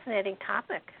a fascinating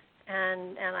topic,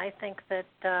 and I think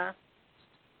that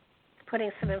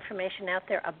putting some information out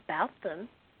there about them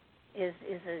is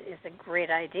a great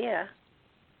idea.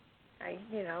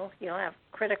 You'll have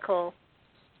critical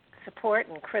support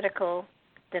and critical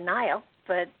denial,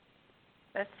 but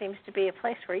that seems to be a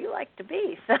place where you like to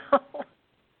be. So,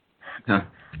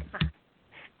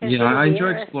 I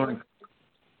enjoy exploring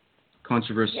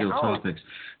controversial topics.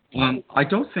 I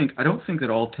don't think that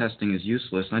all testing is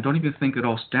useless, and I don't even think that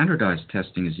all standardized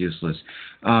testing is useless.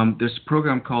 There's a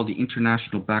program called the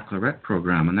International Baccalaureate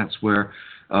Program, and that's where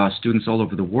students all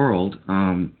over the world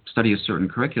study a certain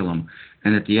curriculum,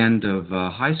 and at the end of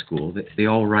high school, they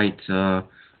all write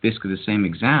basically the same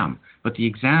exam. But the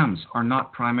exams are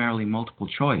not primarily multiple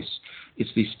choice. It's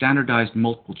these standardized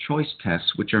multiple choice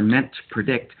tests, which are meant to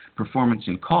predict performance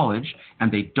in college,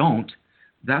 and they don't.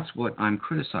 That's what I'm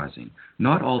criticizing.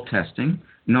 Not all testing,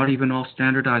 not even all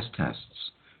standardized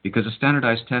tests. Because a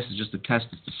standardized test is just a test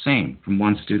that's the same from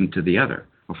one student to the other,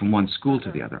 or from one school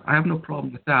to the other. I have no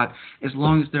problem with that as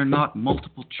long as they're not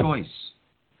multiple choice.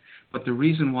 But the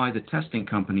reason why the testing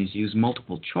companies use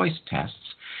multiple choice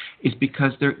tests is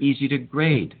because they're easy to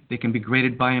grade. They can be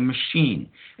graded by a machine.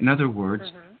 In other words,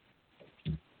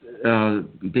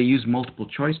 they use multiple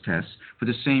choice tests for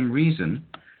the same reason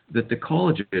that the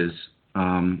colleges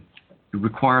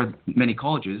many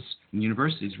colleges and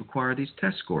universities require these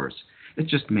test scores. It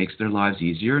just makes their lives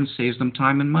easier and saves them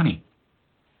time and money.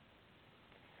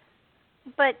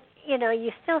 But,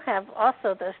 you still have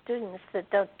also those students that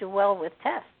don't do well with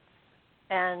tests.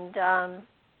 And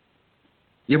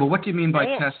but what do you mean by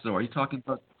tests, though? Are you talking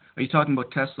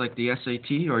about tests like the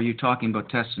SAT, or are you talking about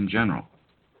tests in general?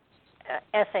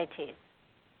 SATs.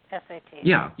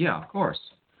 Yeah, of course.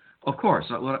 Of course,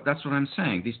 that's what I'm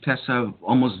saying. These tests have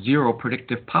almost zero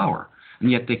predictive power, and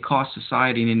yet they cost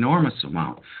society an enormous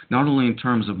amount, not only in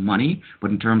terms of money, but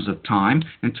in terms of time,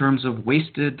 in terms of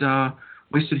wasted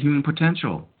human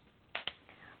potential.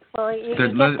 Well,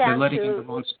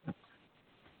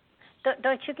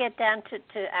 don't you get down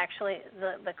to actually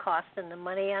the cost and the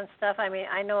money on stuff? I mean,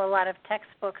 I know a lot of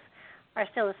textbooks are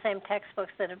still the same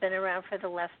textbooks that have been around for the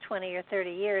last 20 or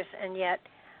 30 years, and yet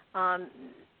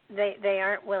they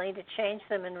aren't willing to change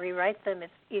them and rewrite them.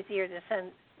 It's easier to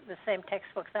send the same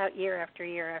textbooks out year after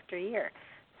year after year.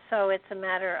 So it's a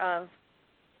matter of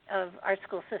our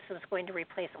school systems going to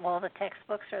replace all the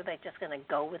textbooks, or are they just going to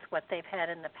go with what they've had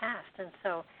in the past? And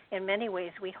so in many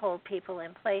ways we hold people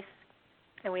in place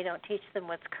and we don't teach them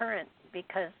what's current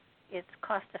because it's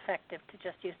cost effective to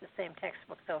just use the same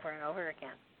textbooks over and over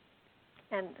again.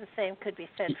 And the same could be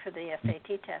said for the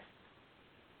SAT test.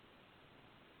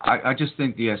 I just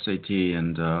think the SAT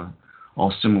and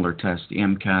all similar tests, the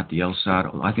MCAT, the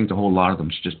LSAT, I think the whole lot of them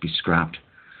should just be scrapped.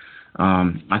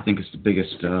 I think it's the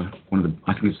biggest I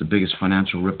think it's the biggest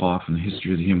financial ripoff in the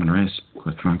history of the human race,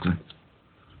 quite frankly.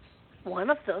 One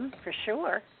of them, for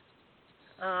sure.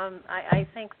 I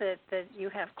think that you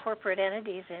have corporate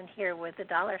entities in here with the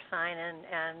dollar sign,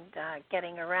 and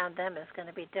getting around them is going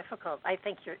to be difficult. I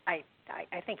think your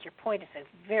point is a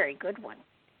very good one.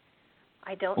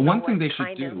 I don't know one thing they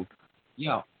should do.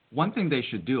 Yeah, one thing they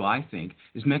should do, I think,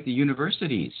 is make the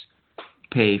universities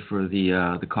pay for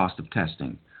the cost of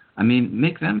testing. I mean,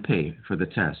 make them pay for the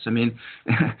tests. I mean,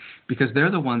 because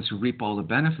they're the ones who reap all the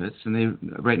benefits, and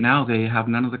right now they have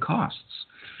none of the costs.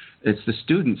 It's the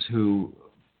students who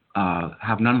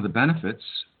have none of the benefits,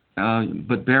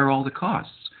 but bear all the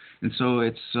costs. And so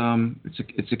it's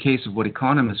a case of what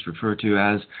economists refer to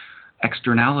as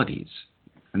externalities,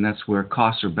 and that's where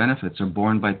costs or benefits are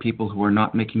borne by people who are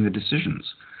not making the decisions,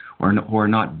 or who are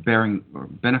not bearing, or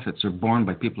benefits are borne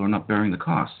by people who are not bearing the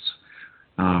costs.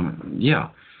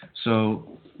 So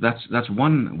that's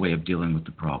one way of dealing with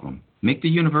the problem. Make the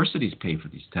universities pay for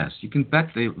these tests. You can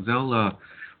bet they'll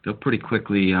pretty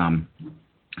quickly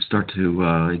start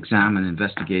to examine,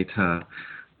 investigate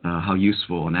how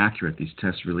useful and accurate these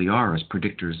tests really are as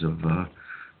predictors of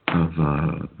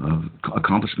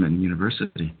accomplishment in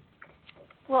university.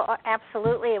 Well,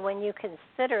 absolutely. And when you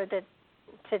consider that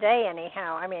today,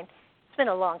 anyhow, I mean, it's been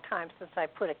a long time since I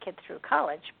put a kid through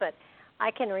college, but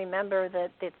I can remember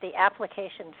that the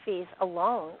application fees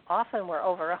alone often were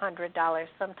over $100,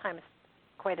 sometimes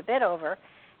quite a bit over.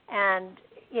 And,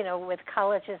 with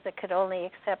colleges that could only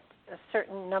accept a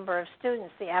certain number of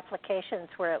students, the applications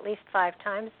were at least 5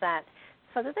 times that,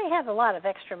 so that they have a lot of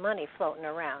extra money floating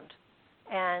around.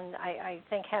 And I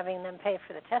think having them pay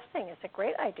for the testing is a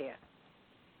great idea.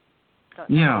 I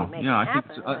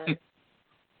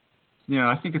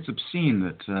think it's obscene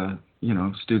that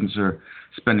students are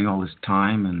spending all this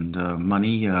time and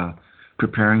money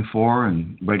preparing for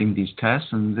and writing these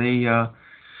tests, and they're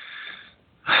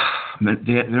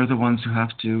the ones who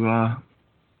have to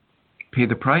pay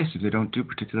the price if they don't do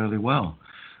particularly well.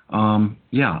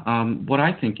 What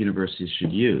I think universities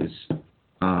should use,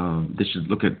 they should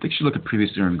look at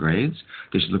previously earned grades.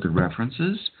 They should look at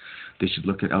references. They should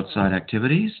look at outside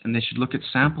activities, and they should look at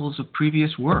samples of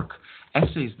previous work,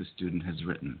 essays the student has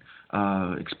written,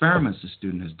 experiments the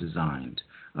student has designed,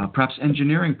 perhaps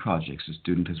engineering projects the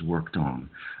student has worked on,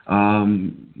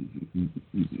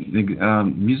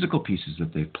 musical pieces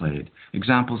that they've played,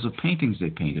 examples of paintings they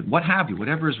painted, what have you,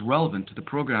 whatever is relevant to the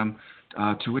program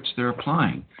to which they're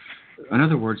applying. In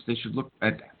other words, they should look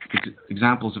at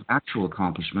examples of actual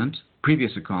accomplishment,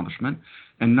 previous accomplishment,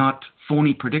 and not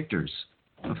phony predictors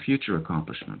of future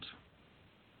accomplishment.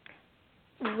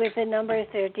 With the numbers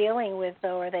they're dealing with,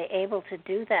 though, are they able to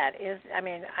do that?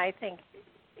 I think,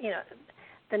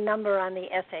 the number on the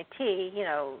SAT,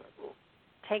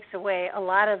 takes away a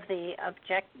lot of the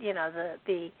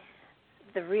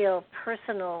the real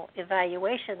personal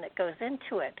evaluation that goes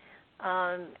into it.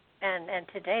 And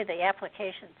today the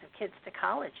applications of kids to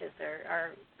colleges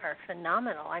are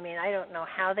phenomenal. I mean, I don't know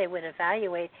how they would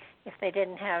evaluate if they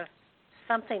didn't have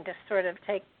something to sort of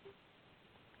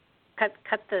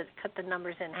cut the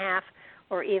numbers in half,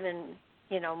 or even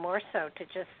more so to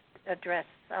just address.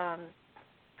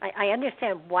 I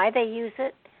understand why they use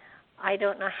it. I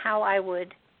don't know how I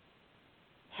would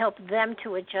help them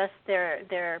to adjust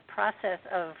their process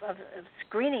of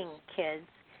screening kids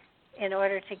in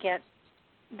order to get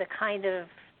the kind of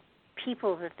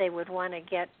people that they would want to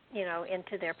get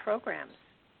into their programs.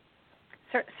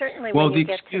 Certainly, when you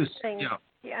get to things. Yeah.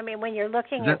 I mean, when you're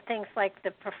looking at things like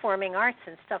the performing arts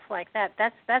and stuff like that,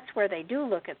 that's where they do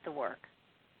look at the work.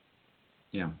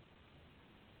 Yeah.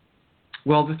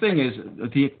 Well, the thing is,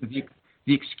 the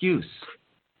excuse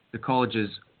the colleges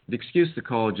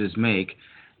make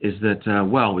is that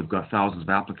we've got thousands of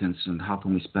applicants, and how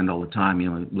can we spend all the time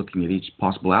looking at each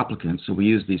possible applicant? So we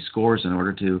use these scores in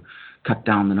order to cut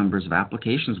down the numbers of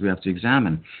applications we have to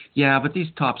examine. Yeah, but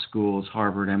these top schools,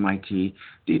 Harvard, MIT,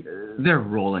 they're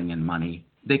rolling in money.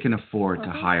 They can afford to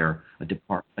hire a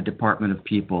department of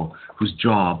people whose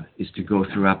job is to go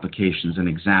through applications and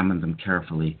examine them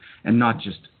carefully, and not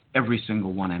just every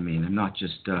single one, and not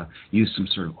just use some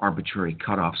sort of arbitrary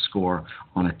cutoff score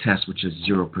on a test which has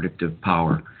zero predictive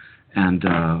power, and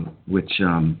which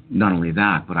not only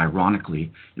that, but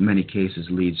ironically, in many cases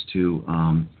leads to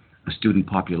a student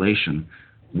population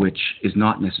which is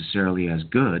not necessarily as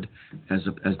good as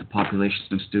the population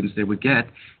of students they would get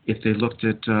if they looked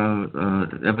at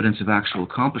evidence of actual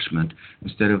accomplishment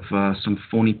instead of some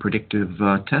phony predictive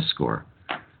test score.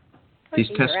 These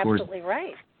test scores. You're absolutely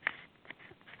right.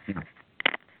 Yeah.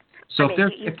 So if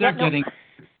they're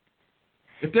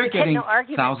getting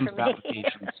thousands of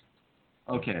applications,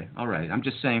 Okay, all right. I'm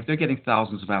just saying if they're getting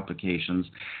thousands of applications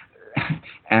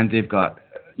and they've got,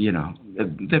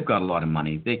 they've got a lot of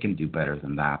money, they can do better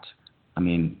than that. I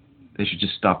mean, they should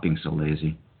just stop being so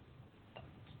lazy.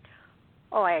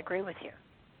 Oh, I agree with you.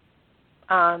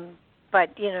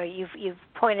 But you've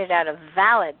pointed out a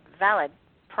valid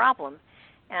problem,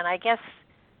 and I guess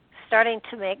starting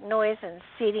to make noise and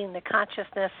seeding the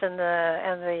consciousness and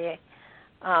the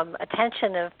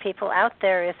attention of people out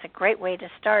there is a great way to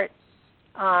start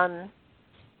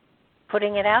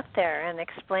putting it out there and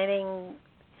explaining.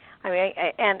 I mean,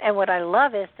 and what I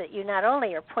love is that you not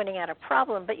only are pointing out a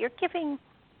problem, but you're giving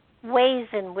ways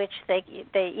in which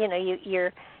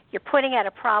you're pointing out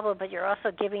a problem, but you're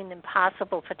also giving them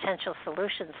possible potential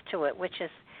solutions to it,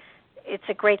 it's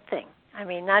a great thing. I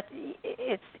mean,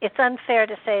 it's unfair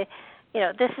to say,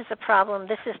 this is a problem,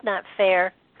 this is not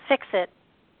fair, fix it.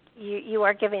 You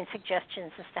are giving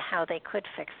suggestions as to how they could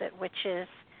fix it, which is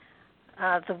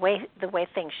the way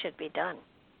things should be done.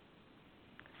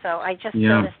 So I just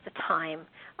noticed the time.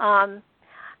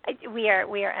 We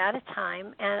are out of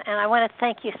time, and I want to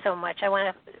thank you so much.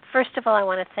 First of all, I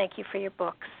want to thank you for your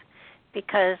books,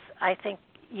 because I think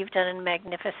you've done a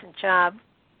magnificent job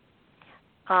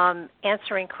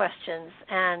answering questions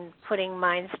and putting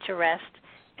minds to rest.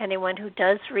 Anyone who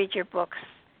does read your books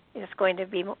is going to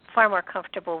be far more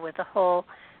comfortable with the whole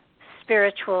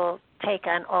spiritual take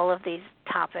on all of these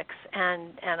topics,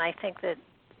 and I think that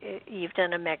you've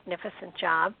done a magnificent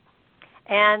job.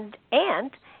 And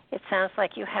it sounds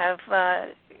like you have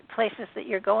places that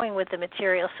you're going with the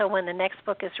material, so when the next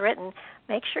book is written,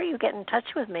 make sure you get in touch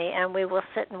with me, and we will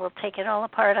sit and we'll take it all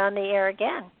apart on the air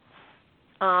again.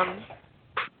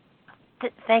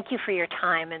 Thank you for your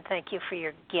time, and thank you for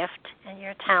your gift and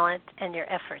your talent and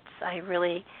your efforts. I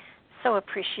really so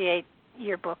appreciate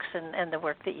your books and the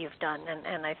work that you've done,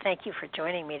 and I thank you for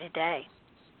joining me today.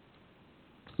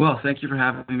 Well, thank you for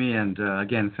having me, and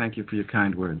again, thank you for your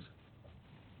kind words.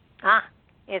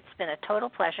 It's been a total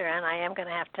pleasure, and I am going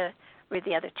to have to read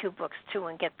the other two books too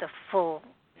and get the full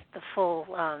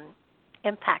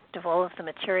impact of all of the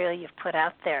material you've put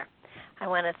out there. I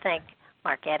want to thank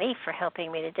Mark Eddy for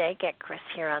helping me today get Chris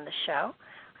here on the show.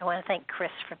 I want to thank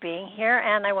Chris for being here,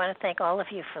 and I want to thank all of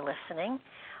you for listening.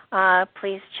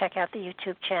 Please check out the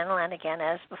YouTube channel, and again,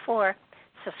 as before,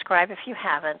 subscribe if you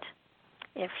haven't.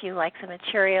 If you like the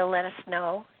material, let us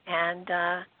know,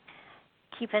 and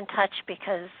keep in touch,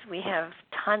 because we have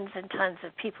tons and tons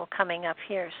of people coming up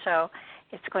here, so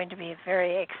it's going to be a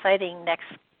very exciting next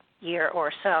year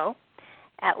or so,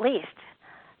 at least.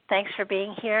 Thanks for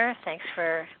being here. Thanks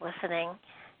for listening,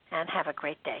 and have a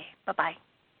great day. Bye-bye.